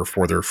Store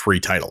for their free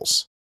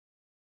titles.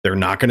 They're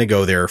not going to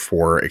go there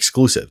for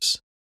exclusives.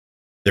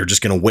 They're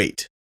just going to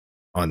wait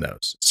on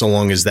those, so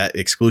long as that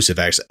exclusive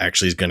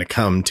actually is going to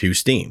come to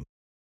Steam.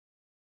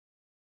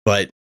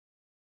 But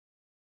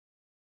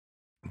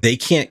they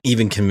can't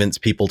even convince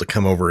people to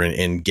come over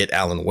and get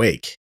Alan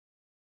Wake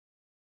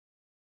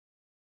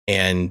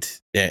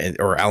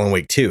or Alan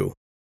Wake 2.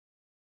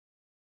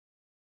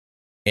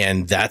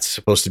 And that's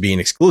supposed to be an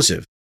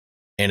exclusive.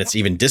 And it's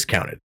even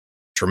discounted,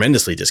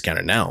 tremendously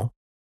discounted now.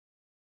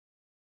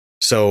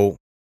 So,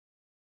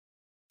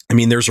 I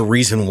mean, there's a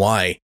reason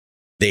why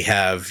they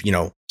have,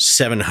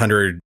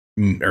 700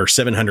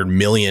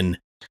 million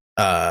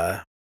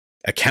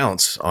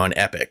accounts on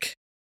Epic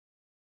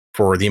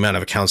for the amount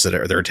of accounts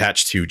that they're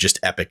attached to just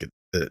Epic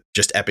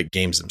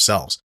games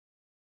themselves.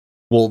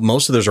 Well,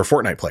 most of those are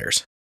Fortnite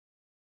players.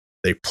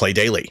 They play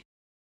daily.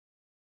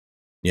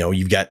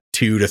 You've got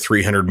 200 to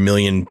 300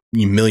 million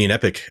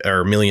Epic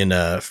or million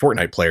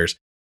Fortnite players,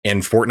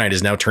 and Fortnite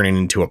is now turning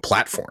into a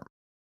platform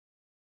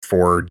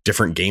for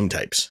different game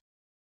types.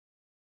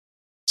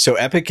 So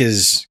Epic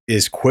is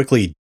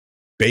quickly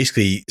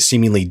basically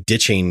seemingly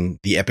ditching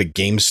the Epic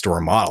Games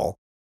Store model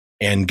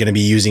and going to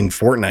be using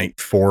Fortnite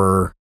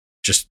for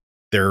just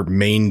their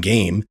main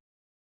game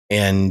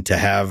and to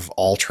have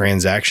all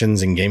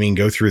transactions and gaming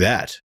go through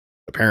that.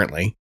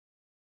 Apparently,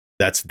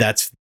 that's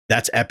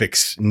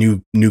Epic's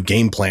new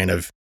game plan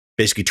of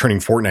basically turning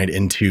Fortnite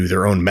into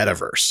their own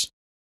metaverse.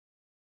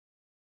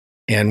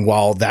 And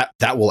while that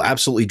will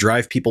absolutely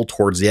drive people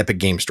towards the Epic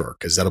Game Store,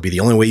 because that'll be the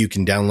only way you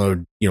can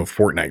download,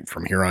 Fortnite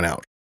from here on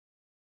out.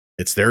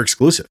 It's their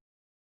exclusive.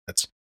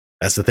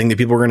 That's the thing that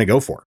people are going to go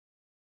for.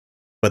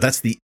 But that's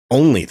the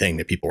only thing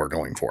that people are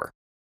going for.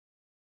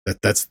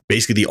 That's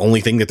basically the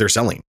only thing that they're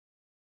selling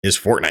is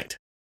Fortnite.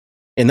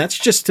 And that's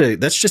just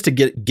to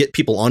get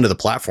people onto the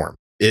platform.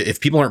 If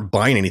people aren't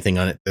buying anything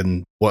on it,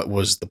 then what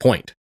was the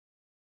point?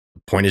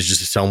 The point is just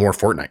to sell more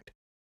Fortnite.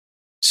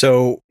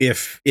 So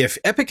if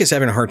Epic is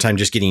having a hard time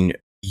just getting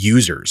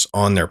users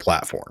on their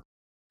platform,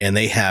 and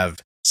they have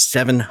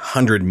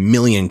 700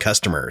 million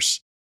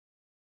customers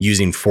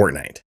using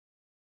Fortnite,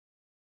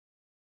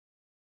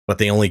 but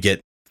they only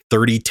get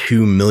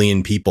 32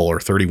 million people or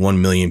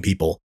 31 million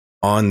people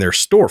on their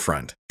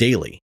storefront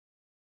daily,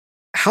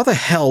 how the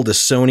hell does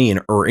Sony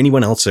or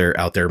anyone else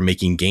out there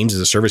making games as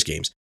a service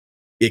games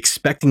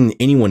expecting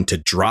anyone to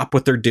drop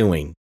what they're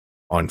doing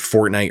on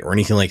Fortnite or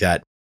anything like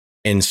that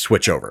and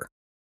switch over?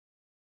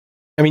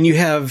 I mean, you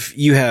have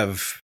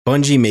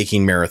Bungie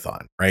making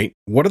Marathon, right?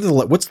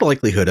 What's the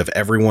likelihood of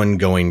everyone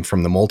going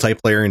from the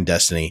multiplayer in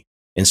Destiny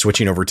and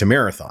switching over to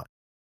Marathon?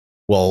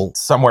 Well,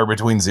 somewhere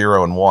between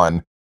 0 and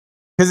 1,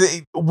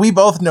 because we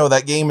both know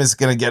that game is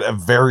going to get a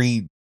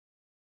very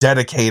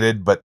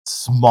dedicated but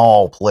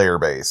small player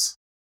base.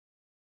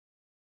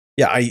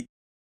 Yeah,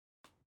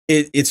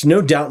 it's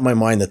no doubt in my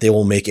mind that they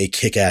will make a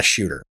kick-ass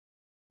shooter.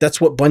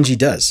 That's what Bungie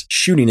does.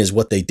 Shooting is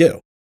what they do.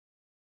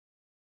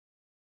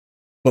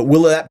 But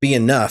will that be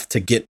enough to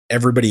get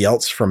everybody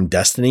else from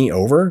Destiny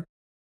over?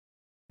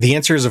 The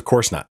answer is, of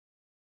course not.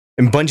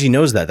 And Bungie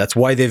knows that. That's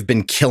why they've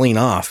been killing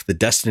off the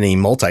Destiny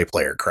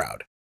multiplayer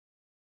crowd.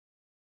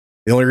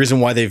 The only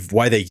reason why they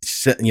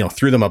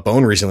threw them a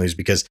bone recently is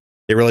because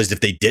they realized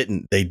if they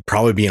didn't, they'd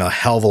probably be in a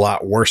hell of a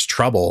lot worse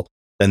trouble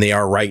than they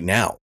are right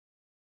now.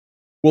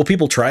 Will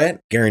people try it?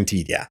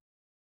 Guaranteed, yeah.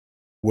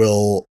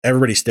 Will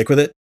everybody stick with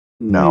it?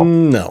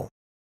 No.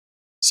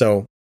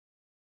 So,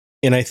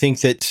 and I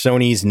think that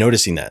Sony's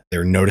noticing that.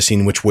 They're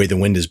noticing which way the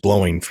wind is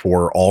blowing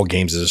for all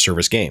games as a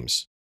service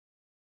games.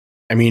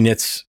 I mean,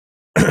 it's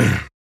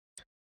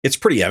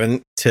pretty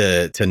evident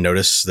to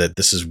notice that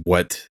this is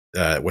what's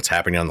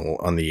happening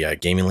on the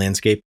gaming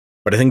landscape.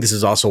 But I think this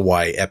is also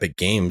why Epic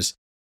Games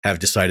have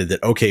decided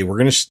that, okay, we're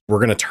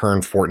gonna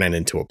turn Fortnite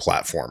into a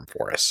platform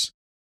for us,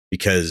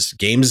 because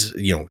games,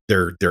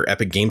 their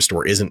Epic Game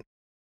Store isn't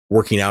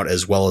working out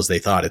as well as they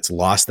thought. It's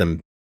lost them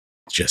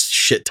just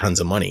shit tons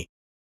of money.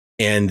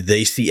 And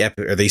they see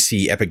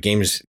Epic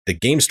Games, the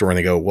game store, and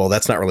they go, well,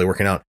 that's not really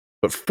working out.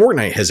 But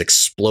Fortnite has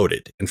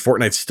exploded, and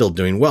Fortnite's still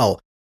doing well.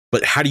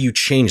 But how do you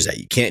change that?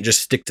 You can't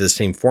just stick to the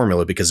same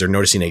formula, because they're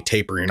noticing a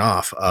tapering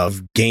off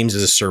of games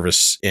as a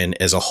service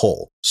as a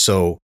whole.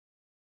 So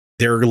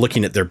they're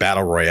looking at their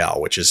Battle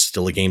Royale, which is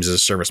still a games as a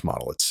service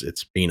model.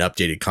 It's being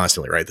updated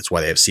constantly, right? That's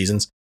why they have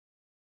seasons.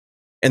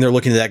 And they're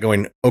looking at that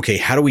going, okay,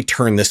 how do we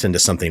turn this into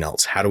something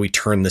else? How do we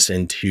turn this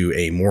into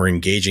a more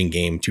engaging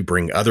game to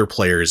bring other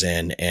players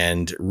in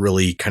and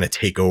really kind of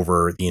take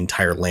over the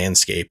entire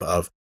landscape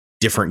of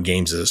different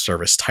games as a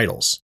service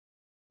titles?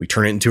 We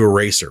turn it into a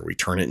racer. We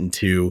turn it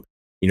into,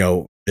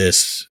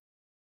 this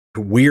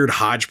weird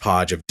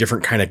hodgepodge of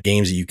different kind of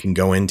games that you can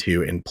go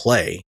into and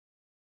play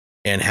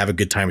and have a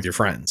good time with your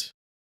friends.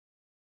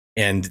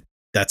 And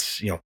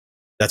that's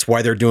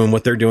why they're doing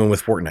what they're doing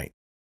with Fortnite.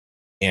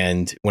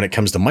 And when it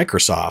comes to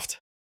Microsoft,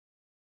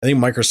 I think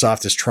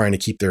Microsoft is trying to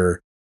keep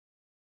their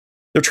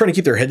head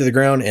to the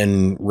ground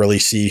and really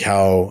see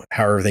how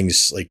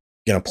everything's like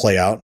going to play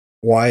out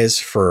wise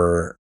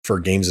for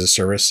games as a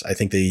service. I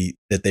think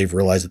they've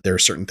realized that there are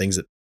certain things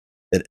that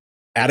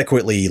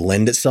adequately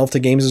lend itself to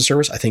games as a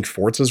service. I think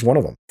Forza is one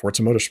of them.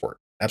 Forza Motorsport,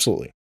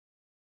 absolutely.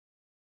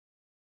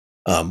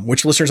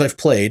 Which listeners I've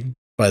played,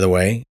 by the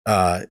way,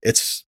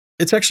 it's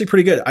actually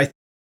pretty good.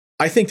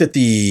 I think that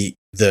the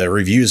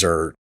reviews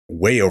are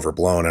way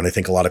overblown, and I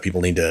think a lot of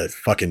people need to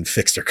fucking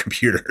fix their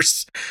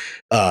computers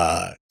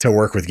to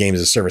work with games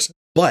as a service.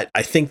 But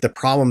I think the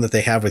problem that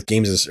they have with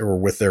games or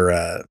with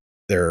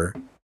their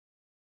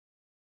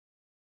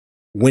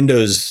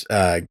Windows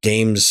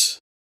games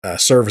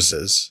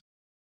services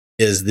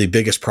is the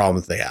biggest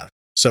problem that they have.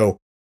 So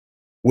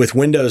with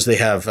Windows, they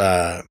have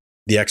the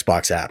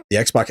Xbox app. The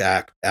Xbox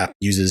app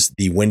uses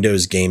the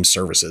Windows Game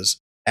Services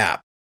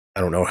app.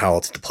 I don't know how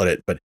else to put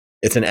it, but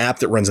it's an app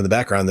that runs in the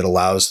background that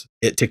allows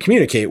it to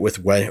communicate with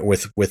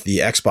the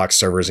Xbox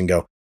servers and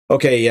go,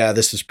 okay, yeah,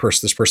 this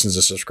person's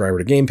a subscriber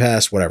to Game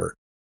Pass, whatever.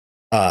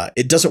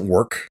 It doesn't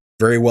work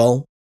very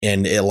well,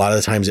 and a lot of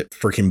the times it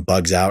freaking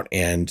bugs out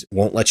and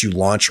won't let you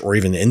launch or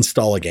even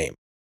install a game.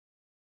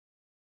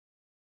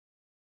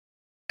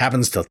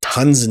 Happens to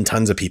tons and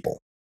tons of people.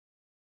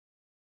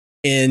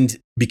 And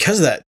because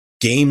of that,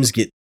 games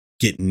get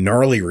get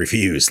gnarly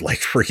reviews, like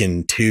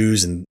freaking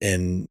 2s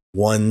and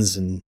 1s,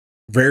 and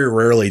very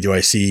rarely do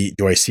I see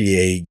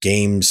a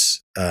Game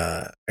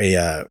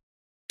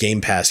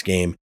Pass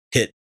game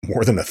hit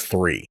more than a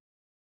 3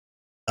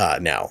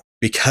 now,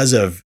 because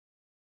of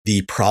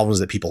the problems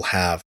that people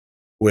have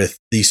with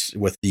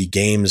the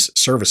games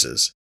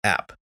services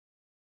app.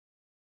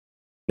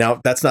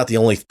 Now, that's not the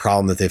only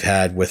problem that they've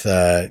had with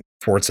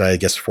Forza. I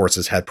guess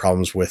Forza's had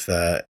problems with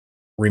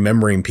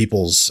remembering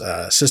people's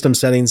system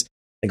settings.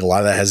 I think a lot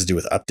of that has to do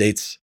with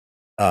updates.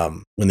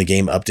 When the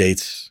game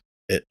updates,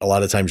 it a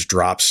lot of times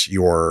drops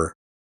your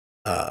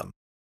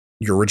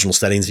original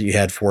settings that you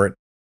had for it.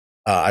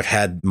 I've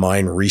had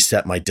mine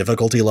reset my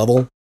difficulty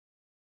level,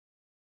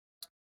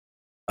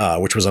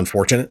 which was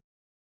unfortunate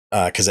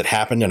because it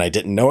happened and I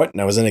didn't know it,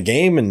 and I was in a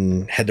game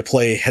and had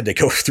to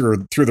go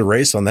through the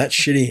race on that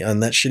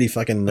shitty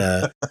fucking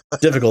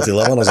difficulty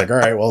level, and I was like, all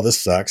right, well, this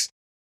sucks.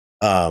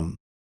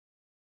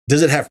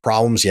 Does it have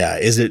problems? Yeah.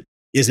 Is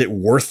it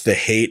worth the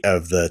hate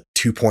of the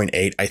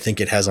 2.8 I think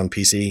it has on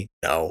PC?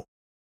 No.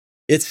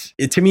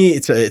 To me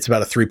it's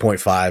about a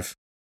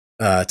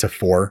 3.5 to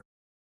 4.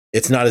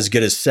 It's not as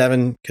good as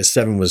 7, because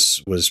 7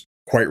 was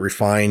quite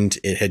refined.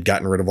 It had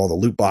gotten rid of all the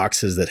loot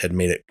boxes that had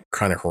made it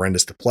kind of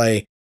horrendous to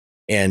play,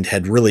 and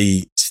had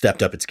really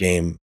stepped up its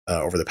game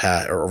over the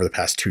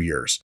past 2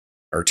 years,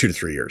 or 2 to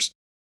 3 years.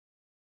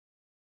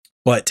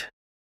 But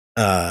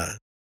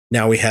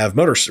now we have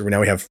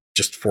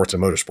just Forza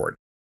Motorsport.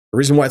 The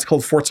reason why it's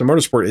called Forza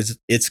Motorsport is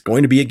it's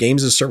going to be a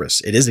games as a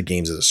service. It is a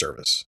games as a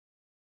service.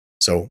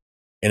 So,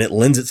 and it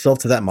lends itself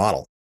to that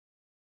model.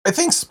 I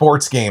think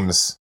sports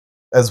games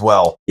as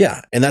well.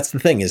 Yeah, and that's the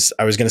thing, is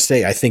I was going to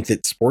say, I think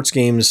that sports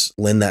games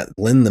lend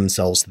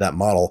themselves to that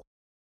model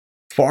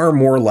far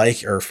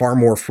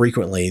more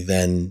frequently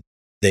than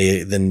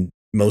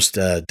most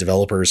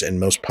developers and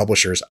most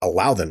publishers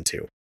allow them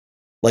to.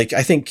 Like,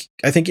 I think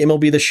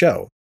MLB The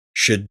Show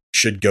should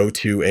go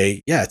to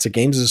it's a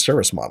games as a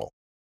service model.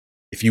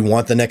 If you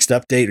want the next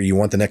update, or you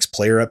want the next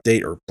player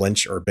update or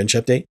bench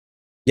update,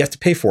 you have to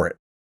pay for it.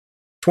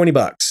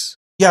 $20.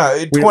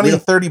 Yeah,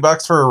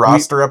 $20-$30 for a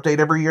roster update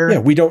every year. Yeah,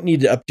 we don't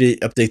need to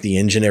update the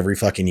engine every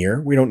fucking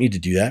year. We don't need to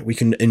do that. We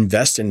can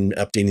invest in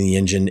updating the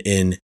engine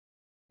in,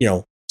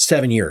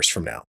 7 years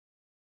from now.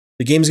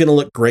 The game's going to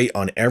look great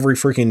on every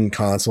freaking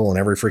console and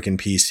every freaking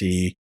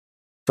PC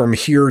from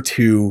here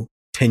to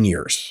 10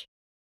 years.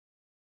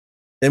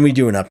 Then we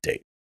do an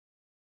update.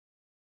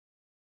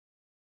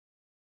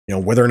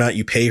 Whether or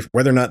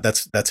not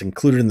that's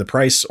included in the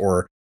price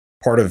or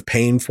part of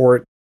paying for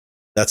it,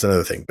 that's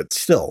another thing. But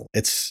still,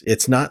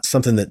 it's not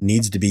something that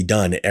needs to be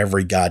done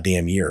every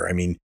goddamn year. I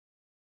mean,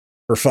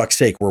 for fuck's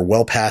sake, we're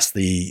well past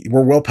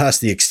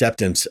the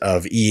acceptance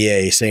of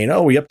EA saying,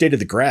 "Oh, we updated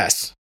the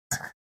grass."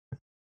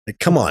 Like,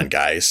 come on,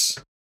 guys,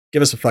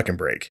 give us a fucking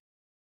break.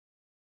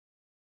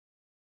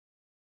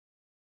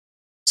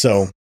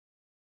 So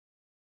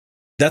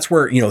that's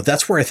where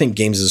I think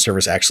games as a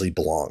service actually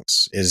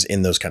belongs, is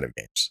in those kind of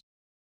games.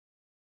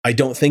 I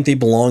don't think they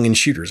belong in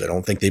shooters. I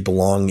don't think they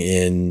belong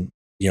in,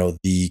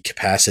 the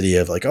capacity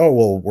of like, oh,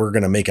 well, we're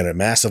going to make it a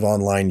massive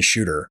online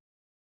shooter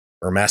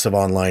or massive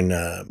online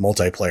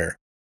multiplayer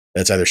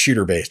that's either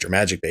shooter based or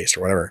magic based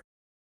or whatever.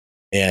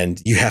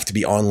 And you have to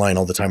be online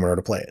all the time in order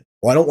to play it.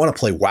 Well, I don't want to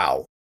play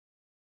WoW.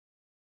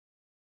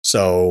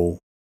 So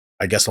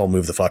I guess I'll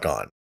move the fuck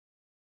on.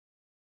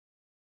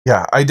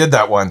 Yeah, I did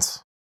that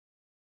once.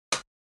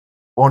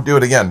 Won't do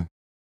it again.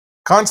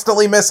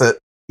 Constantly miss it,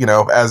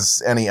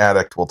 as any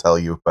addict will tell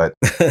you, but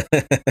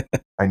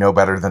I know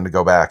better than to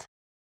go back.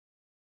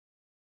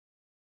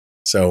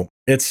 So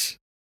it's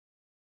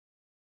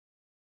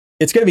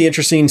going to be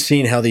interesting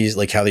seeing how these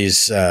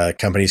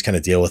companies kind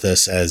of deal with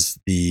this as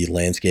the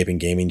landscape in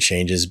gaming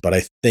changes. But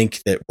I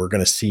think that we're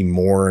going to see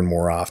more and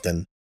more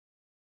often.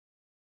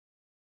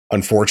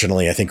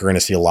 Unfortunately, I think we're going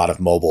to see a lot of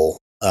more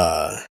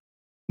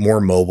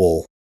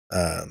mobile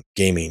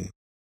gaming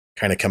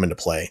kind of come into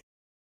play.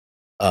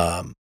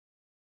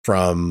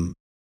 From,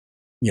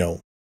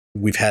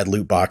 we've had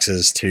loot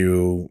boxes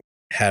to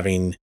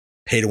having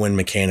pay to win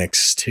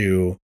mechanics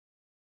to,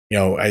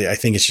 I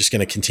think it's just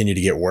going to continue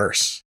to get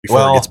worse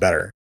before it gets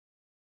better.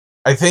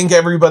 I think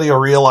everybody will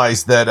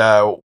realize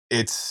that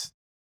it's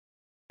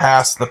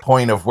past the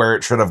point of where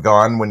it should have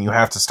gone when you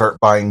have to start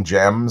buying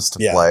gems to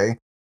play.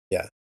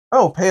 Yeah.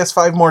 Oh, pay us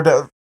 $5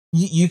 more.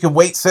 You can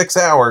wait 6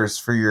 hours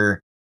for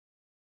your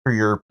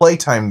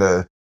playtime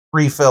to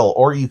refill,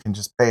 or you can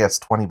just pay us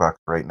 $20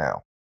 right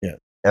now. Yeah.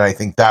 And I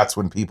think that's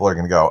when people are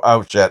going to go,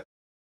 oh shit,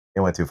 it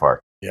went too far.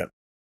 Yeah.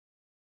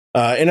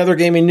 In other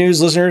gaming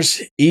news,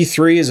 listeners,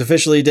 E3 is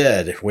officially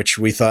dead, which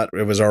we thought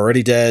it was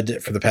already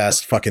dead for the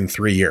past fucking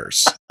 3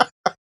 years.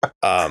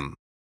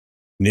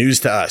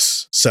 News to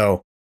us.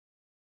 So,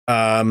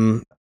 I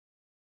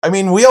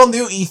mean, we all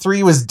knew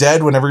E3 was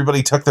dead when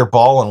everybody took their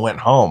ball and went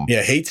home.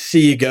 Yeah, hate to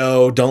see you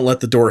go. Don't let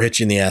the door hit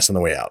you in the ass on the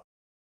way out.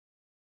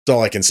 That's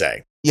all I can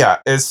say. Yeah,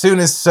 as soon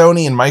as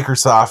Sony and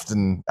Microsoft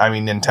and,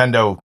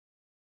 Nintendo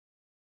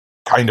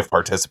kind of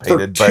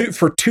participated,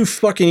 for 2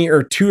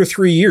 or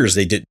 3 years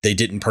they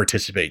didn't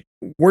participate.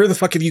 Where the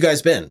fuck have you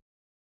guys been?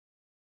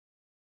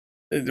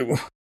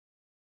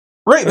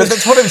 Right, but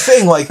that's what I'm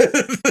saying. Like,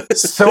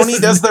 Sony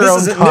does their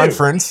own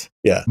conference.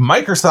 New. Yeah.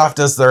 Microsoft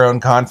does their own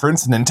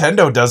conference.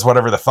 Nintendo does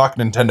whatever the fuck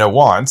Nintendo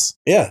wants.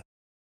 Yeah.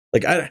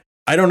 Like, I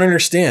don't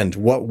understand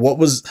what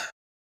was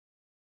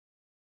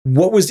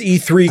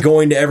E3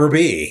 going to ever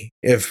be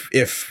if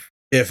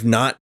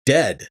not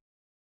dead.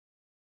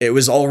 It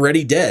was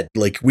already dead.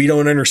 Like, we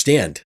don't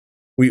understand.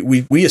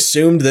 We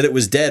assumed that it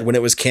was dead when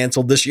it was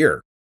canceled this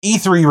year.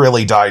 E3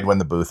 really died when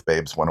the booth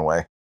babes went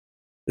away.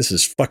 This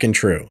is fucking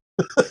true.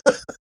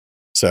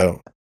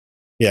 So,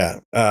 yeah.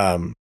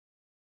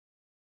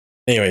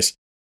 Anyways,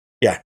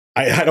 yeah.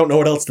 I don't know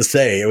what else to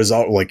say. It was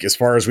all, like, as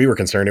far as we were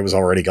concerned, it was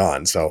already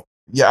gone. So,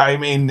 yeah, I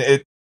mean,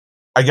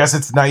 I guess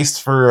it's nice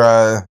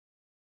for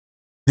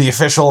the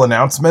official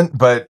announcement,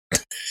 but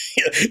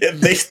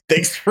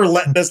thanks for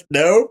letting us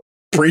know.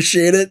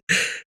 Appreciate it.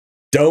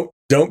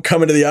 Don't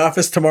come into the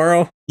office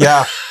tomorrow.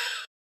 Yeah.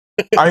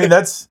 I mean,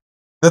 that's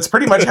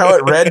pretty much how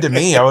it read to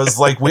me. I was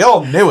like, we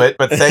all knew it,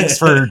 but thanks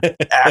for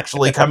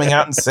actually coming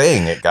out and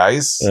saying it,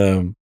 guys.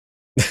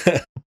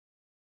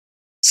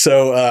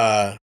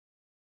 So,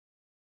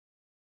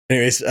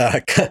 anyways,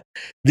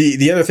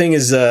 the other thing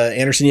is,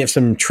 Anderson, you have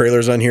some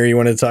trailers on here you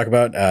wanted to talk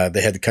about.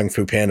 They had the Kung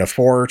Fu Panda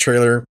 4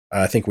 trailer.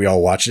 I think we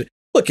all watched it.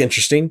 Look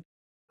interesting.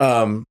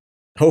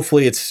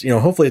 Hopefully it's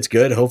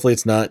good. Hopefully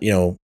it's not,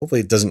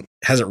 hopefully it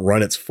hasn't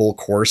run its full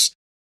course.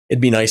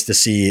 It'd be nice to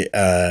see,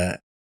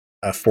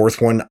 a fourth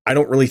one. I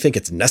don't really think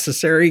it's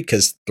necessary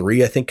because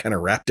 3, I think, kind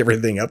of wrapped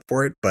everything up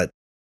for it. But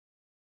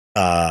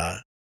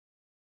I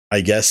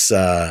guess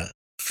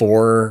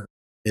 4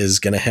 is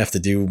going to have to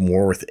do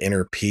more with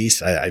inner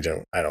peace. I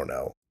don't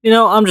know.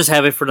 I'm just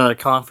happy for another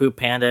Kung Fu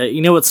Panda.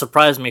 What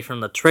surprised me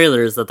from the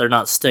trailer is that they're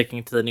not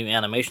sticking to the new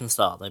animation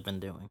style they've been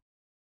doing.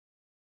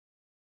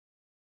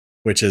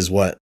 Which is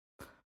what?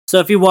 So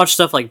if you watch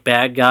stuff like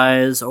Bad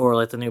Guys or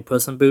like the new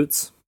Puss in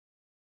Boots,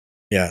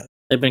 yeah,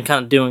 they've been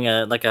kind of doing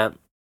a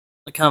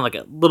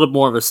little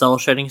more of a cell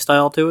shading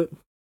style to it.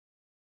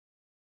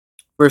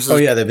 Versus,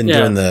 they've been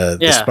doing the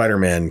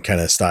Spider-Man kind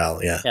of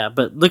style, yeah. Yeah,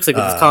 but it looks like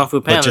with Kung Fu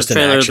Panda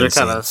trailer, they're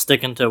kind of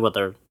sticking to what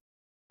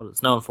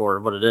it's known for,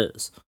 what it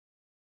is.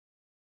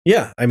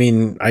 Yeah, I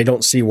mean, I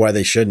don't see why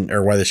they shouldn't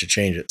or why they should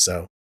change it.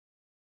 So,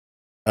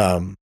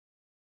 but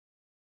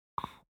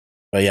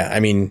yeah, I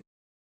mean,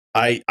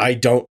 I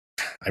don't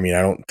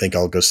think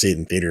I'll go see it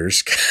in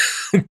theaters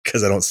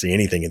because I don't see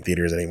anything in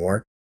theaters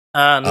anymore.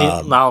 I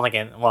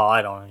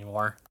don't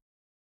anymore.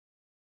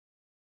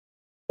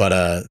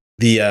 But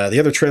the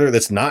other trailer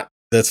that's not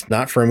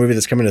for a movie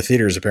that's coming to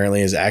theaters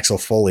apparently is Axel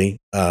Foley,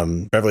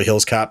 Beverly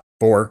Hills Cop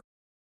 4.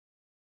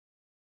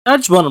 I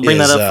just want to bring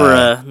that up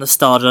for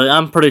nostalgia.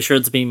 I'm pretty sure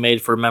it's being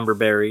made for member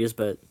berries,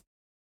 but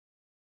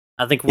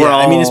I think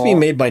I mean, it's being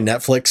made by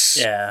Netflix.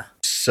 Yeah.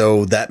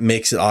 So that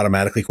makes it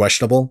automatically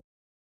questionable.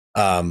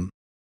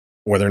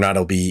 Whether or not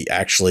it'll be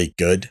actually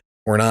good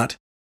or not.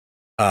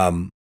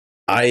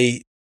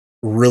 I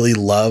really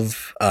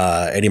love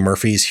Eddie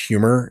Murphy's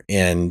humor,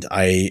 and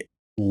I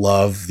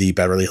love the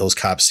Beverly Hills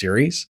Cop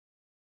series.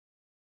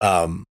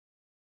 1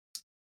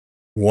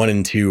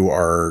 and 2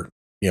 are,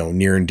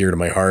 near and dear to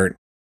my heart.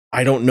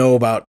 I don't know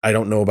about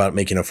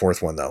making a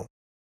 4th one though.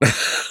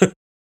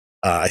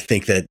 I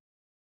think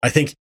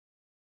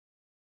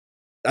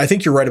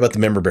you're right about the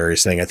member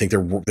berries thing. I think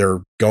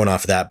they're going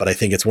off that, but I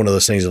think it's one of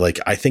those things like,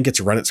 I think it's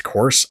run its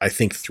course. I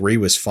think 3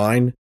 was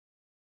fine.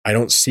 I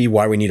don't see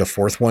why we need a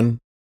 4th one.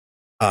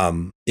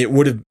 It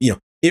would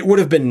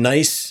have been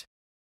nice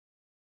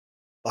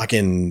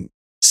fucking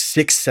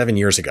 6-7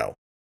 years ago.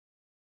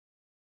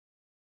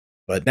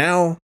 But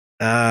now,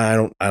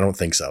 I don't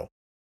think so.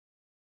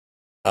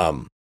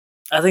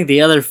 I think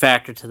the other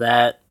factor to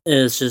that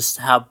is just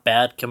how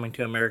bad Coming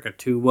to America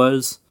 2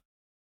 was.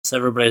 So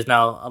everybody's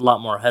now a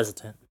lot more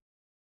hesitant.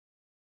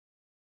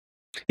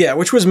 Yeah,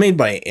 which was made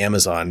by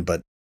Amazon,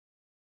 but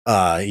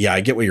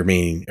I get what you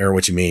mean.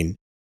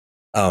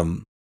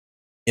 And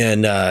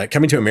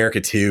Coming to America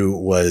 2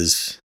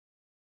 was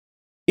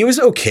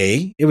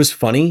okay. It was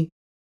funny.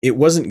 It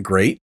wasn't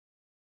great.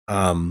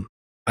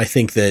 I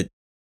think that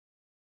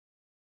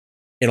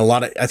in a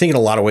lot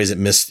of ways it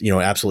missed,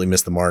 absolutely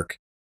missed the mark.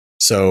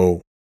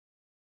 So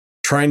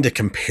trying to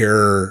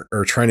compare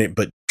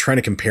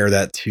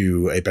that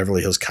to a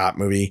Beverly Hills Cop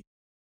movie,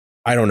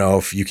 I don't know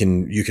if you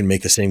can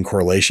make the same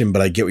correlation,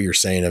 but I get what you're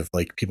saying of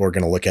like people are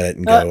going to look at it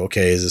and go,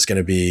 okay, is this going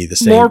to be the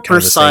same more kind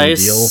precise?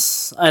 Of the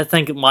same deal? I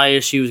think my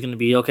issue is going to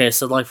be, okay,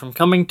 so like from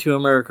Coming to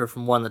America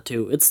from 1 to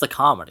 2, it's the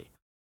comedy.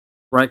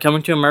 Right,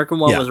 Coming to America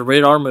 1 was a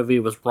rated R movie,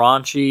 it was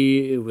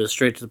raunchy, it was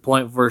straight to the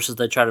point versus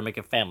they try to make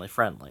it family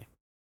friendly.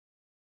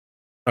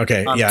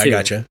 Okay, yeah, 2. I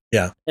gotcha.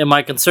 Yeah. And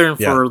my concern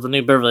for the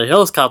new Beverly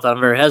Hills Cop that I'm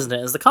very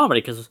hesitant is the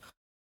comedy, because,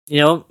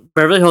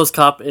 Beverly Hills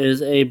Cop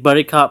is a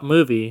buddy cop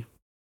movie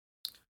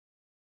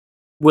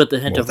with a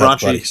hint of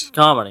raunchy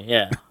comedy.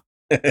 Yeah.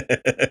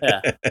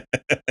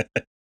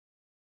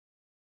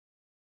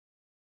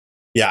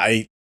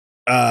 Yeah.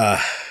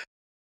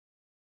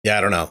 Yeah,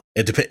 I don't know.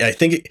 It depends. I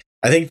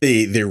think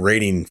the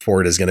rating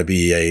for it is going to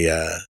be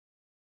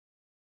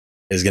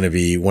is going to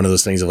be one of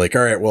those things of like,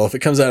 all right, well, if it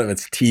comes out and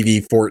it's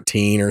TV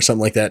 14 or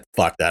something like that,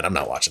 fuck that. I'm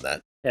not watching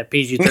that. Yeah,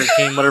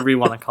 PG-13, whatever you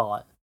want to call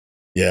it.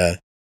 Yeah.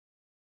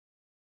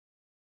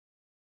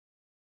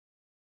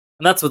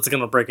 And that's what's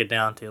going to break it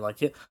down to.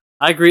 Like,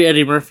 I agree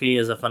Eddie Murphy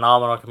is a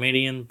phenomenal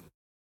comedian.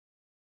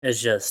 It's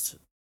just,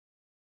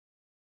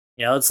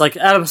 it's like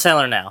Adam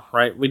Sandler now,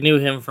 right? We knew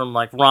him from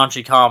like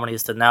raunchy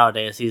comedies to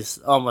nowadays he's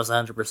almost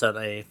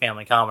 100% a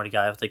family comedy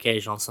guy with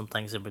occasional some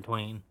things in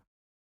between.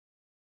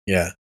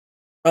 Yeah.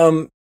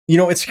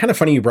 It's kind of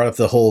funny you brought up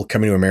the whole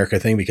Coming to America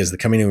thing, because the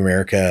Coming to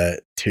America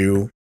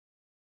 2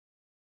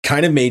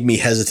 kind of made me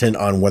hesitant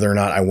on whether or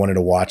not I wanted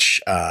to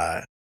watch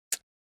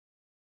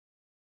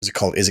is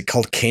it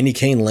called Candy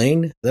Cane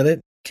Lane? Is that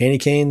it? Candy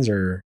Canes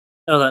or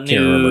that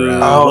new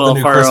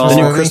the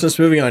new Christmas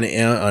movie on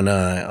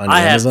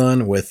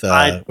Amazon with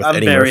I'm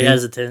Eddie very Murphy.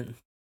 hesitant.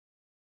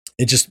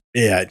 It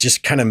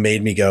just kind of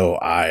made me go,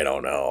 I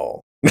don't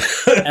know.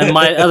 And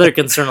my other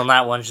concern on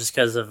that one is just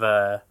because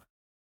of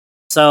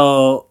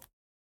so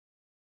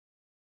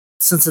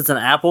since it's an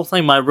Apple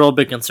thing, my real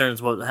big concern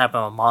is what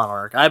happened with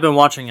Monarch. I've been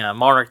watching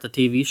Monarch the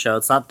TV show.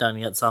 It's not done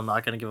yet, so I'm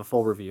not going to give a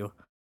full review.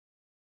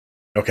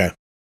 Okay.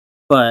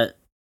 But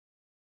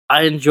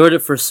I enjoyed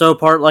it for so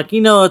part. Like,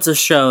 it's a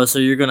show, so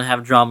you're going to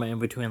have drama in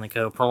between, like,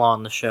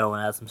 prolong the show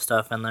and add some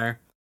stuff in there.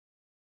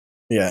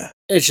 Yeah.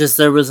 It's just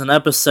there was an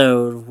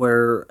episode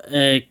where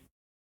it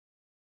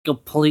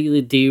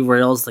completely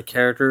derails the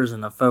characters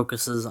and it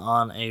focuses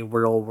on a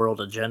real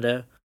world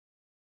agenda.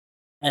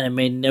 And it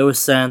made no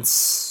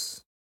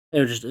sense.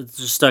 It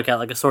just stuck out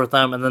like a sore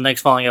thumb, and the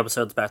next following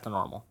episode's back to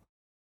normal.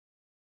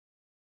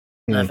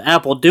 And if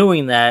Apple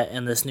doing that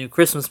and this new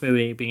Christmas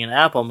movie being an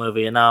Apple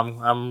movie, and now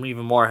I'm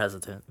even more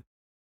hesitant.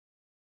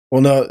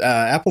 Well, no,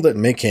 Apple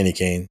didn't make Candy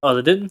Cane. Oh,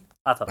 they didn't?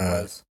 I thought it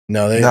was.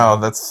 No,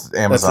 that's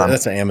Amazon.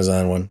 That's an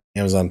Amazon one,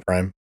 Amazon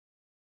Prime.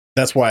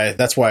 That's why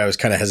I was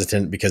kind of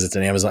hesitant, because it's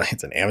an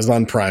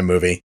Amazon Prime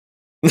movie,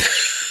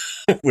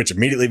 which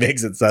immediately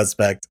makes it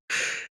suspect.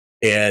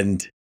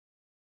 And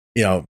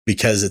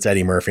because it's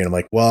Eddie Murphy, and I'm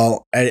like,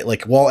 while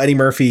Eddie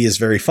Murphy is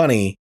very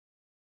funny,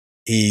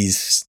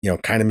 he's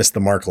kind of missed the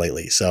mark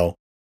lately. So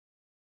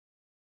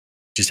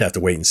just have to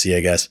wait and see, I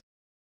guess.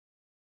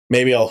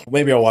 Maybe I'll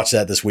watch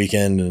that this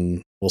weekend,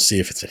 and we'll see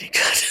if it's any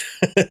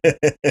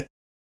good.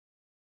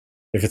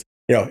 if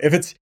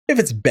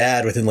it's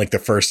bad within like the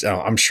first,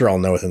 I'm sure I'll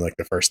know within like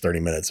the first 30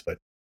 minutes, but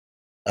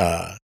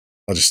I'll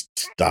just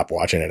stop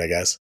watching it, I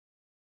guess.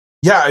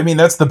 Yeah, I mean,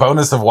 that's the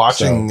bonus of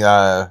watching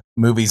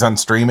movies on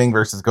streaming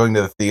versus going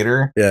to the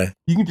theater. Yeah.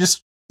 You can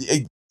just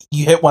you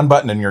hit one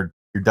button and you're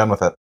done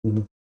with it.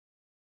 Mm-hmm.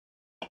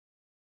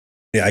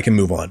 Yeah, I can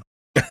move on.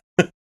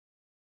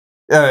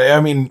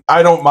 I mean,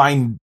 I don't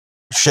mind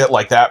shit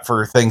like that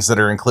for things that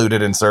are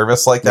included in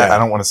service like that. Yeah. I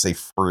don't want to say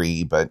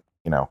free, but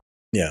Yeah.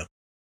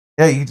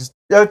 Yeah, you just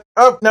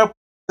oh nope,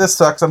 this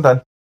sucks. I'm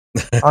done.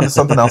 On to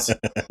something else.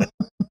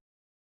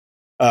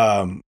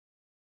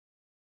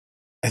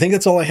 I think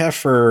that's all I have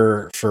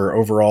for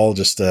overall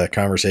just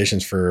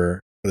conversations for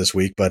this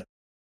week. But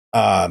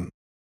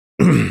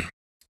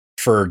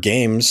for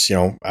games,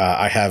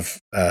 I have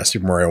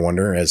Super Mario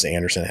Wonder, as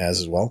Anderson has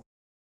as well.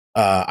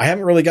 I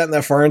haven't really gotten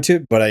that far into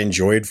it, but I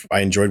enjoyed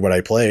what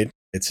I played.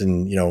 It's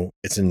an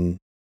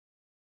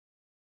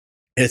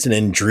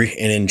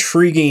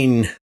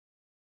intriguing,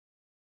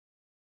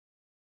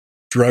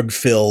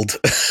 drug-filled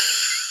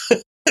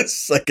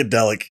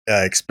psychedelic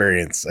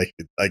experience,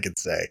 I could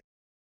say.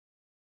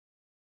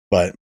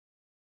 But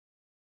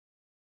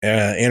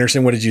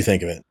Anderson, what did you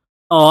think of it?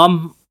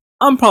 Oh,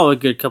 I'm probably a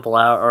good couple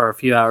hours or a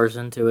few hours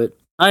into it.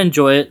 I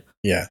enjoy it.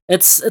 Yeah,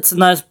 it's a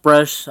nice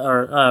breath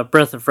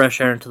of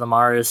fresh air into the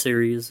Mario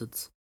series.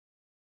 It's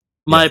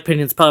my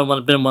opinion. It's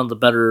probably been one of the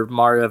better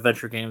Mario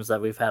adventure games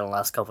that we've had in the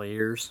last couple of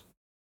years.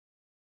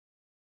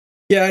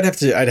 Yeah, I'd have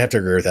to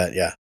agree with that.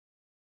 Yeah,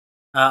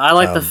 I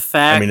like the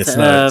fact. I mean, it's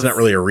not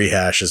really a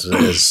rehash as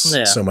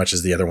Yeah. so much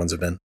as the other ones have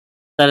been.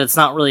 That it's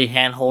not really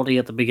handholdy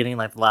at the beginning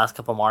like the last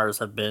couple Marios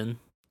have been.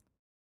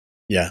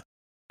 Yeah.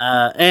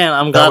 And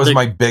I'm glad that was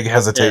my big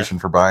hesitation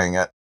for buying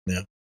it.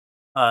 Yeah.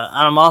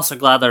 And I'm also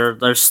glad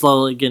they're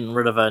slowly getting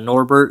rid of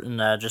Norbert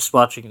and just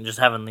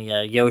having the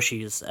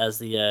Yoshis as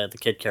the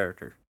kid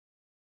character.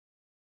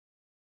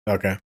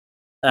 Okay.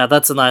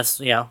 That's a nice,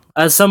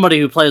 as somebody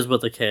who plays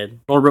with a kid,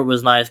 Norbert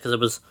was nice because it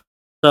was.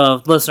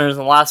 So, listeners,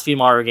 in the last few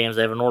Mario games,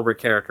 they have a Norbert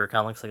character,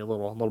 kind of looks like a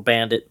little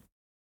bandit,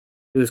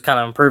 who's kind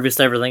of impervious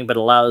to everything, but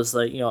allows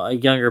a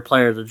younger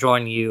player to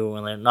join you,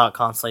 and they're not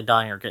constantly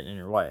dying or getting in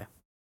your way.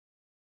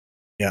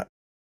 Yeah.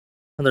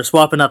 And they're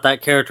swapping out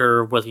that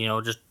character with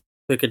just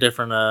pick a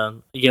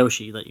different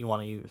Yoshi that you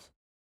want to use,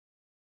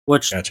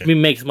 which Gotcha.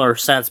 makes more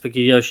sense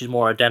because Yoshi's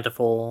more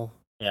identifiable.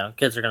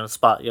 Kids are going to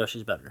spot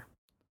Yoshi's better.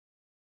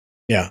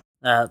 Yeah.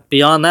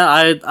 Beyond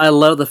that, I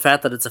love the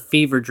fact that it's a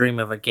fever dream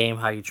of a game,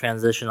 how you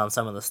transition on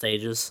some of the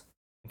stages.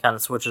 It kind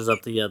of switches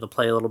up the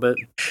play a little bit.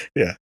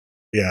 Yeah.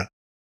 Yeah.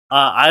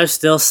 I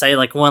still say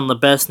one of the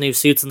best new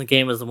suits in the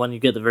game is the one you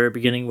get at the very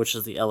beginning, which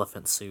is the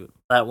elephant suit.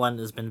 That one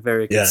has been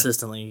very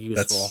consistently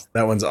useful.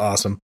 That one's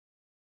awesome.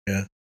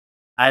 Yeah.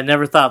 I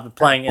never thought that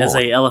playing as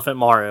a Elephant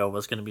Mario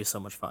was going to be so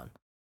much fun.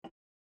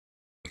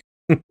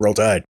 Roll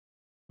Tide.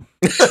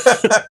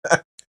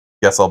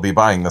 Guess I'll be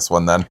buying this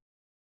one then.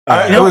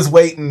 I was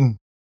waiting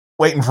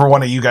for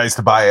one of you guys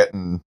to buy it,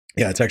 and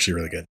yeah, it's actually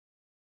really good.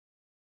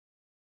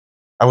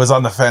 I was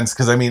on the fence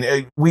because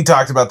we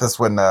talked about this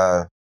when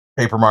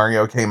Paper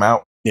Mario came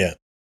out. Yeah,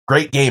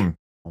 great game.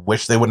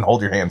 Wish they wouldn't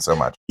hold your hand so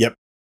much. Yep.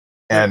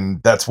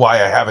 And that's why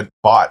I haven't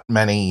bought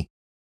many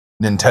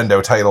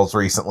Nintendo titles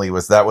recently.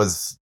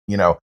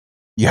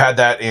 You had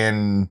that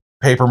in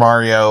Paper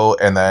Mario,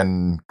 and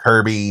then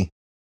Kirby,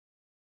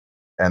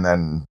 and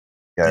then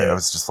I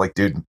was just like,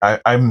 dude,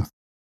 I'm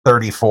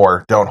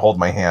 34. Don't hold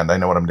my hand. I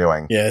know what I'm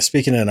doing. Yeah,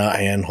 speaking of not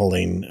hand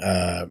holding,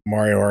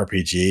 Mario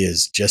RPG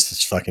is just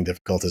as fucking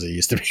difficult as it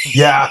used to be.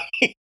 Yeah.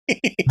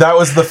 That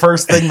was the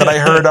first thing that I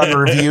heard on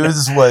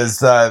reviews was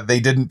they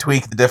didn't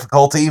tweak the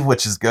difficulty,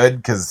 which is good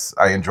because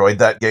I enjoyed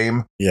that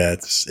game. Yeah,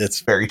 it's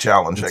very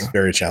challenging. It's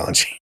very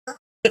challenging.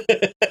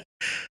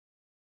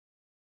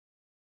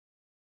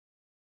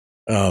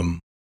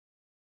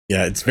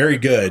 Yeah, it's very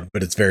good,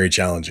 but it's very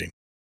challenging.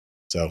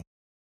 So,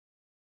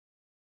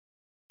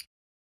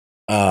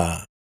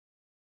 yeah,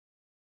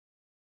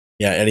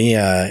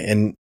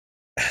 and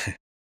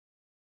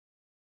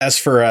as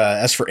for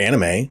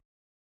anime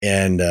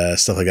and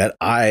stuff like that,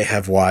 I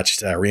have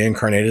watched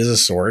Reincarnated as a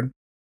Sword.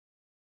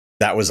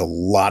 That was a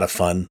lot of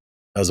fun.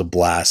 That was a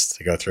blast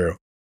to go through.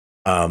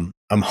 I'm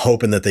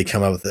hoping that they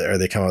come out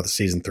with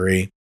season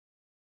 3.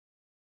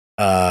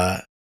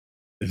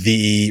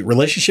 The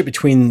relationship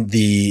between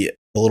the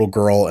little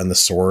girl and the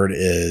sword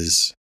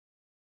he's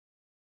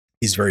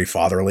very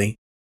fatherly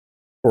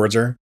towards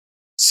her.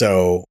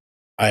 So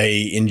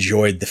I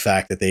enjoyed the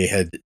fact that they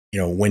had,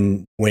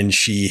 when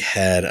she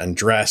had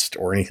undressed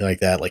or anything like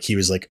that, like he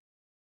was like,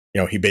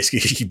 he basically,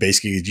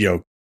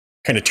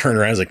 kind of turned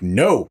around and was like,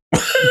 no,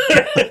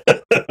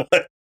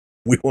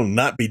 we will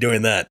not be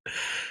doing that.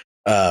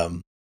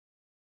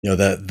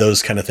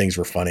 Those kind of things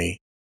were funny.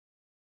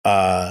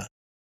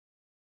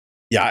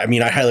 Yeah, I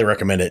mean, I highly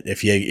recommend it.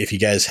 If you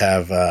guys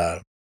have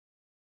a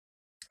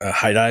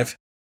High Dive,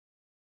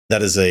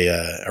 that is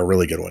a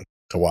really good one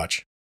to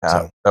watch.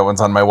 So that one's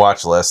on my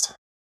watch list.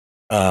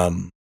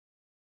 The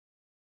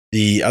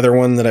other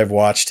one that I've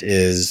watched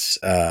is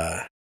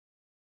it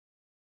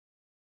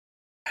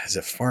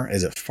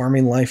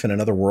Farming Life in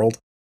Another World? I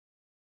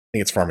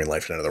think it's Farming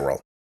Life in Another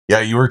World.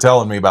 Yeah, you were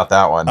telling me about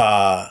that one.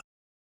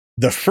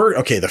 The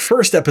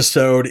first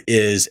episode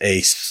is a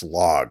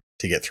slog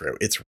to get through.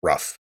 It's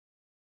rough.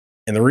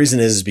 And the reason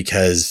is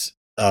because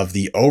of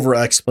the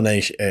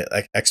explanations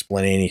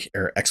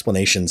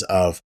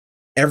of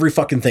every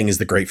fucking thing is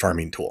the great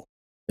farming tool.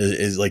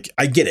 Is like,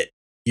 I get it.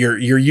 You're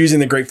using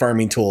the great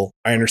farming tool.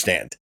 I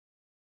understand.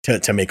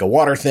 To make a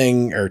water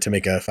thing, or to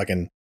make a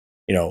fucking,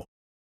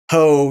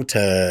 hoe,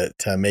 to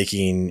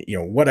making,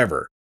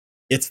 whatever.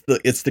 It's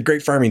the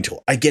great farming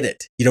tool. I get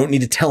it. You don't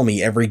need to tell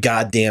me every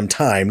goddamn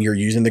time you're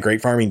using the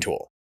great farming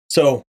tool.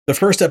 So the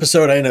first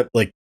episode, I end up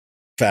like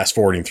fast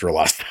forwarding through a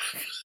lot of stuff.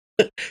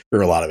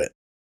 Through a lot of it.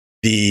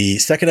 The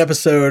second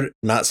episode,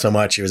 not so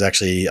much. It was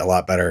actually a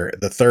lot better.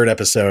 The third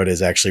episode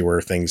is actually where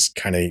things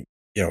kind of,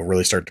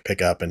 really start to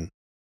pick up and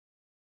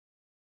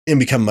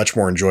become much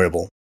more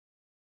enjoyable.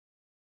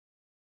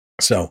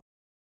 So,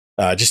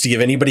 just to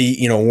give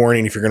anybody,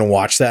 warning, if you're going to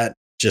watch that,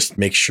 just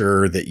make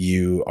sure that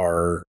you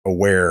are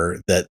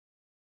aware that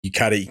you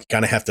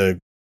kind of have to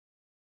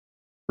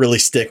really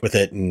stick with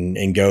it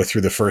and go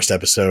through the first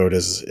episode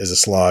as a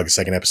slog. The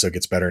second episode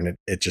gets better, and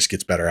it just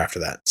gets better after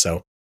that.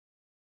 So,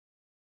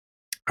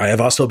 I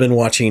have also been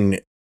watching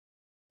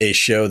a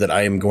show that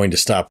I am going to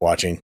stop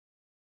watching,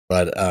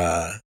 but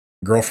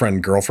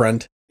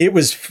Girlfriend.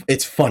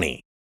 It's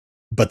funny,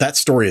 but that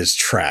story is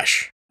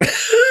trash.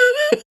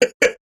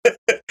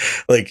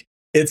 Like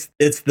it's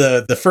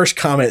the first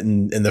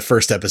comment in the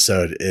first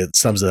episode. It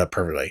sums it up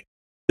perfectly.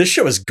 This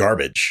show is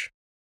garbage.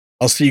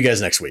 I'll see you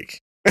guys next week.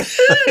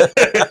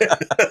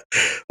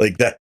 Like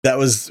that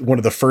was one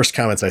of the first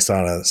comments I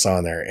saw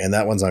in there, and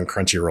that one's on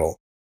Crunchyroll.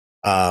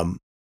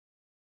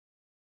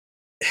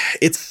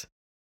 It's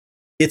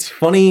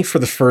funny for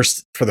the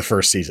first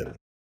season,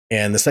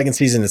 and the second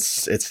season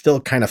it's still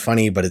kind of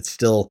funny, but it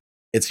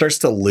starts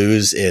to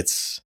lose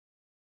its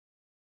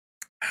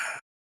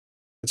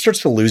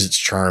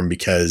charm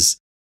because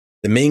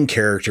the main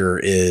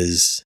character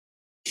he's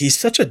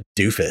such a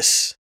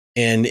doofus,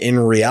 and in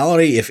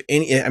reality, if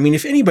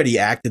anybody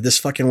acted this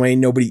fucking way,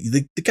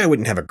 the guy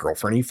wouldn't have a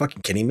girlfriend. Are you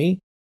fucking kidding me?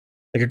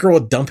 Like, a girl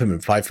would dump him in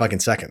 5 fucking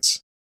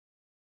seconds.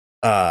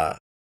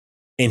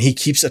 And he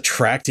keeps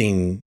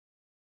attracting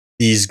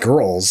these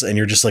girls, and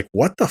you're just like,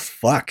 what the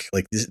fuck?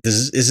 Like,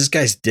 is this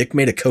guy's dick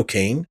made of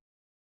cocaine?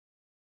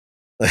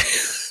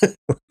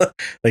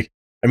 Like,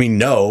 I mean,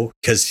 no,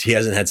 because he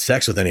hasn't had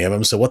sex with any of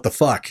them. So what the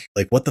fuck?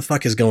 Like, what the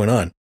fuck is going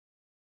on?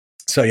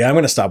 So yeah, I'm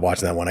gonna stop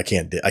watching that one. I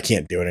can't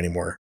do it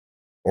anymore,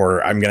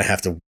 or I'm gonna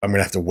have to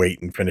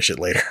wait and finish it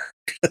later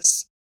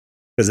because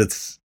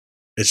it's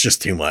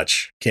just too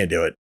much. Can't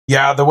do it.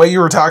 Yeah, the way you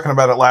were talking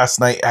about it last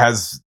night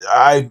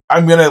I'm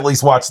gonna at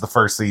least watch the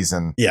first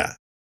season. Yeah.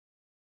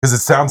 Because it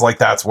sounds like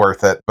that's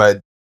worth it, but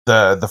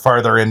the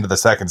farther into the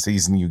second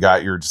season you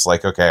got, you're just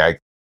like, okay,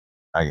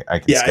 I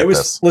can skip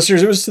this.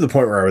 Listeners, it was to the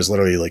point where I was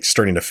literally like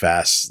starting to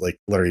fast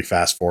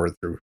forward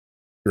through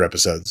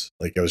episodes.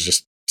 Like I was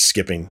just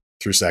skipping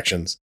through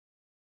sections.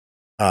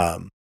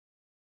 But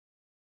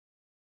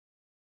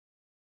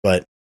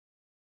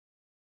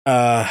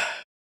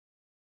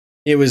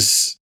it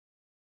was,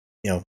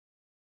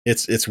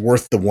 it's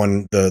worth the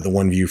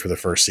one view for the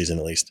first season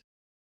at least.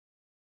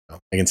 I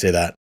can say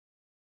that.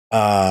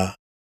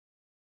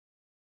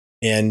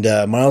 And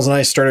Miles,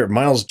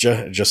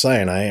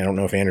 Josiah and I don't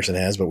know if Anderson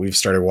has, but we've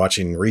started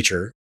watching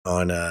Reacher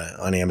on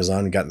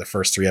Amazon and gotten the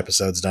first 3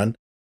 episodes done.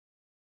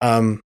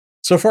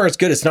 So far it's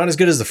good. It's not as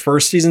good as the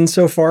first season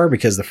so far,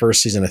 because the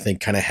first season I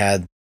think kind of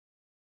had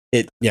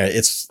it. Yeah,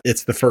 it's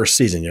the first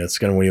season. It's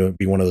going to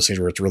be one of those things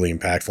where it's really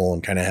impactful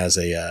and kind of has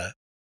a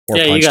more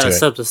punch you got to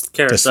to it.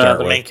 set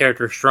the main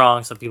character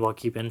strong so people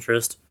keep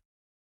interest.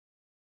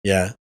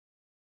 Yeah.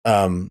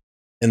 In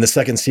the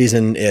second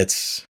season,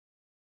 it's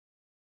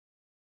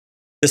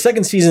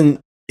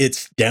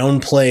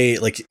downplay.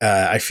 Like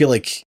I feel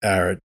like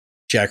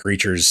Jack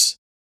Reacher's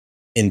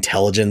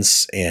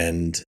intelligence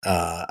and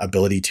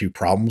ability to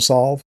problem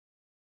solve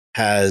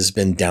has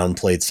been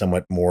downplayed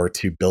somewhat more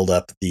to build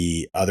up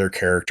the other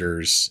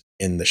characters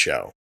in the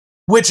show.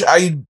 Which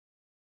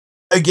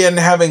again,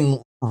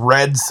 having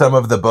read some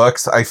of the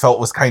books, I felt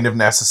was kind of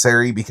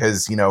necessary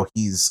because,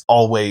 he's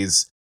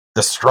always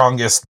the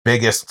strongest,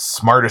 biggest,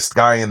 smartest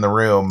guy in the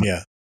room.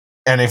 Yeah.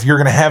 And if you're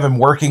going to have him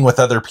working with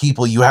other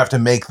people, you have to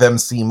make them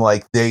seem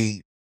like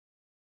they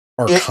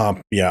are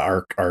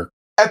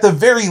at the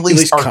very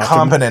least are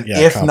competent,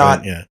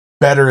 not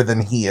better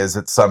than he is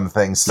at some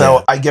things.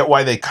 So I get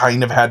why they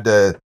kind of had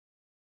to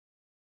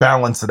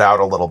balance it out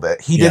a little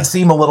bit. He did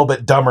seem a little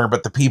bit dumber,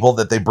 but the people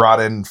that they brought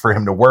in for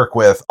him to work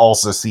with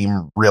also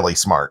seem really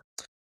smart.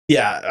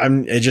 Yeah,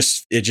 it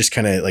just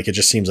kind of like, it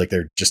just seems like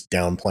they're just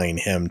downplaying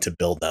him to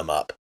build them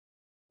up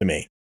to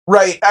me.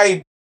 Right.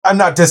 I'm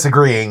not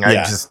disagreeing. I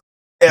just,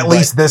 at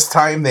least this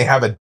time they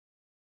have a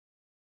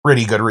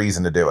pretty good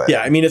reason to do it.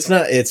 Yeah, I mean, it's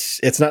not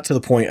to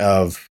the point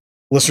of,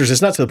 listeners,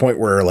 it's not to the point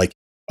where like,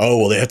 oh,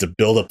 well, they have to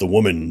build up the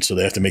woman, so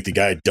they have to make the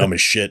guy dumb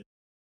as shit.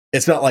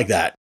 It's not like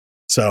that.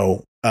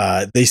 So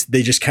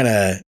they just kind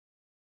of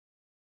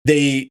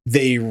they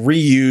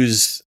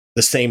reuse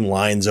the same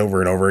lines over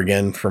and over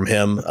again from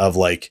him of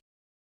like,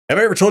 have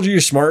I ever told you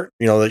you're smart?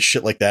 That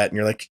shit like that. And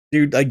you're like,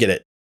 dude, I get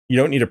it. You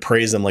don't need to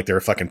praise them like they're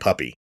a fucking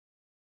puppy.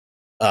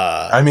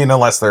 I mean,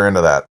 unless they're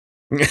into that.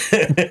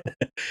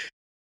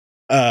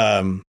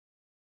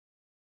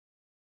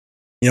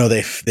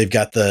 They've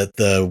got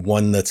the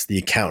one that's the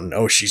accountant.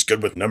 Oh, she's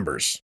good with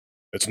numbers.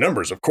 It's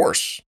numbers, of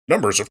course.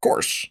 Numbers, of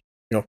course.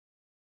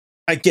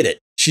 I get it.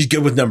 She's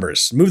good with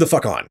numbers. Move the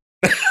fuck on.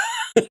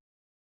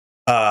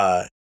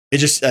 It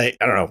just, I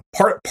don't know.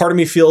 Part of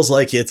me feels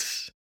like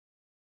it's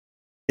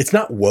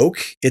not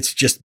woke. It's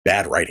just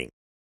bad writing.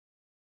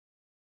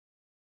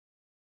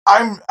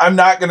 I'm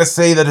not going to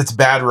say that it's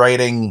bad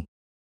writing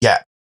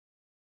yet.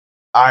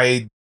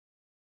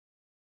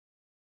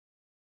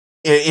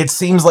 It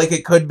seems like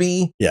it could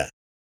be. Yeah.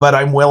 But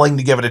I'm willing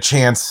to give it a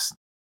chance.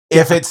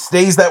 If it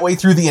stays that way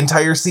through the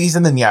entire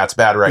season, then it's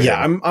bad writing.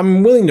 Yeah,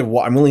 I'm willing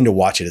to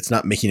watch it. It's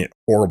not making it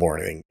horrible or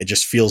anything. It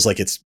just feels like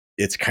it's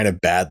kind of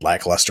bad,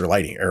 lackluster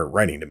writing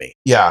to me.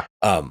 Yeah.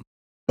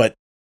 But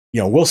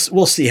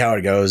we'll see how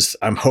it goes.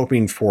 I'm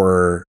hoping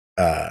for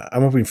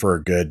a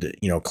good,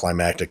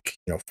 climactic,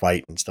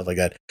 fight and stuff like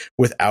that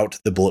without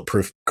the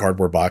bulletproof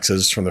cardboard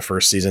boxes from the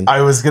first season. I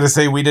was going to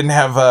say we didn't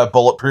have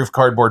bulletproof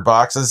cardboard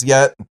boxes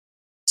yet.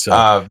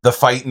 So the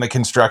fight in the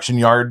construction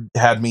yard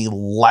had me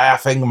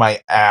laughing my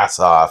ass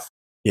off.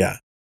 Yeah.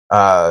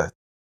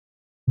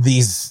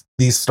 These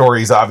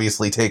stories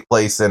obviously take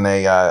place in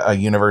a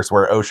universe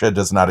where OSHA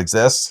does not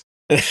exist.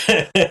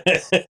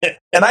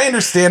 And I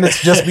understand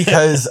it's just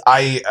because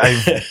I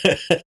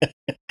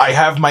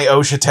have my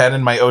OSHA 10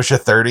 and my OSHA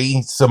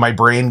 30, so my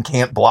brain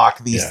can't block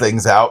these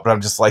things out, but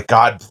I'm just like,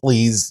 God,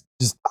 please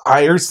just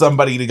hire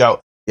somebody to go,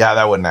 yeah,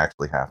 that wouldn't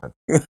actually happen.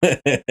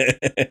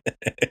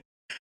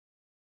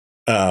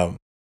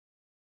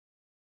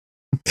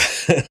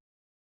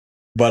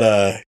 But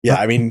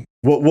I mean,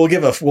 we'll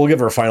give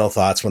our final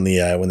thoughts when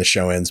the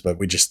show ends, but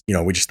we just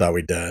thought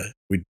we'd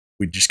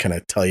just kind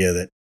of tell you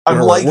that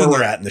where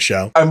we're at in the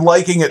show. I'm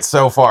liking it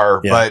so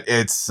far, but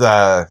it's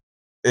not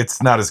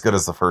as good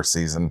as the first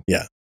season.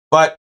 Yeah.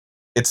 But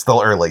it's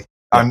still early.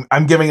 Yeah.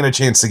 I'm giving it a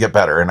chance to get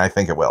better, and I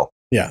think it will.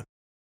 Yeah.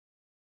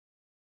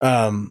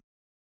 I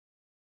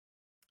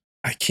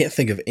can't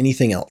think of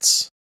anything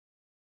else.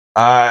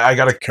 I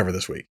got to cover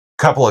this week.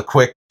 Couple of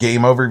quick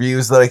game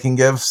overviews that I can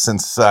give,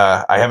 since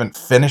I haven't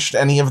finished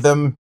any of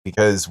them,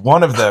 because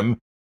one of them,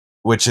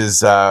 which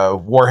is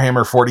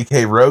Warhammer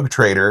 40k Rogue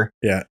Trader,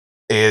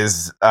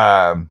 is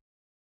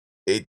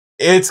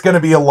it's going to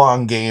be a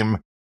long game.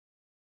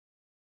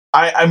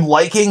 I'm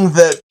liking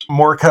that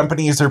more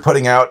companies are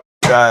putting out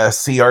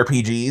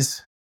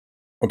CRPGs.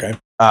 Okay.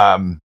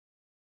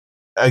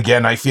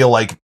 Again, I feel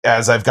like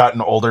as I've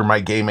gotten older, my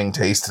gaming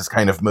taste has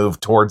kind of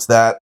moved towards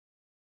that.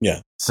 Yeah.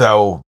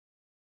 So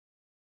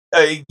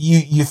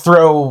you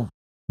throw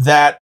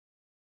that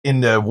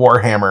into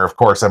Warhammer, of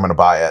course I'm going to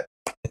buy it.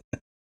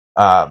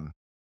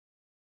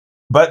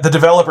 But the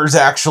developers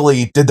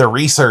actually did the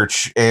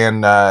research,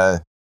 and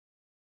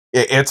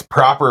it's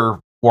proper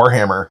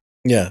Warhammer.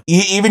 Yeah.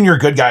 Even your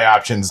good guy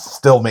options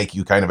still make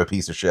you kind of a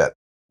piece of shit.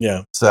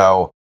 Yeah.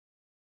 So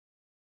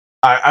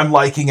I'm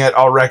liking it.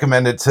 I'll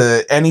recommend it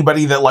to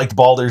anybody that liked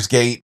Baldur's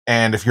Gate,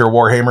 and if you're a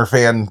Warhammer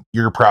fan,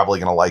 you're probably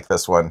going to like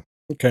this one.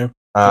 Okay.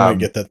 I might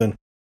get that then.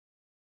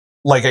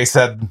 Like I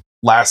said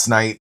last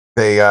night,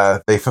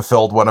 they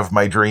fulfilled one of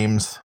my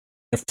dreams.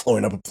 Of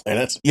blowing up a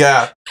planet.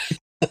 Yeah.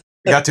 I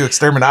got to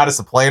Exterminatus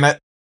a planet.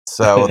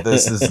 So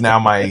this is now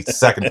my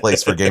second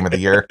place for game of the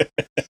year.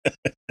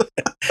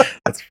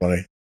 That's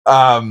funny.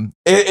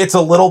 It's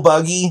a little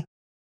buggy.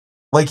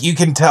 Like, you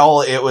can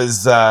tell it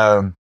was,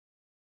 I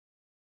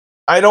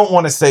don't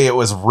want to say it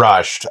was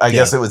rushed. I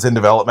guess it was in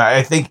development.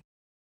 I think,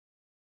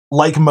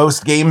 like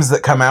most games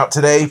that come out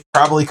today,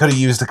 probably could have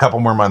used a couple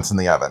more months in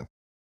the oven.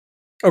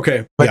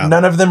 Okay. But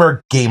none of them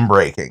are game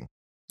breaking.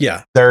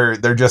 Yeah.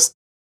 They're just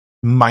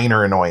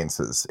minor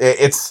annoyances.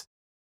 It's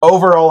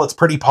overall, it's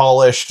pretty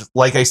polished.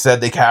 Like I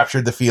said, they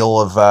captured the feel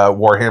of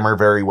Warhammer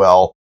very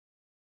well.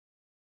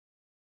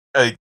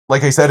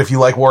 Like I said, if you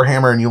like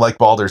Warhammer and you like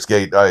Baldur's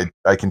Gate, I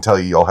can tell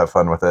you'll have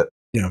fun with it.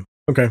 Yeah.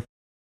 Okay.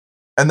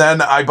 And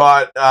then I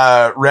bought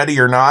Ready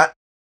or Not,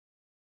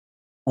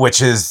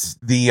 which is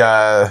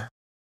the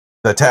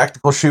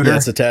tactical shooter. Yeah,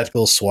 it's a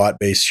tactical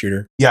SWAT-based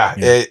shooter. Yeah.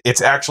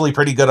 It's actually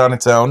pretty good on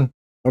its own.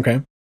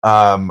 Okay.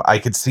 I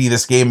could see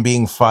this game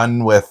being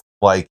fun with,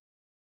 like,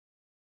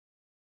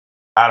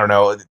 I don't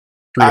know,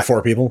 3 or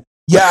 4 people.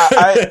 Yeah,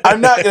 I'm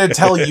not going to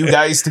tell you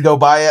guys to go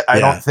buy it. I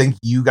don't think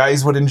you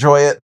guys would enjoy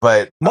it,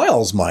 but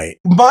Miles might.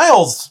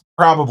 Miles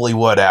probably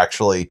would,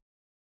 actually.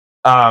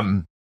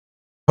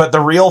 But the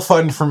real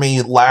fun for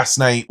me last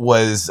night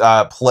was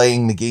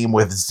playing the game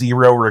with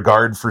zero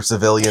regard for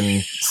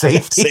civilian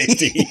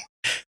safety.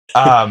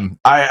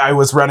 I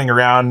was running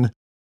around,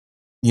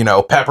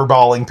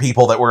 pepperballing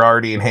people that were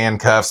already in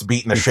handcuffs,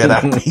 beating the shit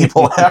out of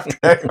people after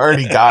I'd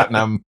already gotten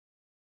them.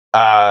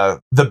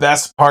 The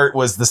best part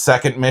was the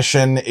second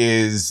mission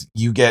is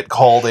you get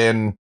called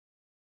in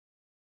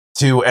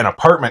to an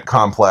apartment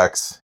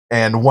complex,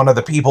 and one of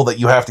the people that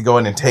you have to go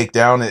in and take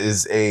down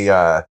is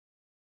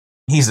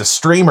he's a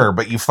streamer,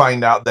 but you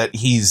find out that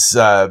he's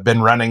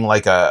been running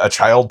like a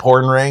child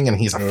porn ring, and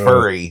he's a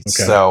furry.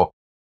 Okay. So,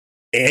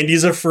 and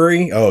he's a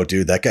furry? Oh,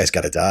 dude, that guy's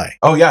got to die.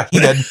 Oh yeah, he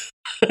did.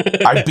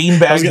 I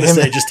beanbagged I was going to him.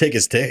 say, just take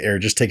his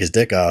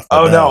dick off.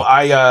 Oh no,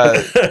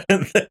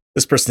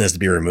 this person has to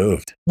be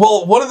removed.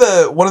 Well, one of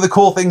the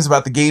cool things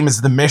about the game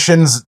is the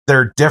missions,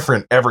 they're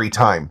different every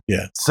time.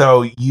 Yeah.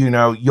 So,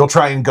 you'll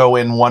try and go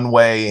in one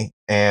way,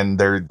 and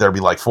there'll be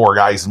like 4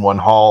 guys in one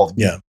hall.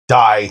 Yeah.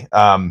 Die.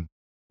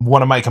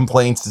 One of my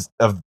complaints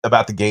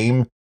about the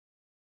game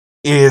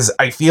is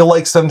I feel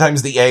like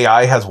sometimes the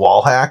AI has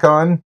wall hack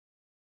on,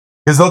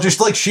 because they'll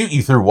just like shoot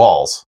you through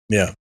walls.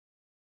 Yeah.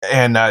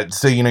 And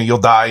so, you'll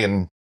die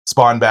and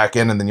spawn back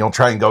in, and then you'll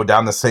try and go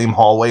down the same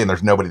hallway, and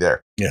there's nobody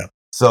there. Yeah.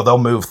 So they'll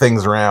move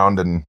things around.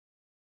 And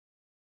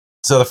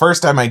so the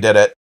first time I did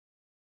it,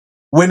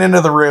 went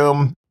into the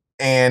room,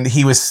 and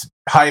he was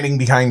hiding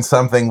behind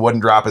something,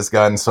 wouldn't drop his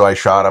gun, so I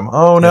shot him.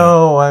 Oh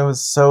no, I was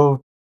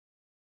so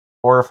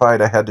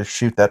horrified I had to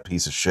shoot that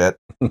piece of shit.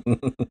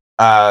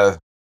 But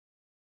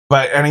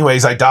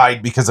anyways, I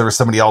died because there was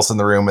somebody else in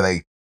the room, and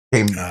they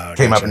came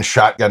up and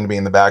shotgunned me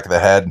in the back of the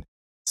head.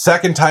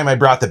 Second time I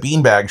brought the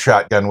beanbag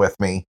shotgun with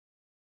me,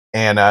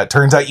 and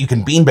turns out you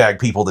can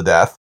beanbag people to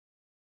death.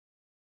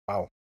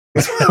 Wow.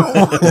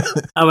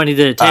 How many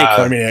did it take?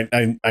 I mean,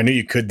 I knew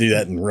you could do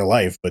that in real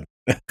life, but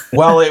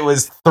well, it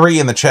was 3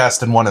 in the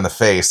chest and 1 in the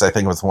face. I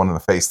think it was 1 in the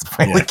face that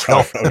finally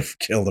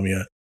killed him.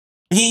 Yeah.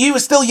 He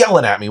was still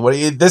yelling at me.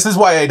 This is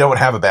why I don't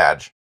have a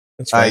badge.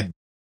 That's fine.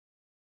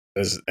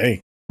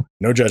 Hey,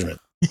 no judgment.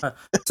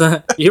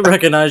 So you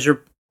recognize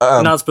you're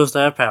not supposed to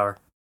have power.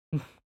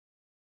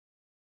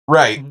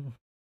 Right.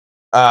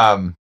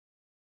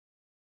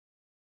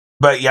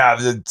 But yeah,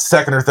 the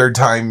second or third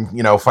time,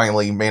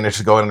 finally managed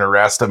to go in and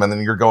arrest him, and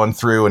then you're going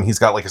through, and he's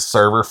got like a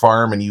server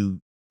farm, and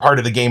part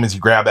of the game is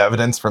you grab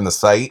evidence from the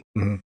site,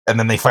 and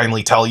then they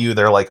finally tell you,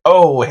 they're like,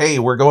 oh, hey,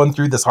 we're going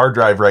through this hard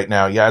drive right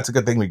now. Yeah, it's a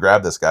good thing we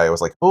grabbed this guy. I was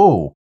like,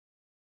 oh,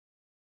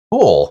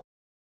 cool.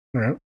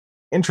 Right.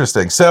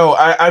 Interesting. So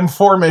I'm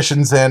 4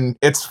 missions in.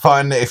 It's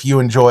fun if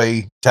you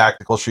enjoy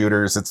tactical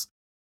shooters. It's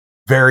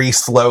very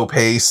slow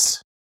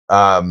pace.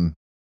 The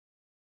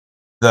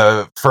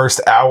first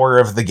hour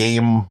of the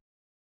game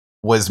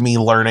was me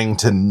learning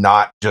to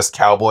not just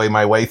cowboy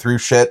my way through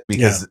shit,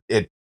 because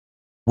it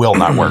will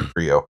not work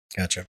for you.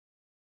 Gotcha.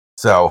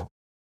 So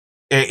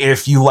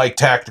if you like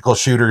tactical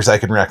shooters, I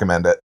can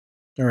recommend it.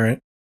 All right.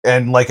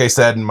 And like I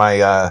said in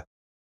my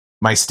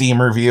my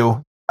Steam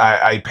review,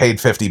 I paid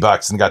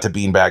 $50 and got to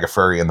beanbag a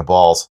furry in the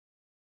balls.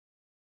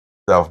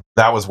 So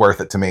that was worth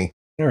it to me.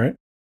 All right.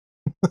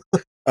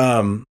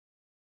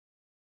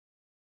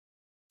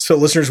 So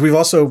listeners, we've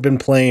also been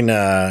playing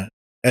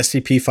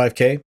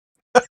SCP-5K.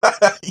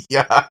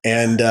 Yeah.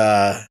 And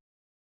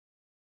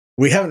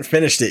we haven't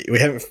finished it. We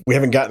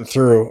haven't gotten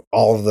through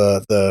all of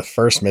the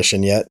first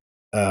mission yet.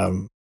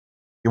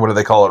 What do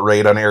they call it?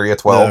 Raid on Area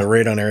 12? The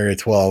raid on Area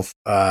 12.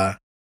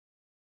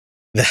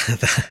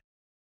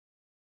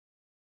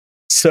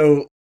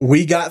 So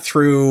we got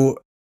through,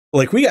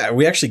 like we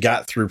actually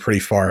got through pretty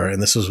far,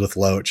 and this was with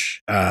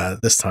Loach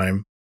this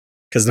time.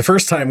 Because the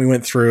first time we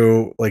went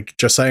through, like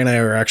Josiah and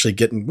I were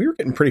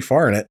getting pretty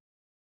far in it.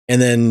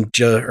 And then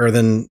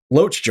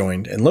Loach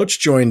joined, and Loach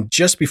joined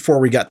just before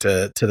we got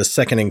to the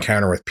second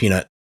encounter with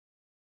Peanut.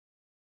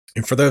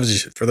 And for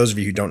those of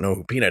you who don't know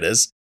who Peanut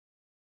is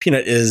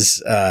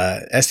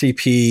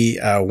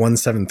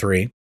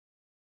SCP-173,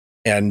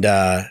 and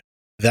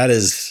that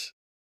is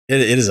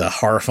it is a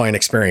horrifying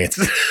experience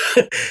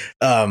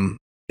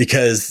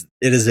because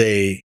it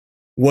is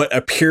what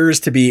appears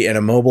to be an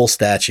immobile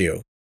statue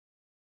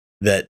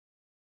that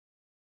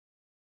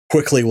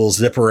quickly will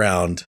zip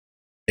around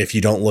if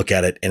you don't look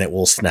at it, and it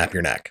will snap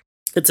your neck.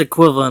 It's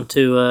equivalent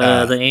to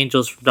the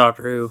angels from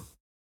Doctor Who.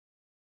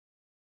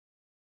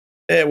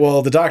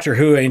 Well, the Doctor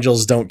Who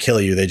angels don't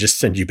kill you; they just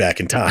send you back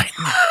in time.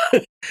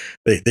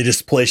 they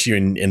just place you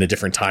in a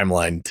different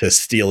timeline to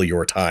steal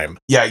your time.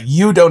 Yeah,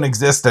 you don't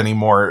exist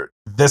anymore.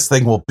 This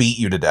thing will beat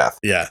you to death.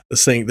 Yeah,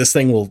 this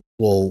thing will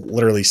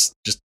literally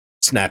just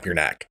snap your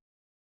neck.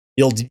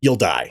 You'll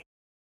die.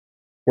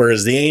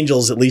 Whereas the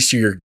angels, at least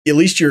you're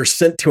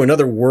sent to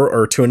another world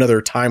or to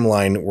another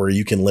timeline where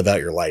you can live out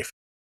your life.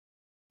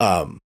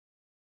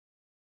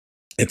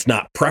 It's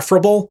not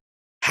preferable.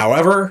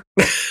 However,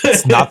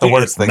 it's not the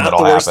worst thing that'll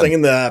happen. Not the worst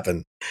thing to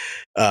happen.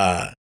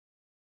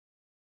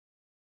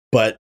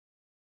 But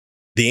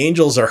the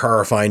angels are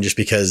horrifying just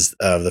because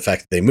of the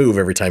fact that they move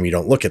every time you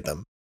don't look at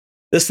them.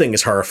 This thing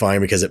is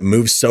horrifying because it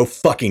moves so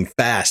fucking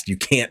fast you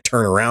can't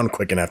turn around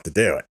quick enough to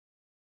do it.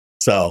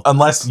 So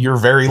unless you're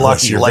very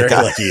lucky,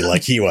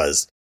 like he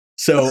was.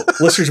 So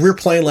listeners, we were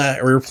playing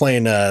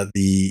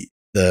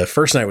the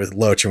first night with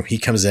Loach, and he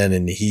comes in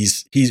and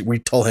we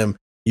told him,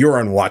 you're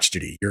on watch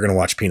duty. You're going to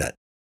watch Peanut.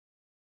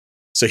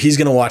 So he's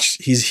going to watch.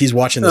 He's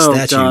watching the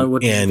statue. God,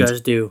 what did you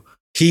guys do?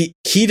 He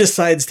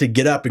decides to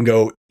get up and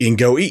go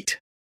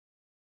eat,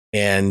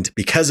 and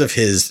because of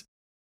his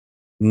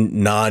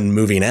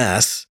non-moving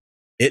ass,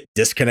 it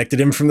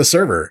disconnected him from the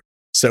server.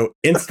 So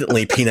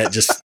instantly, Peanut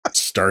just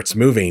starts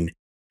moving.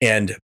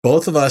 And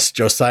both of us,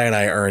 Josiah and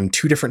I, are in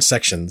two different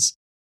sections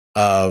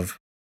of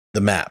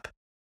the map.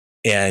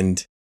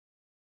 And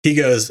he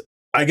goes,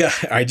 I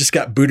just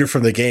got booted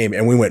from the game.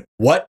 And we went,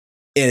 what?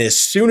 And as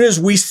soon as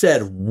we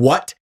said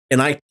what,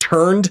 and I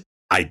turned,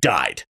 I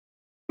died.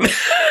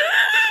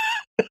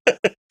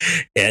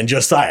 And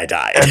Josiah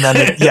died. And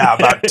then,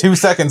 about 2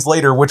 seconds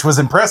later, which was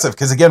impressive,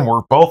 because again,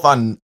 we're both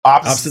on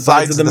opposite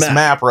sides of this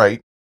map,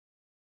 right?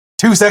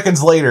 2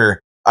 seconds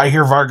later, I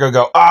hear Vargo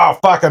go, oh,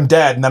 fuck, I'm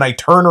dead. And then I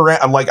turn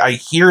around. I'm like, I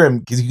hear him,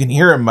 because you can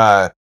hear him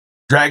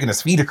dragging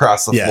his feet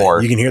across the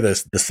floor. You can hear the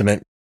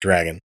cement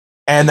dragging.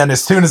 And then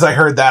as soon as I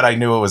heard that, I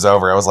knew it was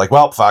over. I was like,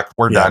 well, fuck,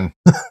 we're done.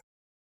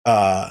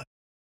 So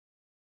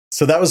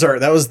that was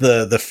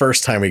the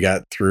first time we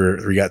got to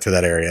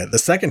that area. The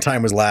second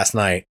time was last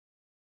night.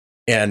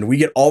 And we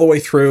get all the way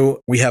through.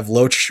 We have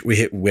Loach.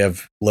 We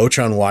have Loach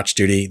on watch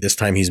duty. This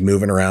time he's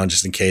moving around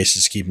just in case,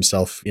 just keep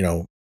himself,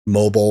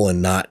 mobile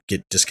and not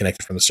get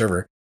disconnected from the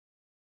server.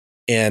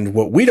 And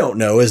what we don't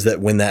know is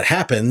that when that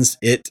happens,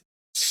 it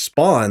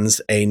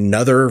spawns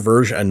another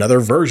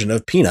version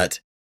of Peanut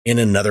in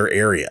another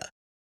area.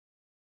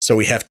 So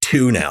we have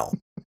two now.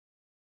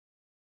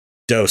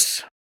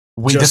 Dose.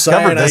 We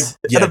discovered this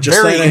at a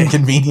very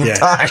inconvenient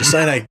time.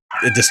 Josiah and I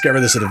discovered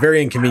this at a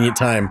very inconvenient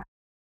time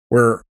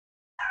where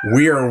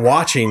we are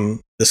watching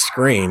the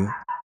screen,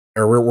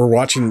 or we're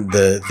watching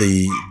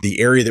the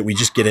area that we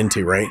just get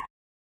into, right?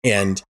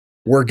 And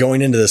we're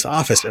going into this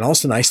office, and all of a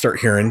sudden I start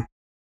hearing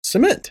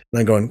cement.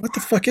 And I'm going, what the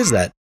fuck is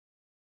that?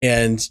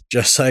 And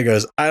Josiah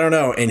goes, I don't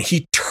know. And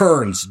he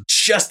turns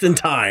just in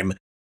time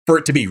for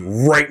it to be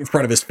right in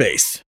front of his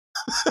face.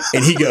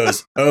 And he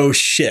goes, oh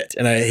shit.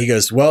 And he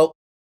goes, well,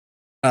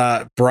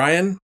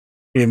 Brian,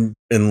 and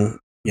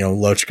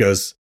Loach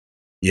goes,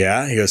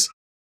 yeah. He goes,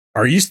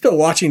 are you still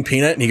watching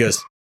Peanut? And he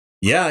goes,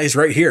 yeah, he's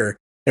right here.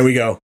 And we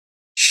go,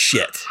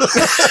 shit.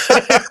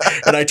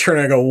 And I turn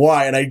and I go,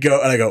 why? And I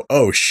go,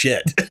 oh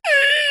shit.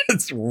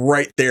 It's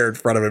right there in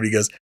front of him. He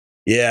goes,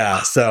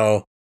 yeah.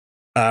 So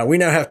we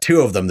now have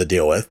two of them to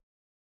deal with.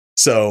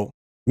 So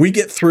we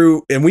get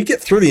through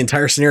the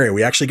entire scenario.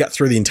 We actually got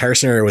through the entire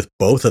scenario with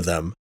both of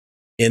them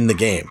in the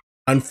game.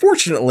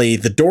 Unfortunately,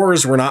 the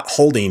doors were not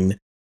holding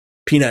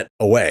Peanut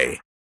away,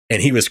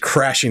 and he was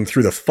crashing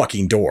through the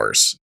fucking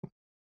doors.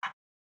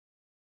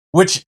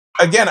 Which,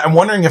 again, I'm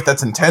wondering if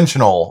that's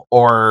intentional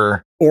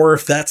or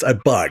if that's a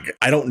bug.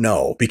 I don't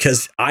know,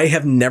 because I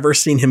have never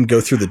seen him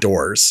go through the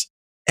doors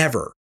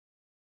ever.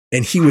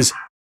 And he was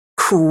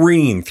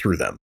careening through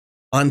them.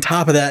 On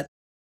top of that,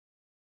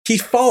 he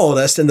followed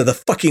us into the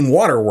fucking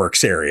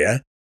waterworks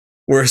area.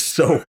 We're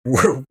for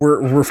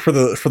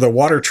the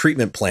water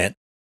treatment plant.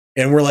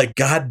 And we're like,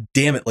 God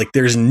damn it. Like,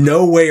 there's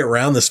no way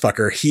around this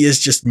fucker. He is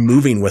just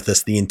moving with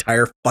us the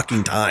entire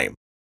fucking time.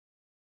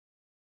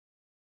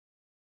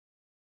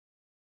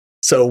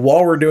 So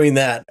while we're doing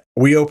that,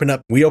 we open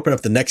up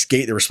the next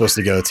gate that we're supposed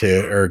to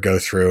go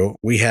through.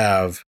 We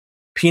have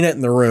Peanut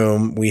in the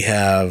room. We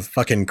have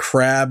fucking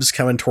crabs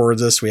coming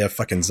towards us. We have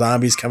fucking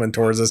zombies coming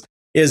towards us.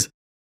 It is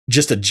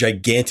just a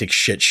gigantic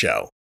shit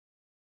show.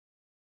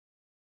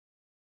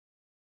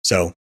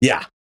 So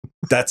yeah,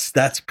 that's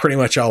pretty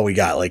much all we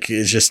got. Like,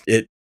 it's just,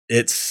 it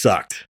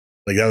sucked.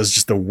 Like, that was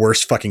just the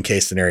worst fucking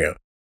case scenario.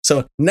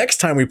 So next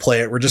time we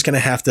play it, we're just going to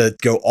have to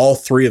go, all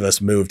three of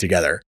us move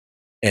together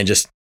and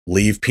just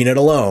leave Peanut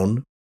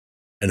alone.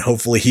 And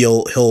hopefully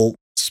he'll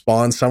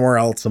spawn somewhere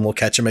else and we'll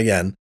catch him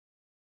again.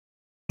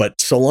 But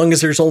so long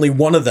as there's only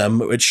one of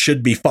them, it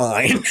should be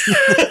fine.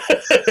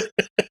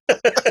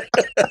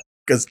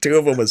 Because two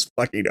of them was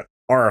fucking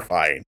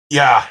horrifying.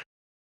 Yeah.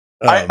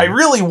 I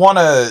really want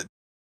to.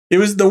 It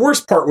was, the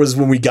worst part was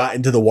when we got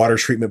into the water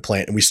treatment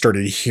plant and we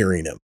started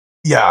hearing him.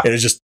 Yeah. And it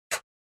was just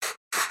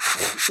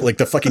like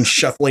the fucking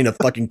shuffling of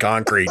fucking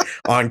concrete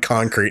on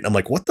concrete. And I'm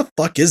like, what the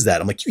fuck is that?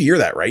 I'm like, you hear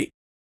that, right?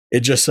 It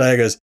just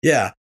goes,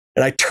 yeah.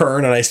 And I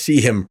turn and I see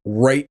him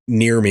right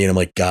near me. And I'm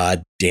like,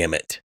 God damn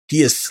it.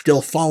 He is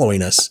still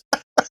following us.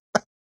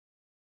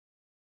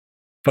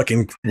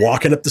 Fucking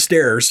walking up the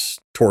stairs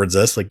towards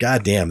us. Like,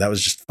 God damn, that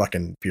was just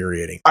fucking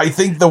infuriating. I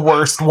think the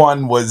worst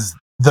one was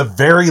the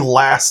very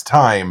last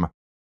time,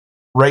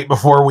 right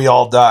before we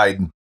all died,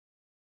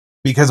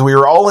 because we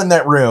were all in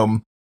that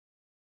room.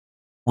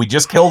 We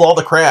just killed all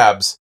the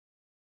crabs.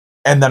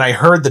 And then I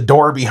heard the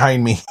door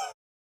behind me.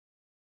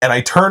 And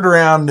I turned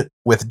around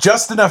with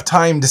just enough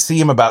time to see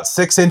him about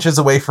 6 inches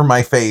away from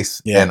my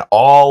face. Yeah. And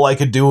all I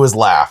could do was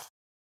laugh.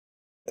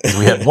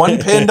 We had one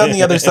pinned on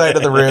the other side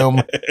of the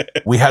room.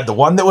 We had the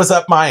one that was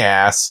up my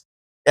ass.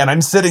 And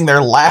I'm sitting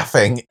there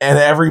laughing. And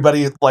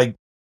everybody, like,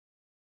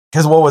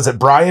 because what was it?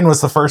 Brian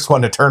was the first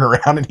one to turn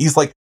around. And he's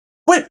like,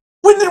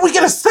 when did we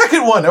get a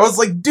second one? I was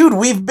like, dude,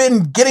 we've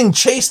been getting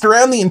chased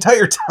around the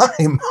entire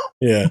time.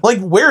 Yeah. Like,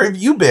 where have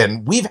you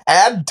been? We've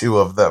had 2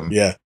 of them.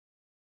 Yeah.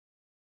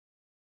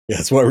 Yeah,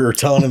 that's why we were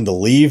telling him to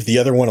leave the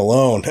other one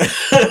alone.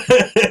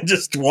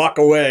 Just walk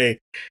away.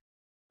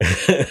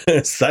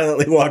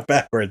 Silently walk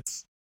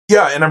backwards.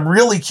 Yeah, and I'm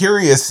really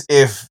curious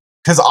if,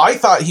 because I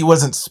thought he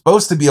wasn't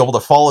supposed to be able to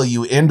follow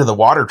you into the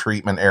water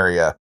treatment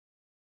area.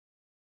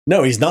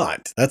 No, he's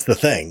not. That's the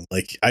thing.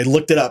 Like, I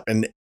looked it up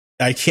and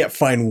I can't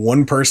find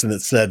one person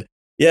that said,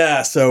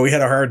 yeah, so we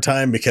had a hard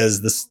time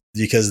because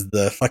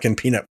the fucking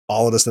Peanut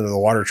followed us into the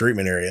water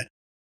treatment area.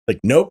 Like,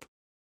 nope.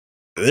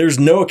 There's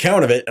no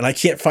account of it, and I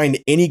can't find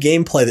any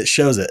gameplay that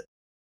shows it.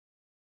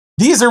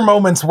 These are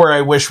moments where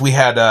I wish we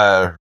had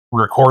a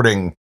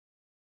recording.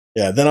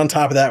 Yeah, then on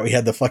top of that, we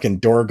had the fucking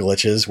door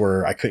glitches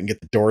where I couldn't get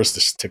the doors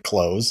to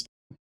close.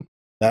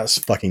 That was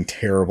fucking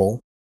terrible.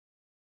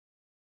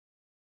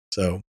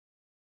 So,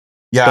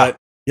 yeah. But,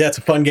 yeah, it's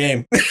a fun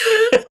game.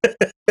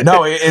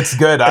 No, it's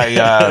good.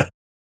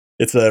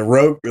 It's a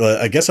rogue,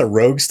 I guess a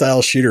rogue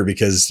style shooter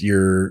because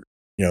you're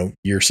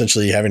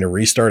essentially having to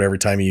restart every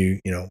time you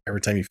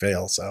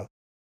fail. So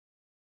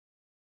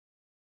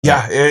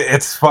yeah,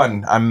 it's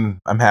fun. I'm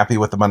happy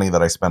with the money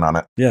that I spent on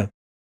it. Yeah.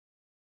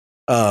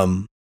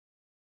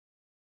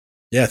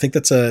 Yeah, I think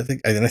that's I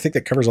think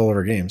that covers all of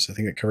our games. I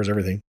think that covers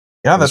everything.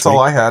 Yeah, that's all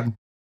I had.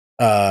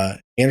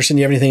 Anderson,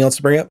 you have anything else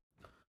to bring up?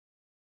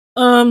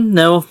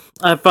 No.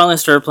 I finally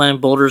started playing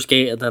Baldur's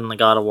Gate, and then the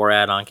God of War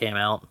add-on came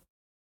out.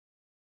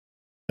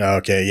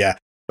 Okay, yeah.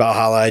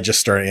 Valhalla, I just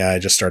started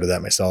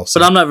that myself. So.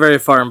 But I'm not very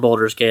far in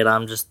Baldur's Gate.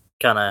 I'm just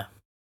kind of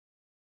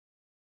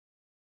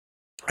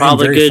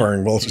probably very far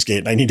in Baldur's Gate,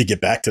 and I need to get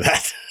back to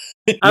that.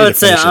 I would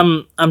say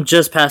I'm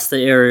just past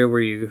the area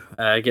where you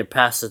get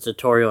past the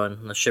tutorial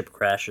and the ship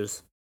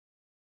crashes.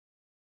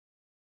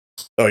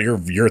 Oh,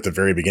 you're at the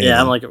very beginning.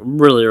 Yeah, I'm like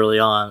really early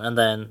on, and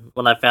then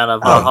when I found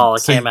out Valhalla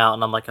came out,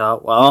 and I'm like,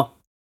 oh well,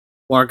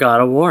 more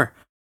God of War.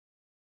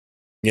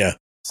 Yeah.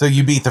 So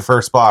you beat the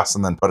first boss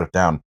and then put it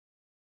down.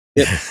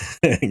 Yep.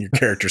 Your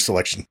character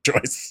selection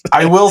choice.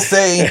 I will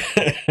say,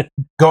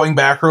 going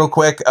back real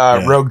quick,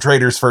 Rogue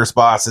Trader's first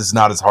boss is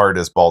not as hard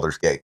as Baldur's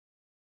Gate.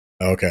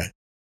 Okay.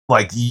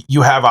 Like,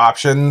 you have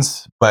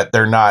options, but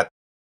they're not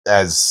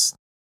as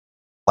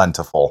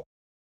plentiful.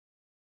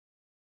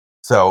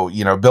 So,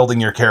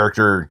 building your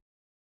character,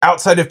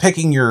 outside of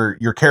picking your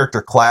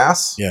character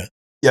class,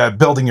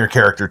 building your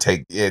character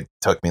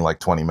took me like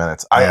 20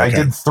 minutes. I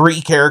did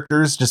 3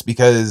 characters just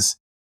because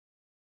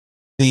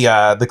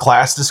the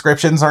class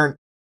descriptions aren't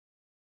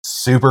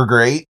super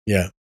great.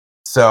 Yeah.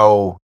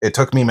 So it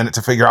took me a minute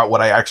to figure out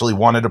what I actually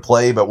wanted to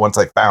play, but once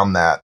I found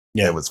that,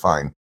 it was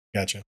fine.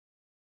 Gotcha.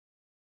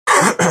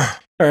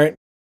 All right.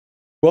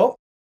 Well,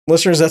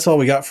 listeners, that's all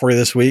we got for you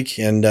this week,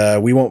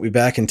 and we won't be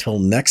back until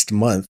next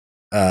month.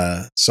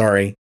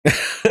 Sorry.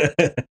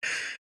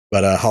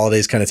 But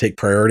holidays kind of take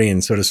priority,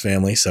 and so does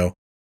family. So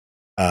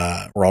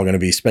we're all going to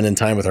be spending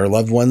time with our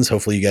loved ones.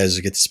 Hopefully you guys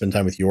get to spend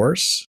time with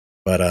yours.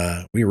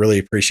 But we really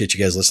appreciate you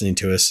guys listening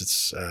to us.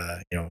 It's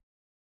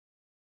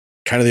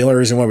kind of the only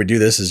reason why we do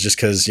this is just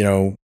because,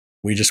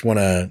 we just want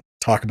to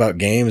talk about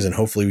games and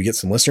hopefully we get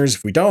some listeners.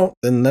 If we don't,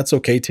 then that's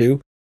okay too.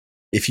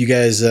 If you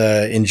guys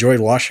enjoyed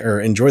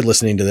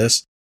listening to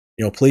this,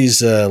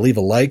 please leave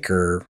a like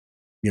or,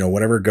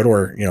 whatever. Go to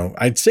our,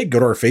 I'd say go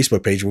to our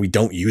Facebook page, but we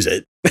don't use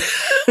it.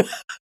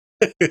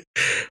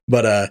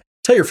 But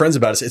tell your friends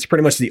about us. It's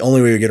pretty much the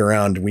only way we get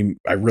around.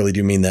 I really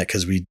do mean that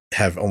because we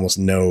have almost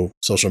no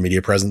social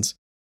media presence.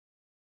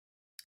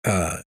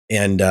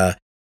 And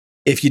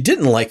if you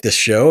didn't like this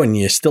show and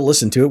you still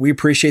listen to it, we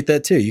appreciate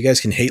that too. You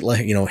guys can hate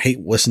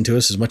listen to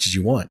us as much as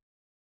you want.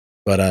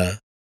 But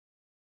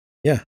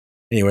yeah.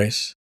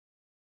 Anyways,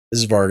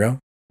 this is Vargo.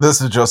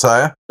 This is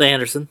Josiah.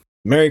 Anderson.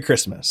 Merry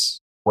Christmas.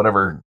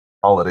 Whatever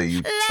holiday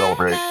you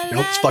celebrate.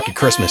 Nope, it's fucking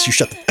Christmas. You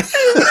shut the.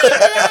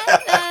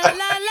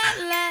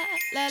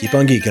 Keep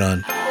on geeking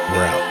on.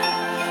 We're out.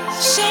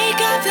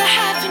 Shake up the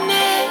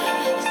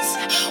happiness.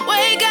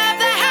 Wake up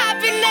the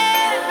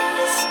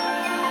happiness.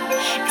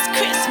 It's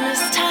Christmas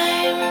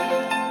time.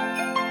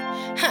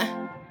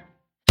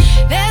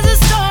 There's a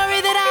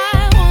story that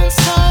I once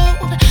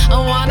told. I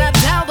wanna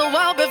tell the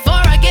world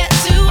before I get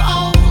too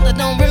old. I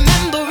don't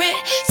remember it,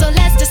 so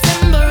let's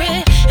dissemble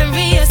it and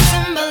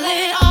reassemble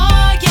it.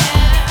 Oh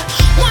yeah.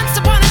 Once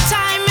upon a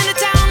time in a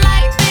town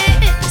like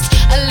this,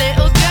 a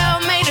little girl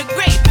made a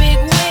great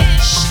big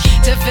wish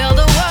to fill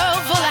the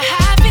world full of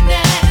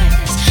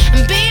happiness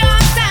and be on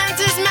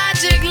Santa's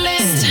magic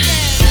list.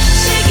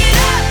 Shake it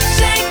up the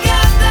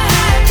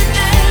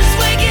happiness.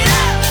 Wake it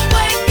up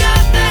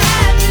the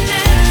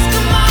happiness.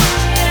 Come on,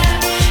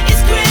 yeah,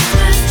 it's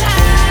Christmas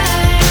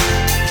time.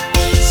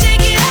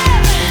 Shake it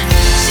up the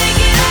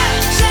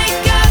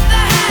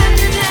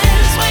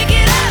happiness. Wake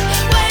it up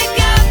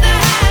the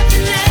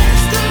happiness.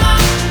 Come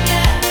on,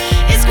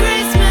 yeah, it's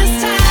Christmas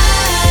time.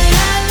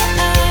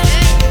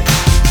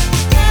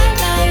 La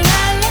la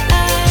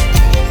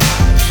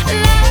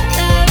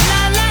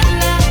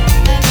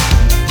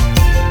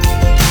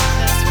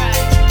That's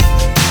right.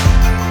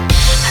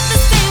 At the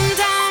same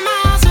time,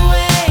 miles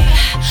away,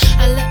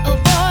 a little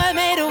boy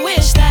made a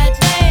wish that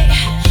day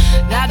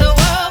that the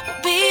world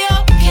would be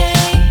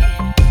okay.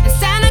 And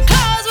Santa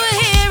Claus would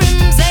hear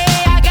him say,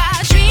 I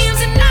got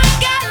dreams and I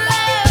got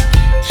love.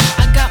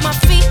 I got my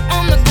feet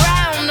on the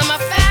ground and my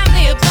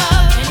family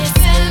above. Can you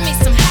send me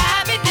some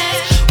happiness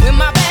with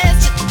my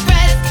best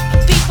present for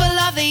people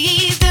of the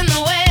East and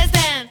the West?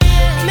 And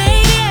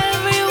maybe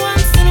every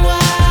once in a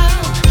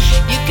while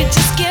you could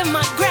just give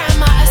my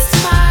grandma a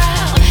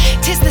smile.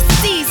 'Tis the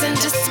season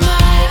to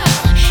smile.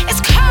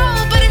 It's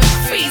cold but it's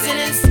freezing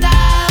in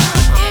style.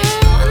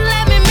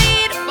 Let me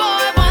meet a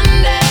boy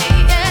one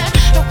day, yeah,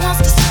 that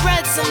wants to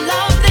spread some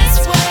love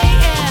this way,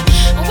 yeah.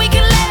 We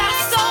can let our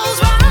souls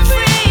run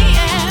free,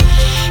 yeah.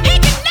 He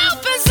can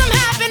open some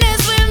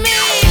happiness with me.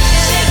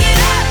 Shake it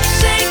up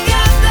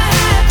the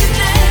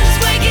happiness.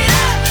 Wake it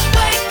up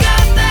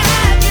the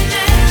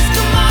happiness.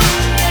 Come on,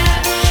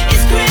 yeah,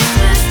 it's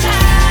Christmas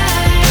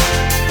time.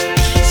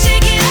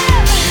 Shake it up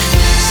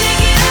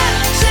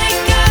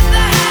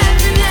the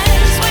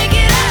happiness. Wake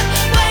it up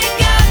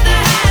the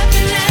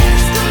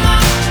happiness. Come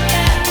on,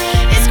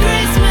 yeah, it's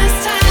Christmas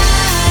time.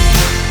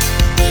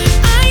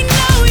 I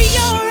know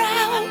you're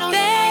out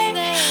there.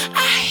 I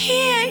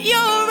hear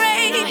your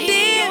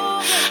reindeer.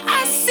 I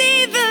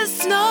see the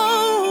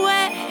snow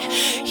where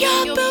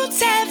your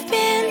boots have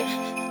been.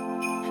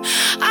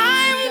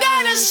 I'm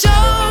gonna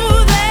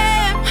show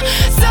them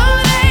so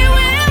they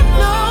will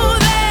know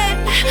that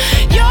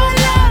your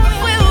love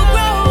will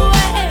grow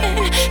and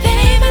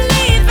they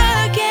believe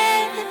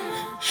again.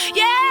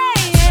 Yeah,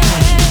 yeah.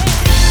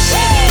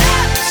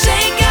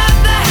 Shake up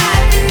the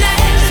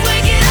happiness.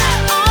 Wake it up,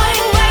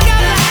 wake up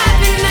the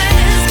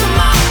happiness. Come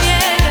on,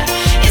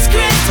 yeah, it's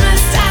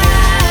Christmas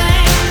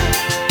time.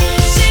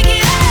 Shake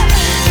it up the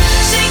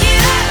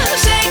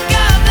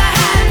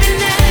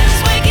happiness.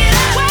 Wake it up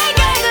the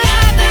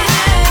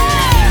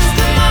happiness.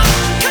 Come on,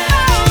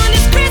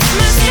 it's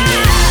Christmas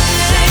time.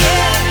 Shake it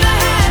up the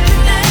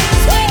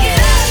happiness. Wake it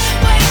up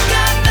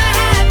the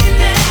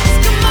happiness.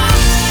 Come on,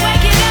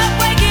 wake it up,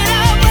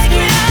 it's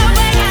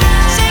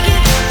Christmas. Shake it,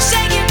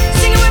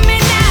 sing it with me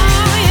now,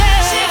 yeah.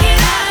 Shake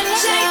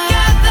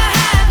up the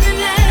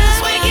happiness.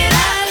 Wake it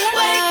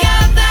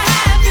up the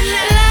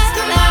happiness.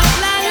 Come on,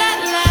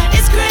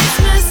 it's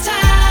Christmas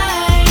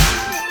time.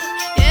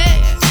 Yeah.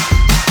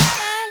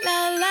 La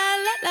la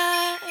la la.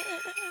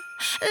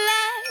 La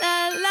la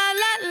la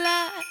la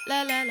la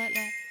la la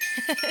la.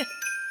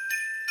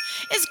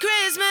 It's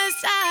Christmas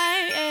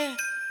time. Yeah.